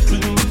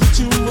happen.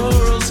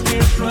 Tomorrow's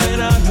scared right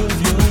out of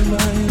your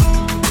mind.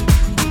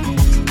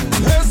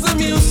 As the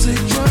music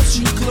draws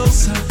you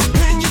closer,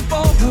 when you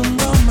fall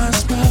under my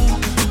spell,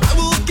 I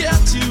will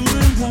get you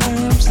in my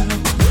arms now.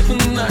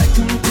 Nothing I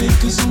can take,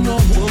 'cause no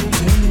one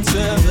can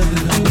tell.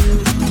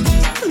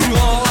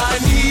 All I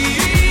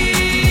need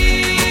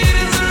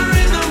is a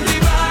rhythm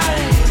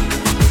divine.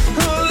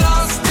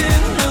 Lost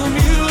in the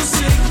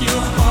music,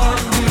 your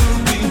heart will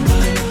be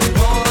mine.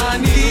 All I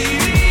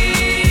need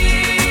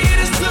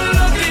is to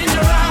look in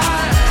your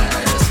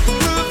eyes.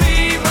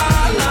 Viva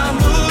la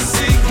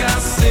música,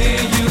 say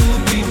you'll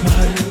be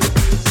mine.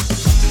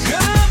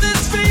 Gonna have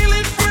this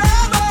feeling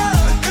forever.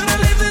 Gonna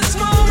live this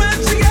moment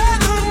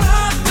together.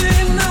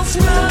 Nothing else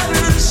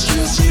matters,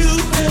 just you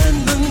and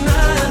the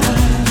night.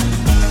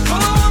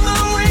 Follow the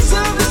waves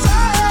of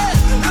desire.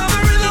 Now the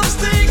rhythm's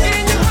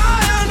taking you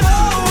higher. No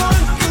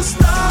one can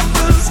stop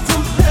us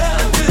from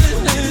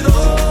having it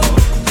all.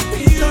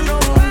 You know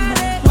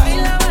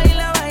Baila,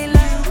 baila,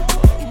 baila.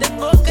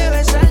 Tengo que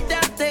besarte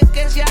antes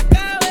que se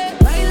acabe.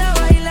 Baila,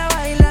 baila,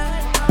 baila.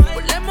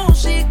 Ponle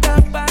música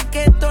pa'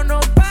 que esto no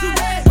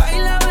pare.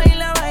 Baila,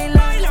 baila,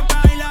 baila.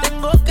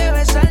 Tengo que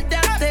besarte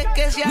antes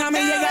que se acabe. Mami,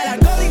 llega el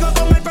código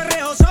con el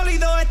perreo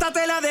sólido. Esta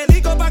te la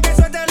dedico pa' que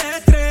suelte el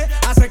estrés.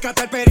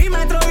 Acércate al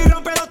perímetro y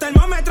rompe los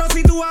termómetros.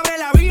 Si tú abres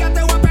la vía,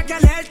 te voy a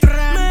pegar el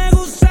tren. Me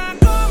gusta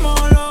cómo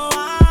lo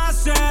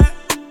haces.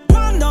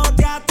 Cuando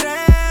te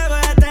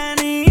atreves,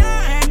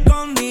 tenías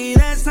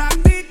escondida esa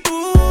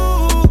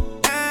actitud.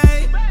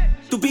 Ey.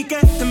 Tu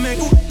piquete me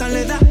gusta,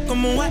 le da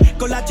como es.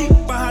 Con la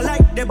chispa al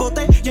aire,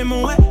 bote y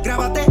emoe.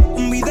 Grábate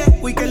un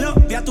video y que lo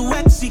vea tu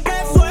ex. ¿Y qué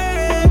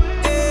fue?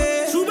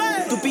 Sube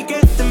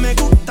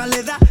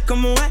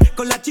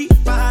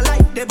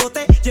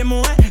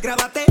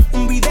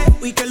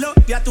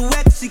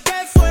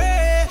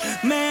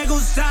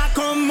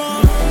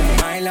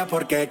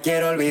que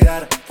quiero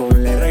olvidar.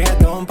 Ponle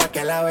reggaetón pa'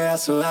 que la vea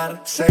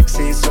sudar.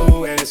 Sexy,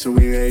 sube su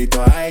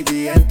videito a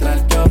IG. Entra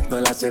al club, no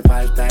le hace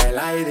falta el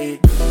ID.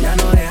 Ya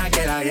no deja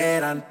que la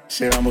hieran.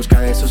 Se va en busca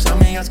de sus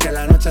amigas que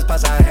la noche es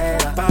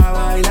pasajera. Pa'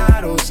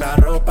 bailar usa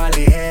ropa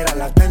ligera.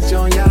 La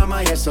atención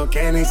llama y eso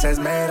que ni se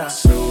esmera.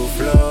 Su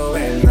flow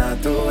es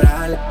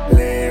natural,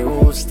 le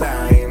gusta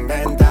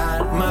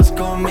inventar. Más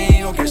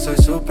conmigo que soy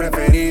su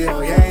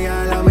preferido. Y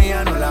ella la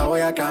mía no la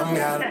voy a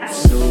cambiar.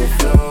 Su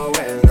flow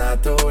es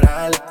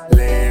natural,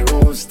 le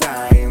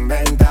gusta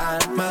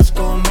inventar. Más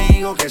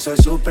conmigo que soy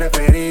su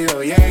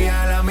preferido. Y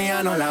ella la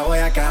mía no la voy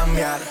a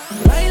cambiar.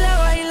 Baila,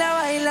 baila,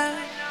 baila.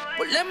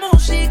 Ponle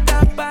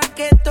música pa'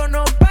 que esto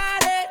no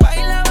pare.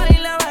 Baila,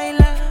 baila,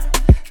 baila.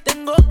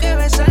 Tengo que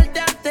besarte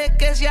antes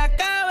que se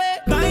acabe.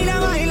 Baila,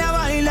 baila,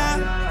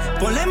 baila.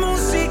 Ponle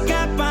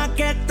música pa'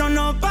 que esto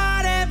no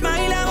pare.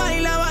 Baila,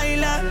 baila,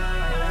 baila.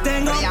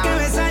 Tengo que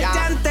besarte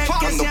antes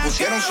que se acabe.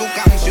 Pusieron su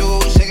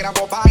canción, se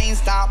grabó pa'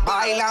 Insta,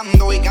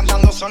 bailando y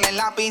cantando sola en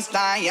la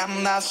pista. Y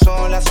anda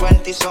sola,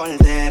 suelta y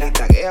soltera.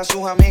 Taguea a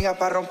sus amigas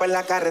pa' romper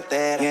la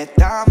carretera. Y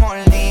está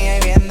molida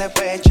y bien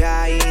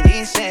despecha. Y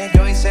dice que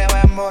hoy se va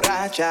a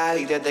emborrachar.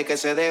 Y desde que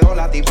se dejó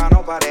la tipa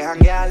no pare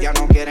janguear. Ya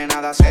no quiere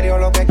nada serio,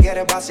 lo que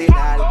quiere es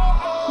vacilar.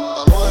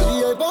 Vamos al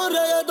día y pon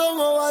reggaetón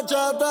o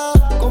bachata.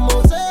 Como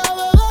sea,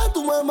 bebé,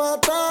 tú me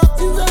matas.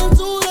 Sin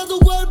censura, tu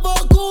cuerpo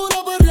cura,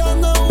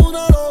 perreando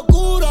una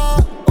locura.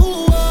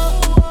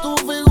 Tu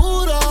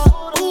figura,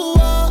 tu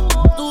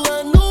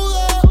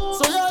desnuda.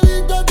 Soy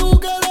adicto a tu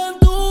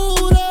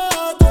calentura.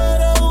 Tú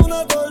eres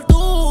una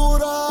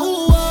tortura.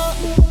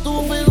 Tu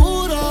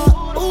figura,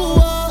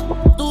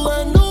 tu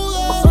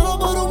desnuda. Solo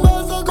por un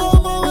beso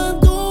como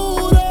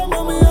aventura.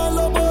 Mami,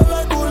 hazlo por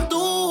la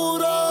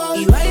cultura.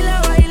 Y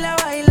baila, baila,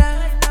 baila.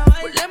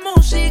 Ponle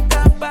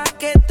música pa'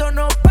 que esto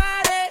no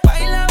pare.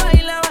 Baila,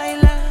 baila,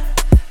 baila.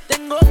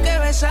 Tengo que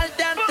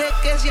besarte antes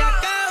que se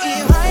acabe.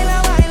 Y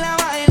baila, baila,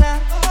 baila.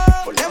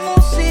 Ponle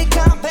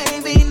música,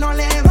 baby, no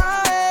le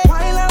bajes.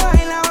 Baila,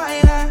 baila,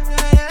 baila.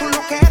 Tú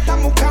lo que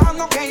estás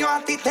buscando que yo a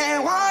ti te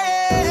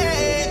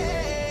guaye.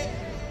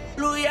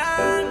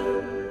 Luyan,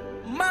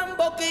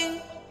 Mambo King,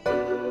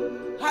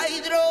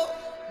 Hydro,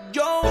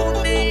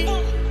 Johnny.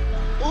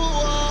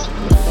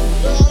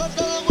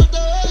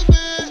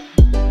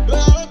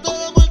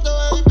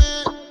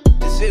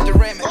 This is the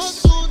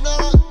remix.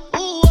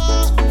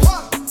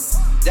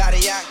 Daddy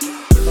Yankee,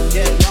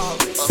 yeah, no.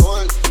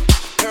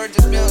 Heard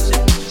this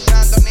music,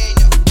 Santo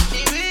Niño.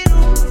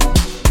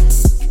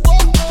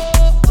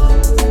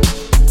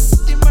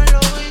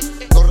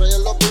 Los reyes,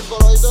 los people,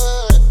 ahí te.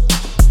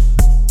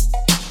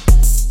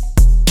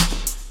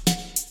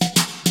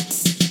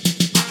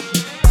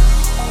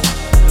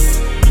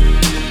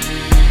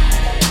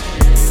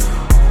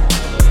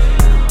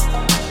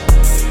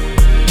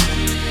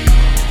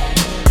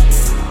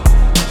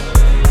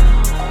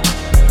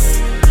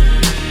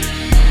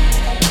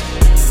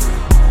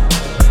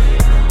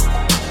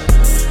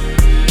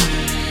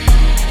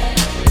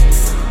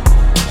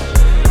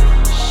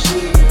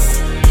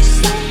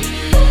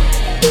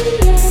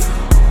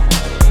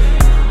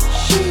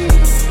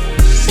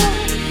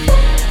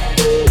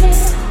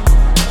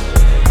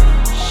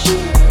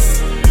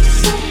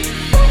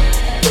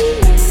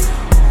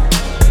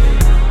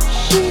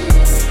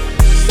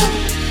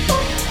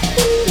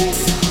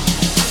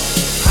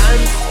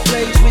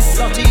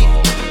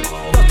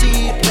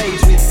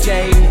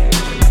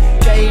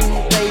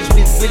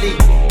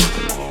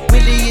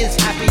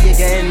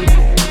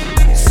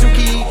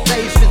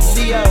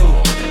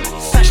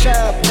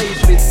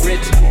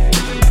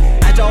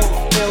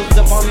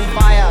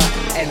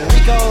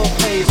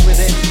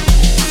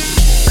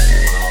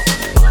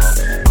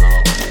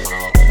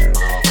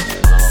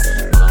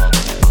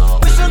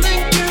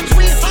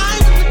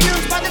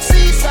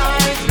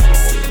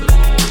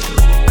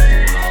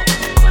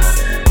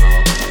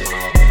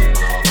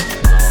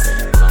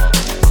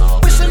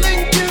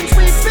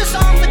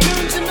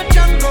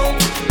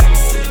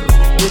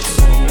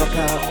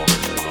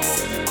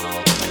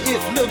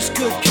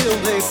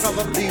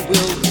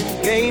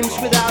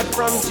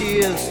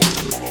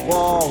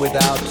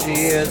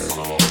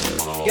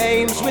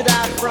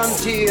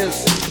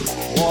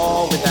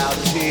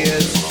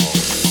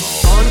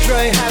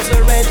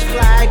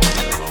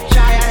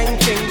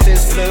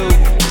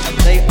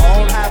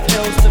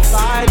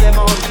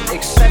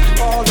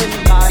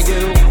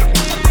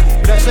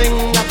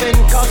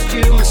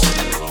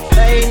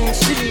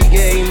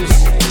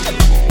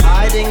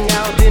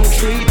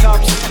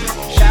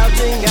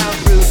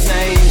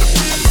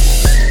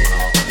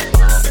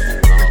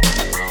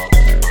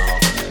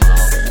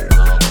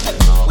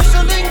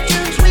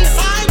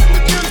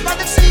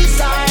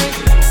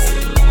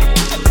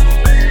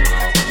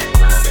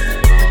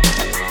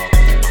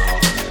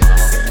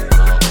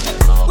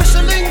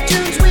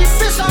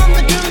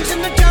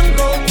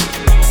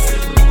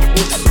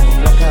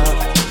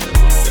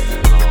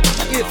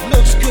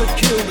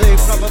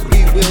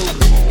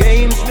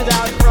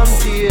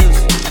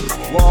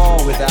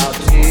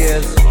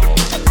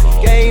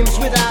 Games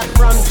without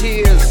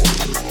frontiers,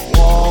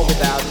 war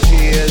without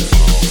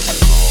tears.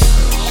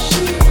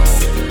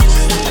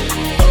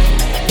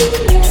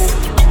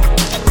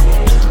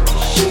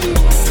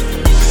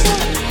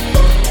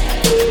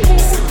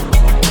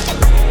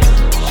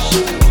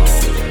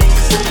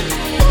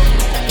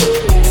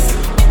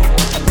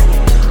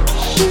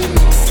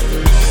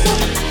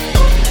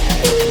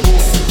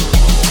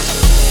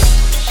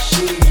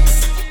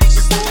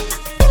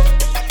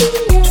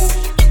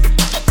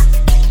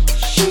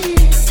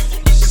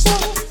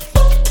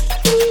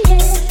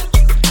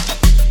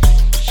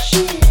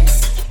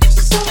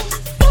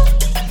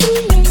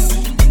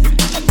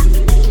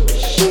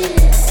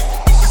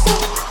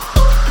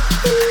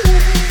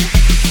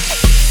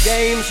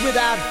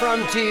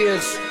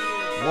 frontiers,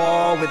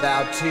 war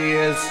without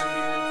tears.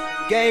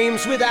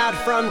 Games without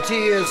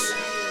frontiers,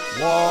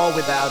 war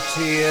without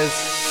tears.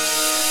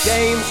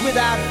 Games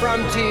without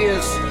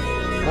frontiers,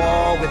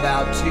 war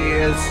without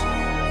tears.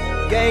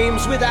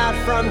 Games without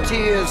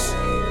frontiers,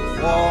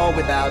 war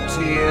without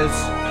tears.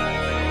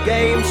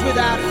 Games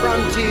without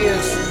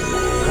frontiers,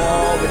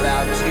 war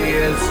without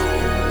tears.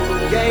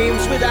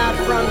 Games without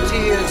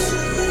frontiers,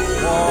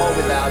 war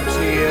without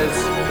tears.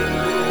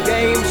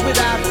 Games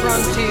without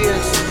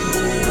frontiers,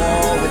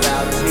 war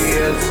without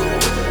tears.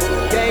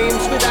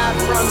 Games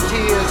without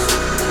frontiers,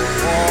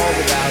 war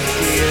without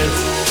tears.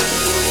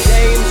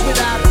 Games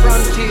without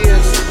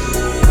frontiers,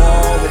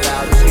 war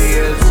without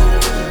tears.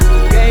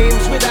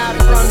 Games without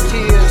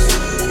frontiers,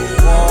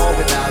 war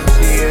without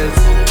tears.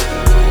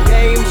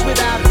 Games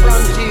without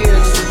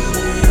frontiers,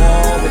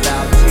 war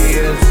without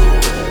tears.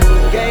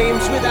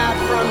 Games without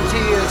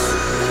frontiers,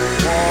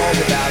 war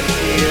without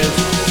tears.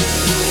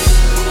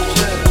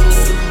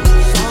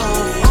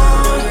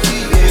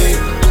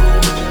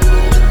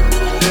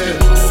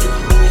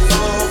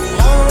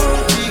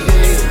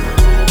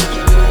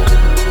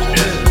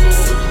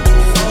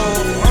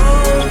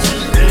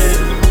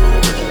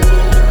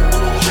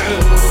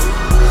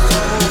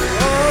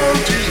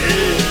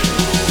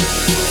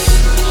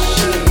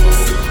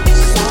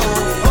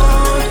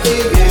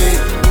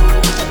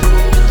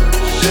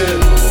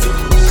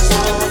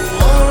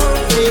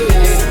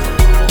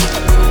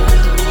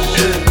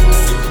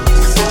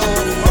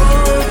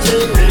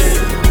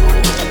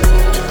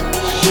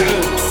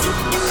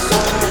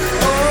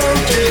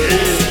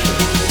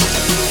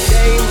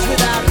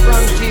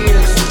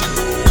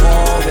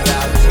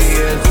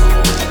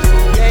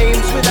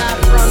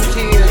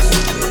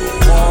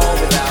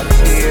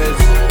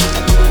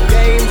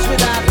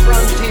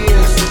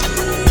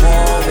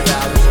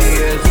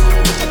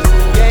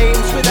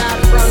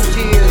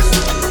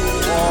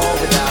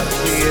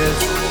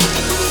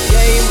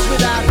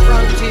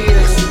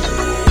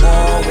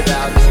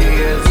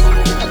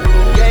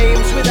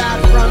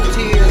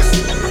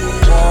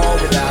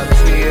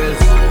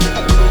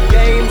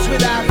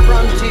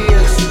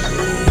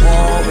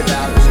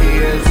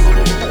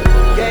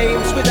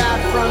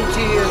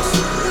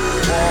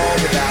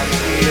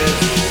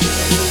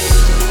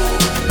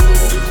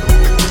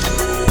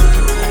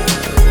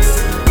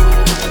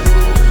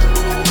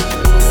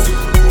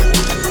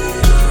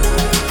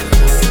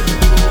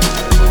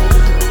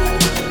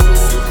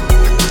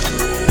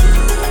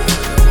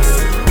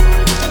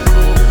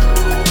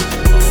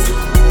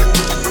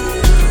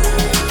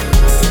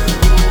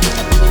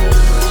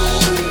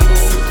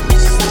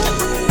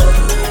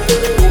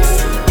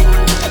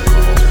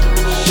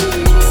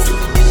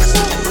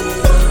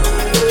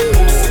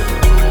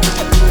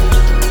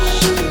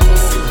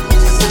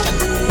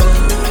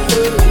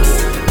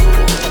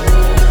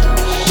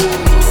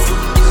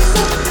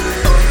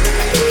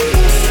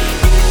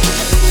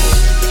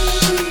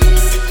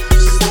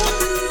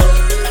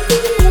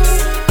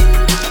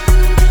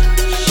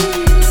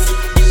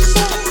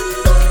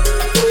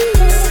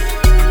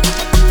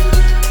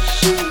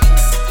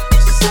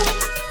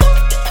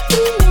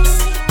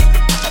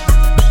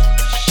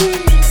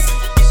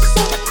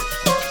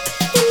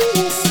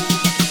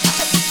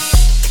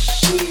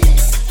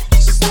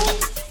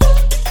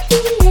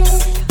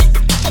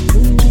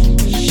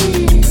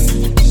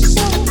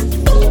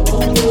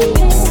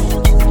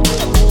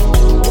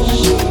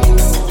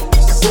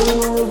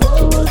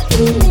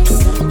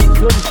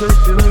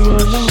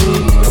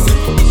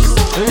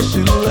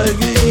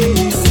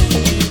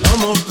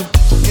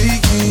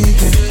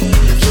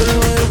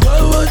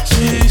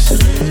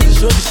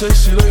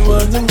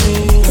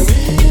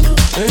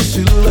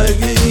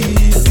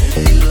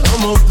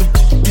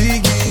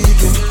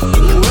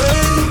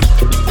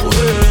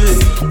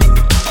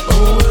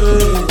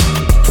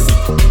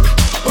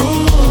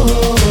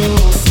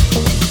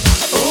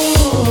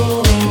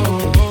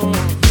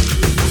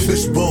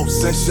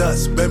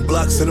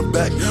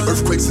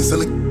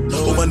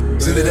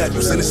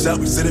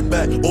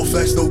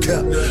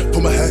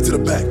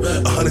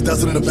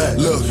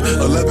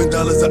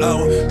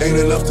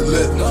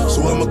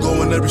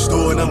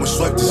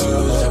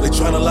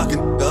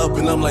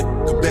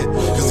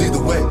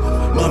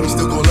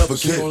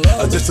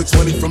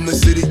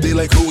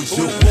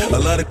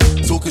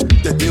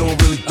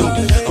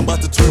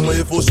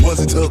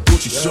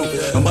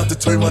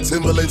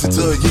 Timberlands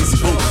into a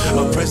Yeezy boot.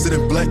 My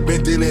president black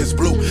bent in his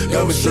blue.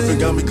 Got me stripping,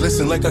 got me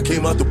glistening like I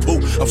came out the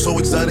pool. I'm so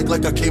exotic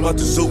like I came out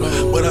the zoo.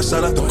 But I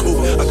shot out the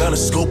coupe. I got a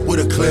scope with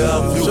a clear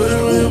out view.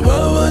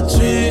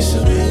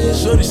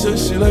 Shorty said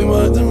she like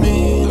my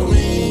demeanor,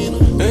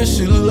 and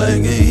she look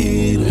like a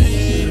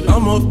eater.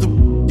 I'm off the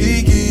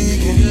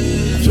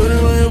geeking. Shorty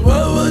on your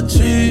Baba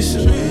cheese.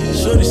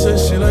 Shorty said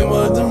she like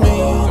my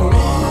demeanor,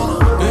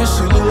 and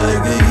she look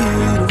like a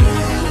eater.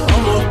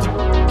 I'm off the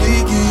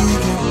geeking.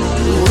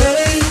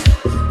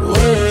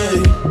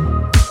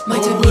 My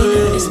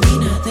demeanor is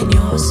meaner than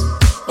yours.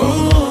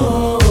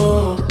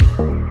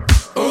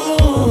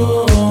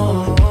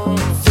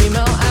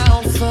 Female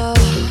alpha,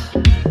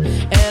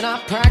 and I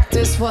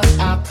practice what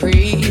I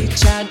preach.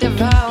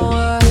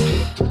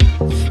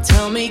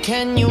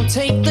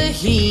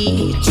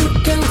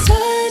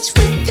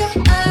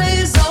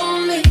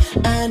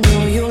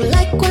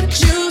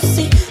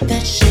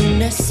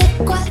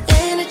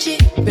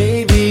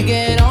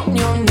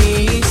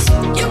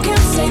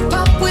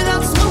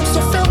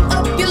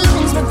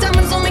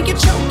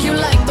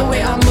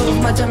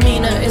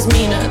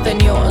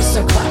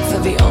 so clap for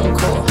the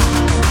encore.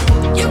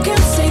 You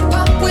can't say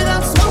pop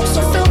without smoke,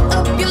 so fill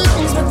up your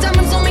lungs. My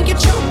diamonds don't make you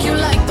choke. You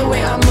like the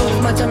way I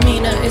move, my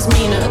demeanor is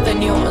meaner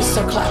than yours,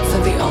 so clap for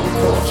the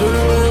encore.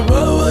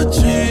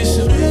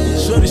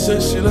 Shorty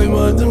said she like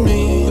my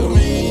demeanor,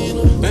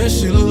 and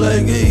she look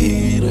like a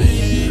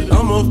eater.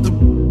 I'm off the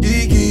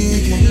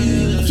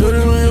geeky. Shorty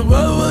went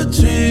about what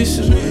cheese.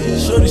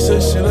 Shorty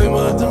said she like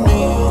my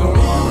demeanor,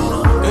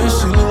 and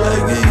she look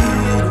like a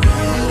eater.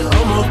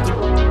 I'm off the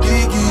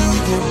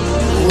geeky.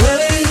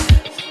 Wait.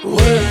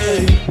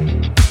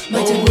 My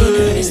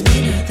demeanor is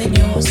meaner than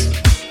yours.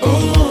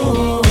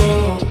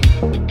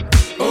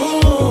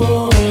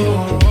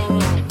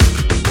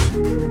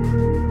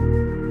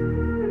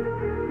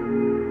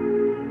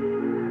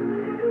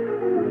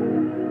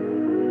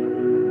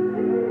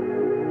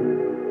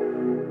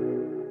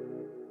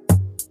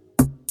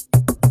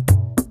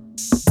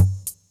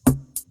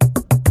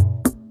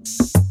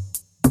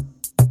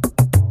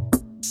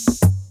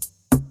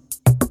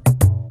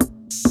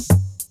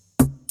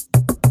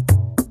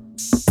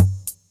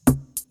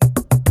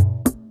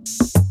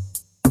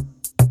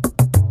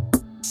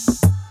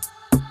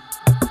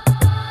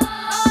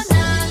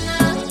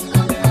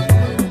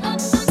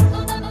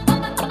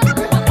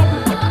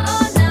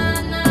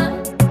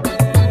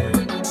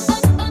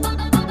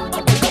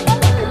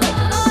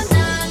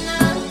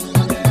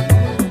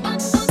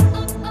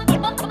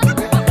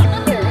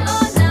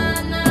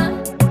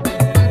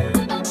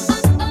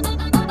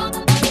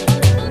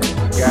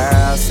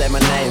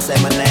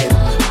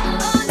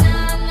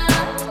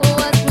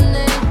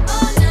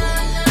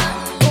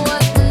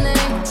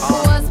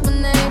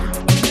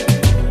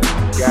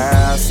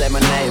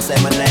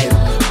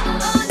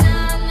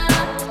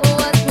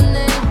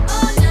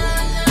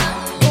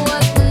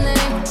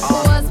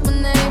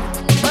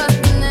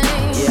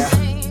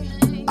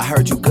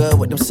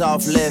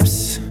 Soft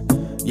lips,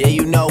 yeah,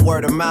 you know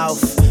word of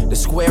mouth. The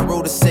square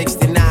root of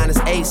 69 is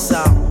 8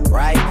 something,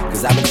 right?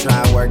 Cause I've been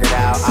trying to work it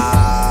out.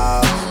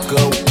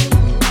 Good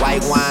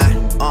white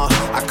wine,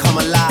 I come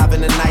alive in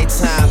the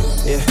nighttime.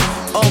 Yeah,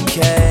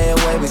 okay,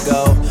 away we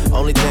go.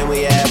 Only thing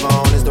we have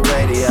on is the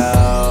radio.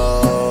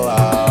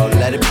 Oh,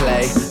 let it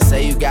play.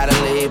 Say you gotta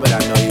leave, but I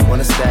know you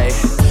wanna stay.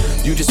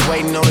 You just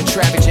waiting on the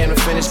traffic jam to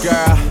finish,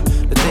 girl.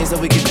 The things that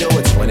we can do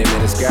in 20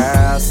 minutes,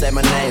 girl. Say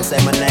my name,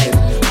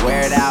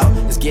 wear it out.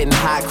 It's getting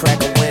hot,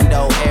 crack a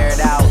window, air it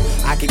out.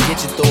 I can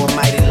get you through a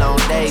mighty long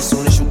day.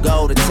 Soon as you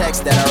go, the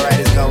text that I write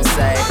is gon'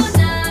 say,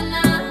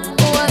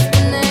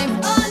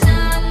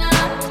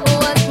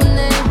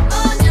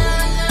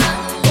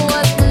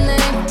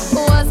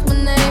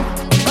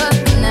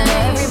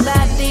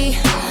 Everybody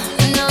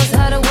knows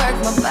how to work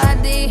my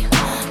body,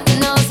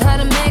 knows how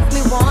to make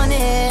me want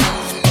it.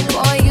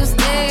 Boy, you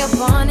stay up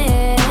on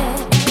it.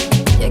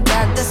 You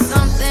got the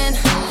something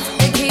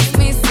that keeps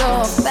me so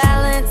off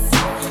balance.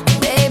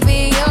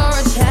 Baby, you're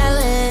a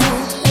challenge.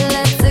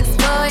 Let's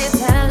explore your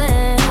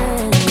talent.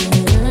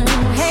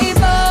 Hey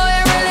boy,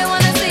 I really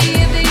wanna see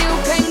if you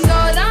can go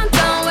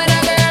downtown with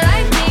a girl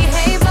like me.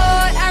 Hey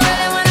boy, I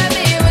really wanna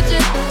be with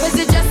you, 'cause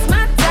you're just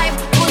my type.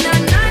 Oh na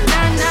na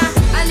na na,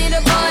 I need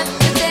a boy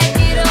to take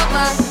it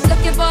over.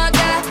 Looking for a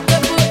guy to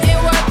put in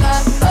work.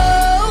 Oh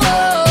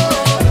oh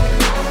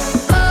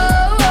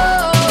oh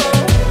oh.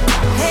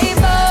 Hey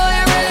boy,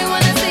 I really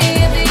wanna see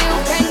if you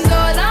can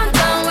go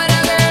downtown with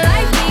a girl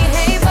like me.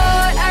 Hey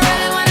boy, I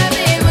really wanna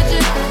be with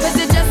you, 'cause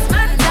you're just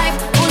my type.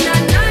 Oh na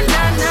na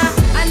na na,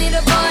 I need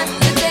a boy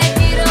to take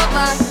it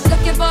over.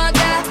 Looking for a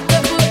guy to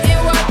put in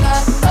work.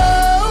 Oh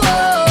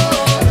oh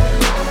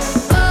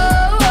oh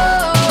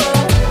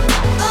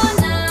oh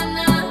na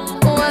na.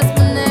 What's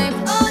my name?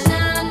 Oh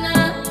na na.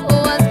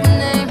 What's my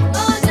name?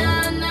 Oh na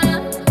na.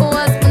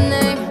 What's my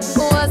name?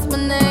 What's my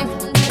name?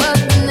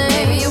 What's my name?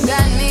 Baby, you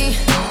got me,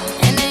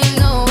 and ain't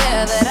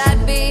nowhere that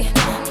I'd be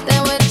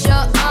than with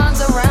your arms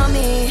around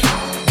me.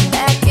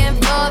 Back and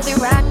forth, you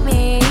rock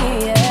me,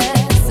 yeah.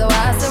 So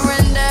I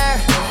surrender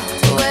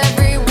to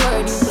every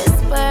word you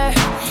whisper,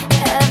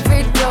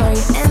 every door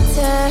you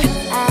enter.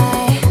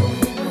 I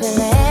will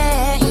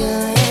let you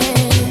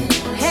in.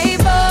 Hey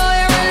boy,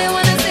 I really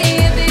wanna see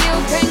if you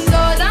can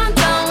go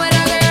downtown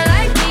with a girl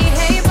like me.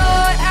 Hey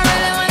boy, I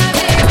really wanna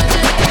be with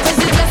you, 'cause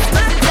you're just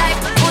my type.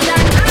 Oh na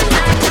na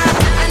na na,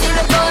 I need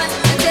a boy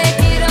to take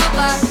it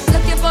over.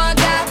 Looking for a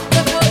guy to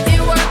put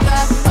in work.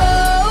 Oh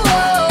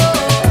oh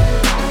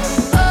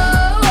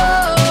oh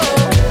oh.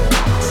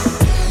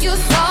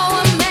 You're so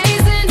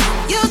amazing.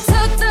 You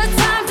took the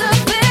time to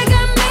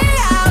figure me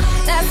out.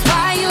 That's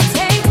why you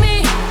take me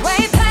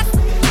way past.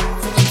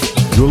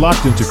 You're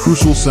locked into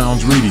Crucial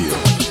Sounds Radio.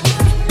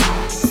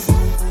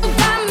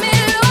 Got me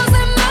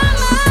losing my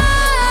mind.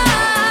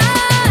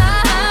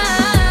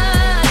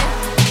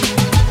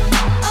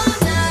 Oh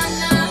na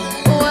na,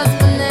 what's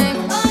my name?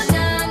 Oh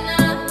na na,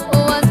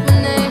 what's my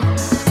name?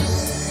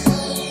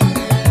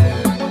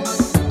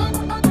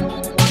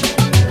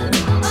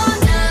 Oh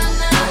na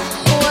na,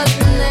 what's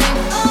my name?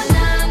 Oh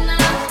na na,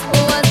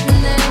 what's my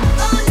name?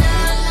 Oh na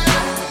na,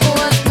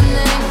 what's my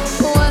name?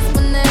 What's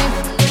my name?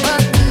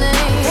 What's my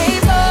name? Hey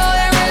boy,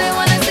 I really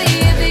wanna see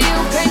if you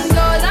can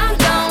go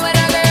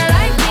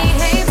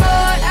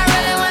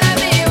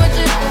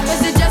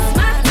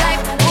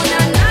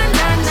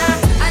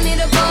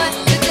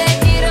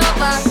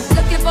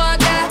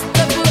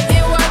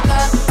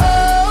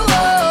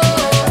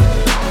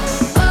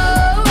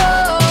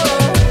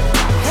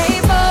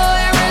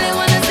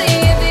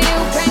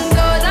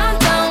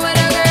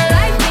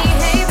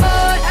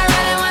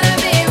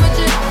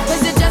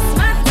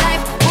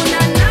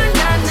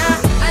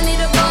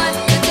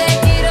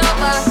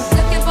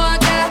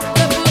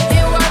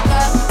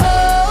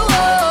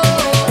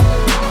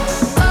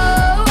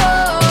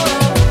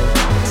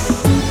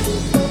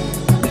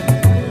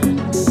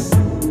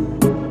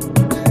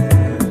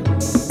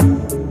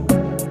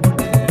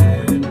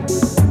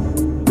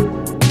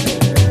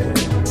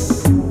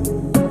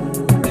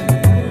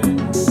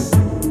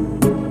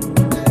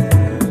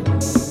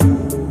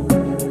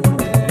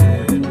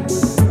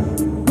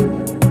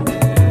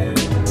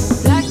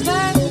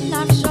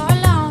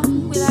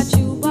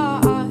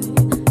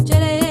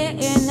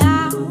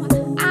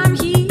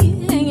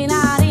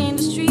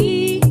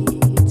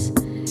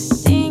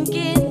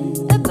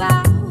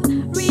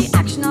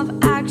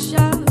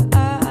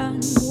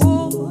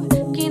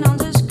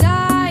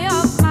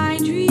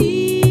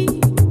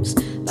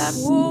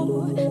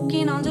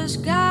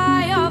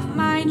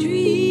my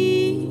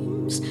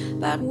dreams,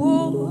 but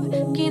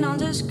walking on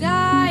the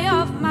sky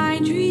of my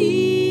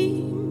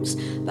dreams.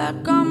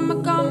 But come,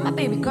 my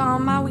baby,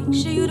 come, I will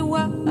show you the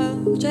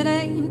world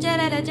today.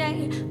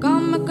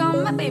 Come,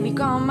 my baby,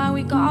 come, I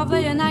will cover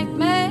your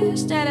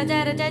nightmares.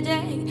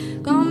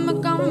 Come,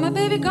 my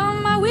baby,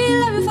 come, I will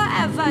love you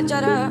forever.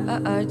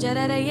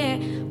 Yeah.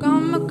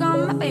 Come,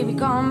 my baby,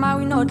 come, I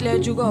will not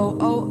let you go.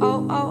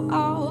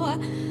 Oh.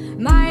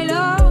 My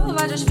love,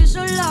 I just feel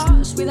so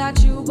lost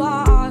without you,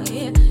 boy.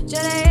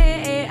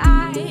 Today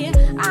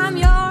I'm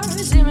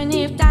yours, even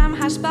if time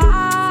has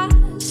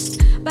passed.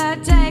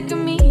 But take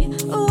me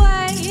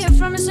away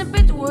from this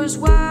impetuous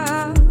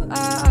world,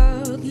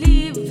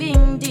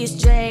 leaving this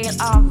jail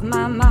of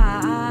my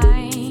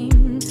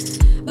mind.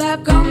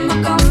 But come,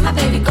 my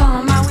baby,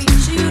 come, I will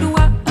show you the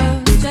world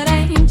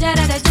today.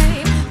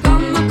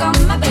 Come,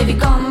 my baby,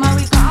 come, I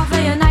will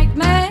cover your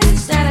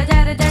nightmares.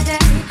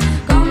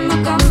 Come,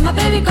 my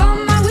baby,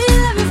 come, I will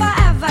love you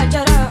forever.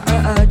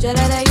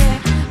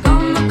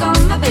 Come,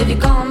 my baby,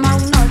 come, I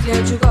will not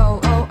let you go.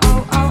 Oh.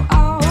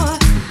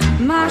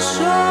 My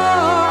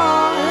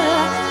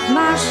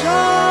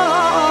soul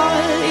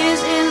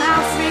is in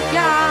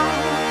Africa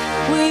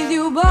with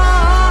you, boy.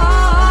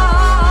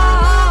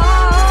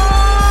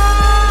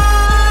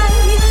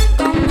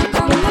 Come,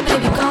 my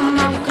baby, come,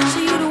 I will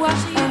see you the world.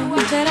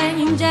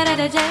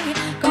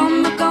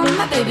 Come,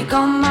 my baby,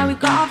 come, I will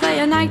cover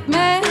your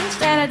nightmares.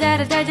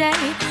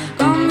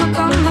 Come,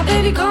 my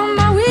baby, come,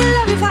 I will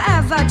love you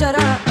forever.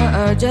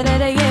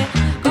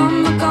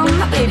 Come,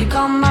 my baby,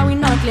 come, I will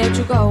not let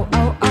you go.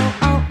 Oh.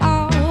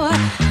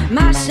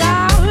 My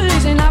soul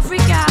is in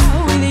Africa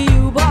with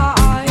you, boy.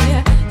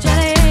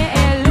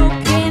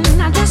 Looking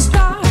at the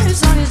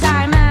stars on this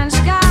diamond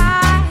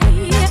sky,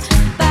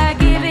 by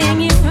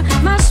giving you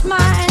my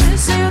smile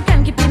so you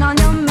can keep it on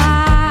your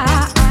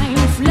mind,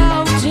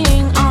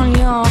 floating on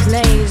your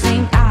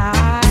blazing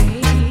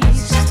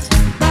eyes.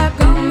 But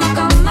come,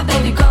 my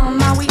baby,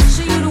 come, I will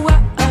show you the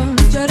world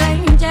today.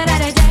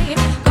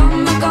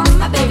 Come,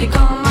 my baby,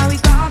 come, I will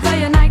cover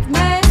your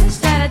nightmares.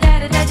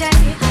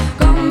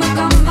 Come,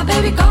 my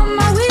baby, come,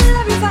 I will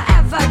love you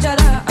forever.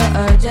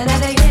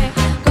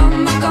 Come,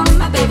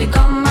 my baby,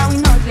 come, I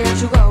will not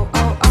let you go.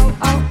 Oh.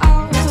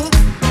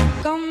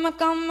 Come, my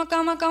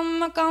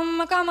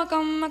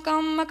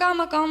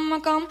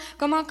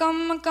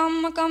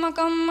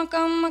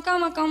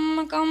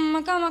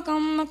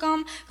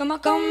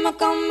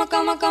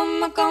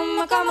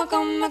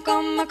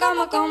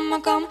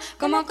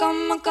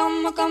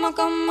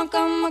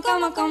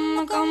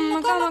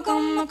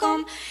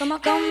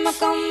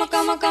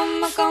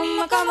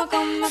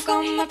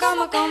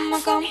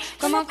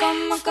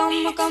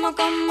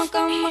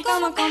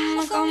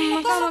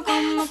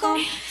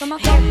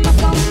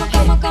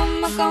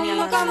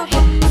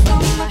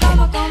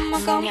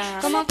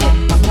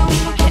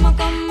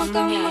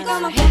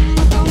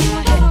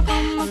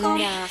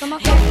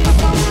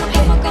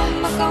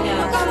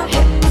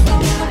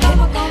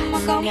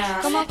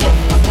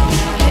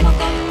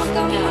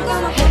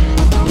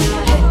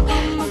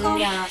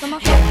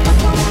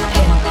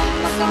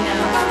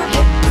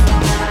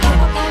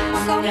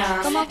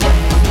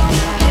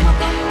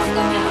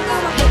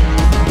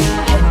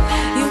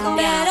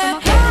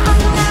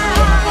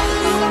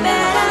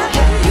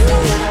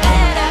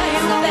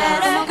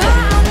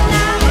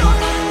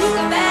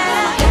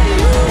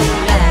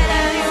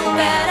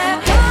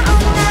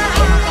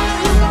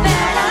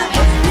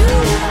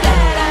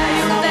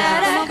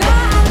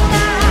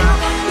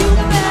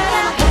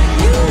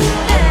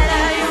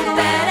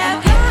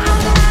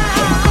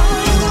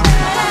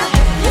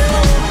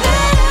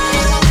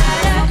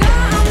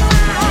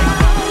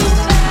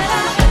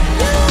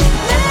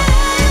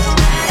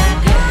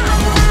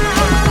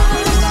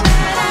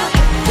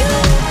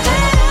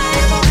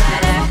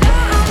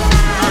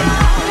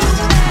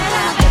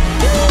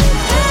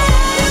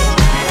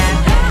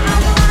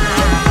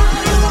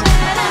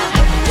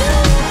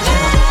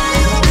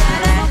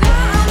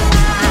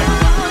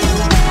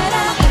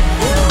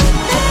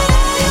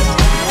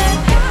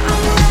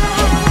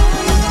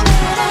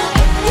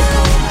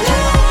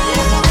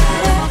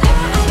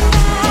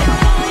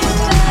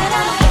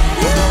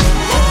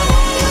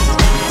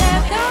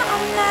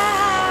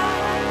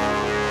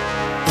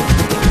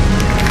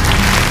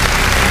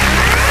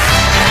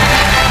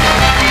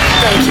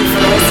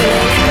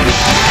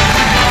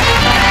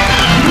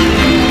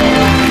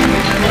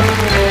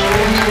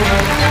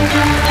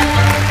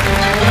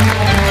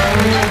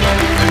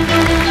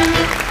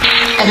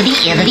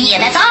Yeah,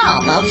 that's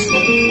all, folks.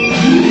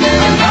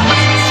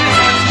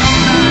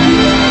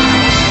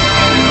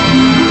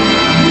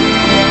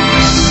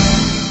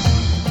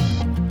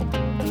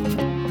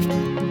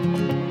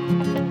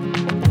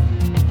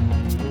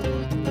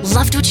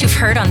 Loved what you've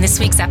heard on this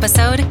week's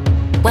episode?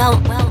 Well,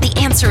 the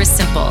answer is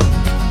simple.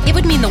 It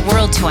would mean the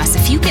world to us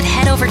if you could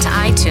head over to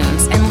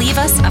iTunes and leave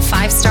us a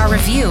 5-star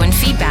review and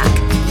feedback.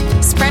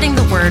 Spreading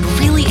the word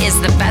really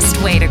is the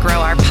best way to grow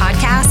our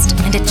podcast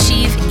and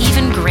achieve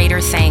even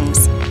greater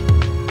things.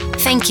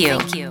 Thank you.